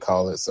and they didn't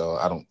call it. So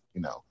I don't,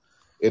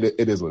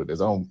 it is what it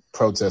is. I don't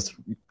protest.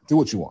 Do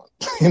what you want.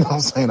 You know what I'm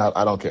saying?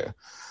 I don't care.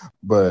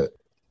 But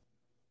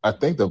I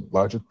think the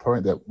larger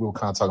point that we were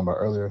kind of talking about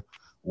earlier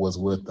was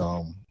with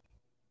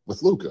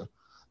Luka.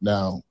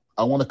 Now,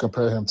 I want to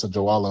compare him to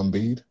Joel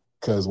Embiid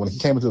because when he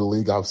came into the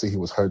league, obviously he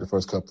was hurt the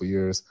first couple of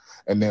years.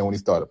 And then when he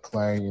started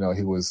playing,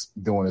 he was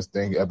doing his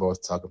thing. Everybody was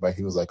talking about,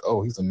 he was like,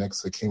 oh, he's the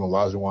next Hakeem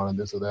Olajuwon and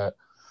this or that.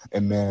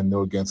 And then they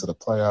were getting to the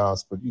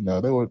playoffs, but,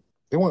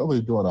 they weren't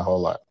really doing a whole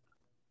lot.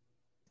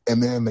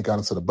 And then they got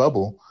into the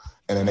bubble,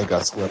 and then they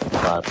got swept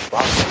by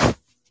Boston.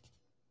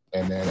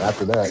 And then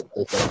after that,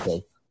 they said,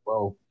 okay,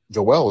 well,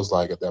 Joel was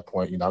like, at that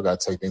point, I got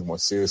to take things more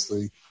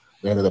seriously.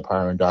 They ended up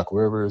hiring Doc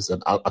Rivers.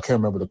 And I can't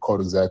remember the quote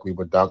exactly,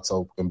 but Doc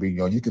told him,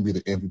 you can be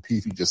the MVP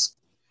if you just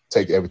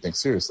take everything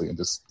seriously and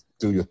just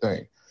do your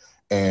thing.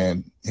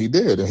 And he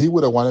did. And he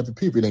would have won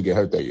MVP if he didn't get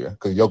hurt that year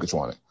because Jokic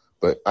won it.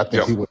 But I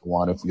think he would have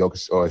won if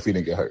Jokic or if he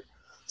didn't get hurt.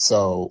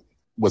 So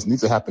what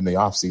needs to happen in the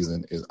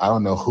offseason is I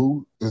don't know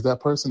who is that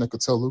person that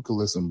could tell Luka,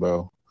 listen,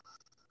 bro,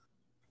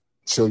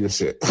 chill your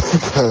shit.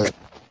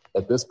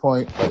 At this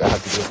point, I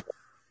have to get.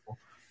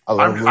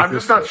 I'm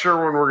just not sure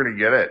when we're going to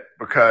get it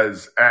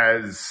because,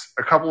 as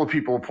a couple of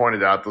people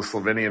pointed out, the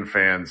Slovenian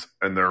fans,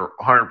 and they're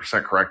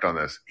 100% correct on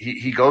this,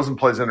 he goes and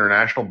plays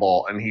international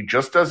ball, and he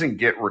just doesn't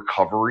get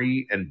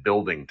recovery and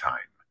building time.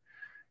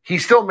 He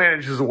still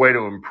manages a way to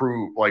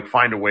improve,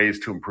 find ways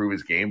to improve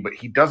his game, but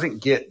he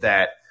doesn't get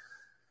that.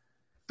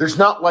 There's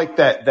not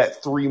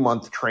that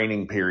 3-month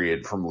training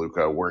period from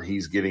Luka where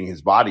he's getting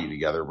his body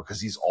together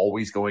because he's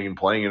always going and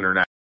playing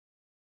international.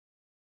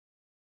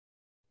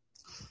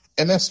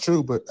 And that's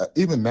true, but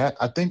even that,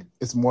 I think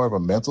it's more of a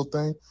mental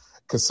thing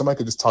because somebody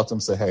could just talk to him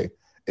and say, hey,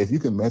 if you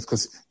can,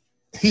 because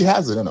he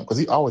has it in him because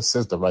he always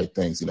says the right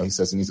things. He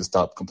says he needs to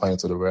stop complaining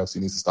to the refs. He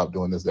needs to stop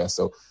doing this, that.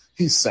 So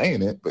he's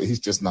saying it, but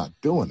he's just not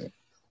doing it.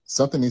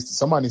 Somebody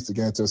needs to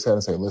get into his head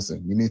and say,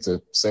 listen, you need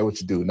to say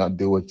what you do, not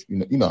do what you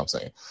know what I'm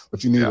saying.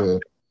 But you need to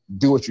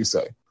do what you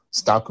say.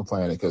 Stop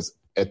complaining because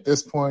at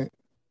this point,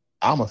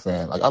 I'm a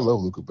fan. I love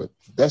Luka, but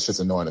that's just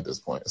annoying at this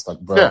point. It's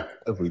bro,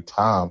 every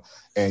time.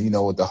 And,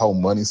 with the whole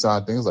money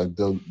side things,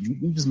 dude,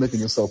 you're just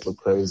making yourself look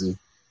crazy.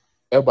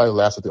 Everybody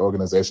laughs at the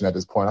organization at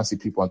this point. I see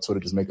people on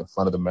Twitter just making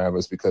fun of the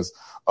Mavericks because,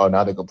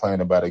 now they're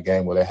complaining about a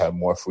game where they have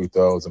more free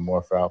throws and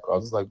more foul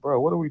calls. It's bro,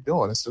 what are we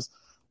doing? It's just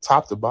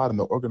top to bottom.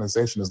 The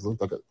organization has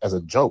looked as a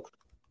joke.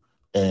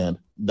 And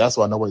that's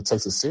why nobody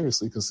takes it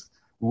seriously because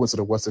we went to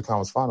the Western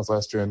Conference Finals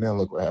last year, and then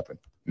look what happened.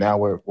 Now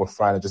we're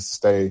fighting just to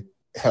stay.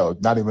 Hell,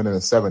 not even in a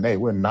 7-8.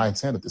 We're in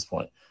 9-10 at this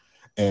point.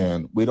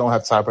 And we don't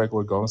have tiebreaker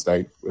with Golden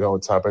State. We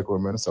don't have a tiebreaker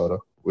with Minnesota.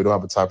 We don't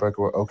have a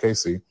tiebreaker with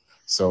OKC.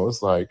 So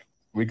it's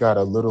we got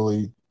to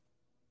literally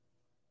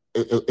 –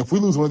 if we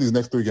lose one of these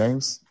next 3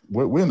 games,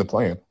 we're in the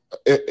play-in.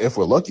 If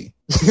we're lucky.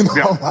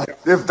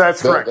 If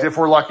that's correct, if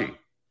we're lucky.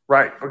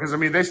 Right. Because,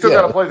 they still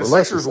got to play the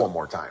Sixers one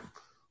more time.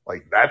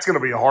 That's going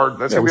to be hard.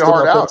 That's going to be a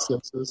hard out.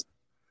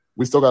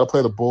 We still got to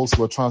play the Bulls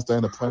who are trying to stay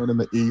in the play-in in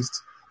the East.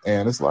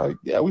 And it's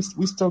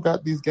we still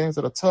got these games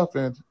that are tough.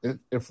 And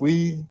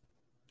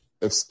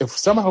if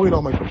somehow we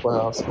don't make the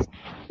playoffs,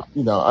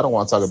 I don't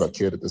want to talk about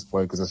Kidd at this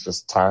point because it's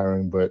just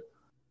tiring. But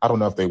I don't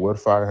know if they would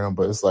fire him.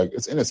 But it's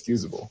it's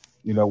inexcusable.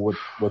 I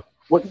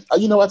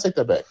take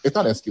that back. It's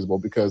not inexcusable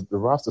because the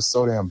roster's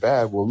so damn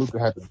bad. Well, Luka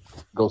had to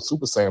go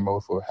Super Saiyan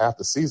mode for half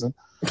the season.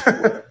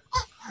 It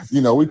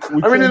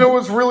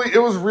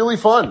was really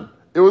fun.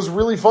 It was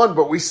really fun,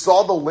 but we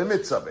saw the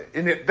limits of it.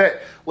 And that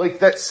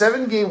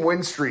 7-game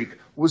win streak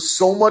was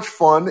so much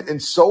fun and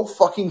so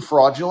fucking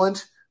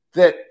fraudulent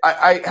that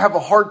I have a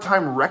hard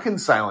time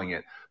reconciling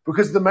it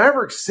because the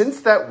Mavericks,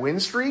 since that win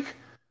streak,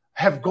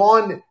 have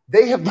gone.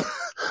 They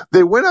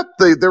went up.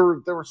 There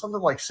were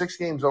something like 6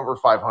 games over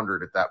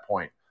 500 at that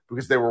point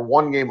because they were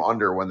 1 game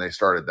under when they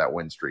started that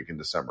win streak in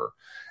December,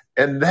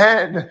 and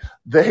then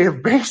they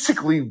have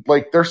basically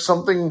there's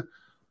something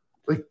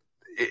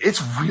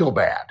it's real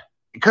bad.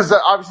 Because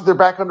obviously they're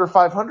back under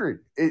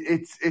 500.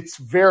 It's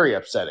very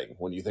upsetting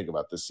when you think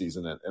about this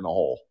season in a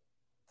whole.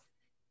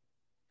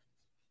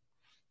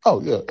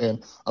 Oh, yeah.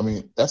 And,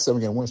 that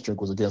 7-game win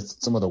streak was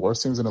against some of the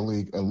worst teams in the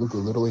league, and Luka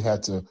literally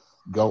had to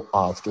go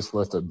off just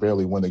for us to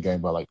barely win the game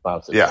by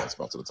 5-6 points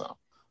most of the time.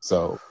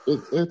 So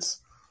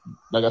it's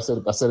like I said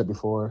it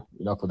before,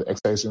 for the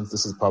expectations,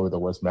 this is probably the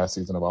worst Mavs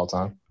season of all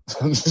time,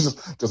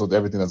 just with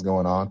everything that's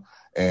going on.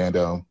 And,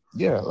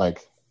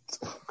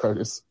 Kurt,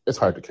 it's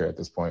hard to care at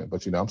this point,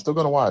 but I'm still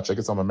gonna watch. I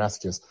guess I'm a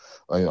masochist.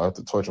 I have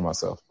to torture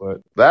myself,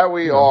 but that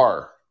we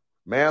are.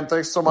 Man,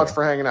 thanks so much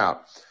for hanging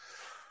out.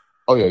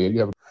 Oh yeah, you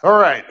have. All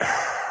right,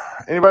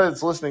 anybody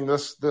that's listening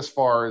this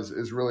far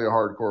is really a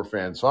hardcore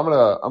fan. So I'm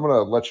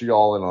gonna let you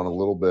all in on a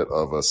little bit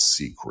of a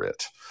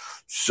secret.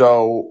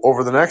 So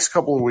over the next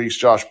couple of weeks,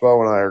 Josh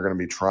Bowe and I are going to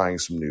be trying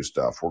some new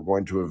stuff. We're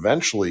going to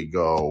eventually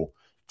go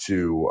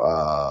to.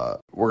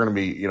 We're going to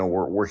be.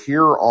 We're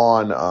here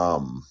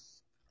on.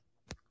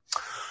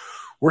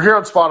 We're here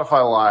on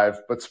Spotify Live,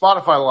 but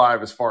Spotify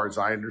Live, as far as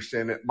I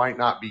understand it, might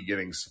not be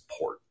getting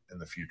support in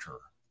the future.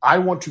 I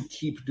want to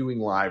keep doing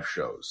live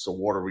shows, so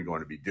what are we going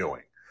to be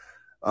doing?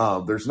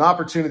 There's an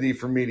opportunity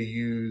for me to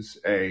use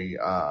a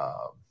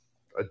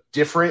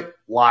different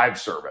live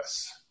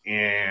service,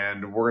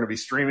 and we're going to be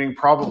streaming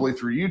probably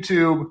through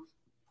YouTube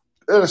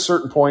at a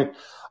certain point.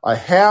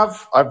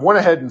 I've went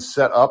ahead and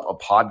set up a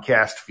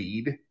podcast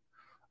feed,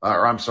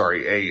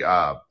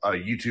 a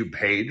YouTube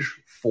page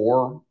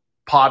for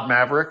Pod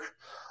Maverick.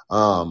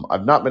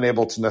 I've not been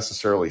able to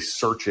necessarily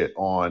search it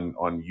on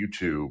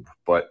YouTube,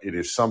 but it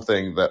is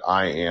something that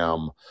I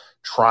am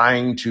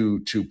trying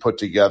to put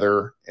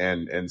together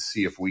and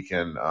see if we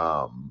can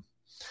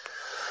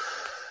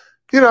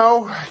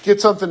get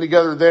something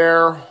together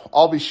there.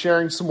 I'll be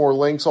sharing some more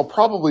links. I'll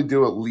probably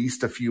do at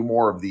least a few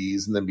more of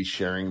these and then be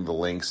sharing the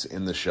links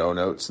in the show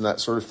notes and that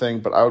sort of thing.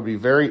 But I would be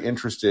very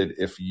interested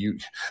if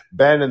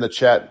Ben in the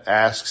chat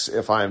asks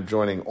if I am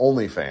joining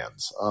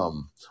OnlyFans.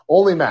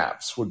 Only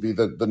Maps would be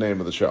the name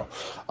of the show.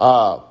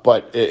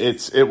 But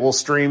it will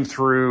stream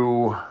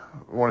through, I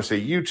want to say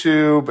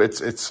YouTube.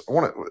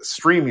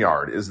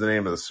 StreamYard is the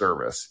name of the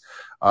service.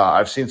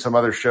 I've seen some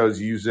other shows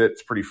use it.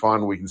 It's pretty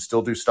fun. We can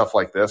still do stuff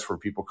like this where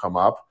people come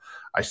up.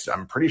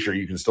 I'm pretty sure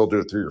you can still do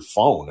it through your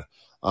phone.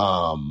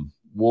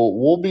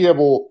 We'll be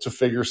able to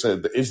figure.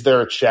 Is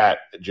there a chat?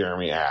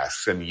 Jeremy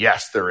asks, and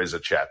yes, there is a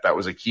chat. That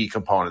was a key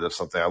component of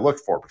something I looked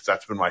for because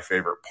that's been my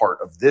favorite part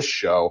of this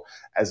show,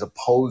 as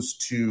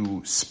opposed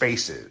to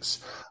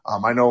Spaces.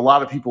 I know a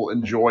lot of people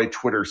enjoy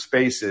Twitter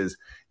Spaces.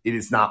 It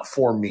is not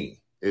for me.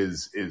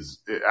 Is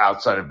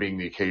outside of being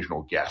the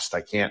occasional guest.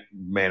 I can't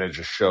manage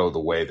a show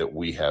the way that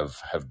we have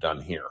done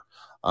here.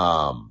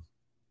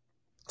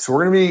 So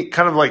we're going to be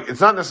kind of like, it's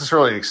not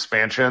necessarily an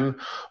expansion,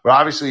 but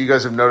obviously you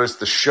guys have noticed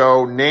the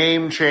show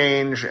name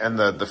change and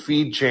the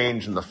feed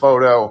change and the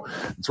photo.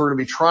 And so we're going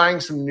to be trying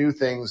some new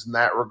things in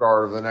that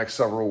regard over the next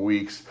several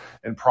weeks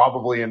and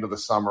probably into the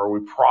summer. We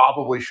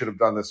probably should have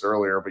done this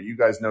earlier, but you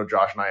guys know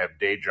Josh and I have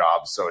day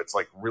jobs, so it's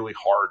like really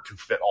hard to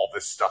fit all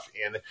this stuff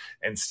in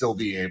and still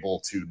be able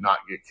to not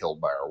get killed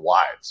by our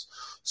wives.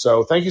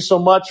 So thank you so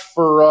much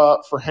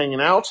for hanging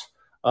out.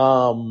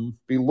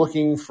 Be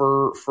looking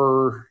for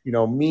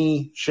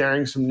me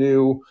sharing some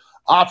new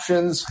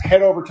options.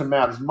 Head over to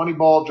Mavs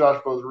Moneyball.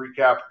 Josh Bo's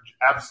recap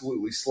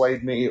absolutely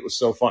slayed me. It was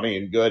so funny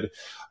and good.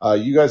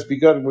 You guys be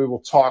good, and we will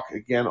talk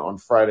again on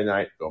Friday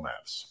night. Go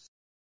Mavs.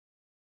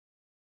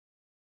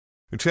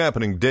 It's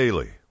happening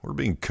daily. We're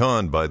being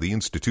conned by the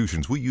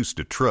institutions we used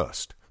to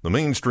trust. The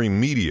mainstream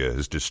media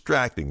is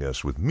distracting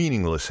us with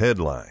meaningless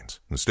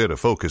headlines instead of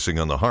focusing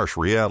on the harsh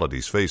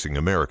realities facing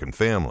American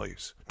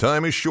families.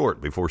 Time is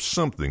short before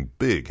something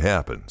big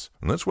happens,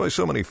 and that's why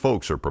so many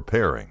folks are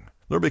preparing.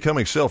 They're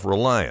becoming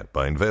self-reliant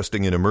by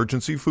investing in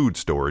emergency food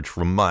storage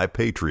from My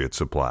Patriot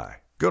Supply.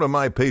 Go to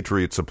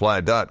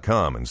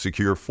MyPatriotSupply.com and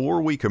secure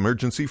 4-week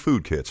emergency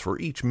food kits for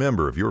each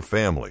member of your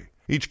family.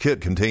 Each kit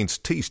contains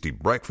tasty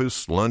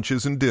breakfasts,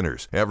 lunches, and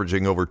dinners,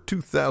 averaging over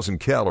 2,000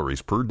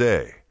 calories per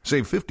day.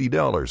 Save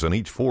 $50 on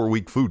each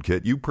 4-week food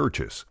kit you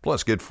purchase.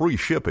 Plus, get free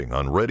shipping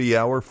on Ready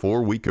Hour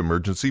 4-week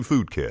emergency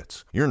food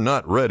kits. You're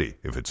not ready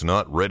if it's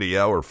not Ready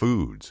Hour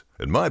Foods.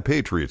 At My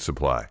Patriot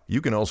Supply,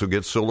 you can also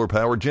get solar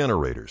power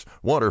generators,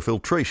 water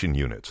filtration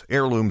units,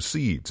 heirloom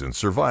seeds, and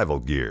survival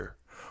gear.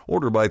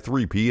 Order by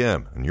 3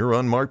 p.m. and your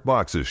unmarked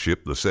boxes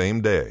ship the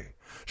same day.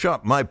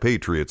 Shop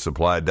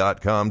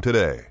MyPatriotSupply.com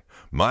today.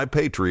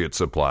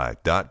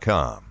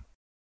 MyPatriotSupply.com.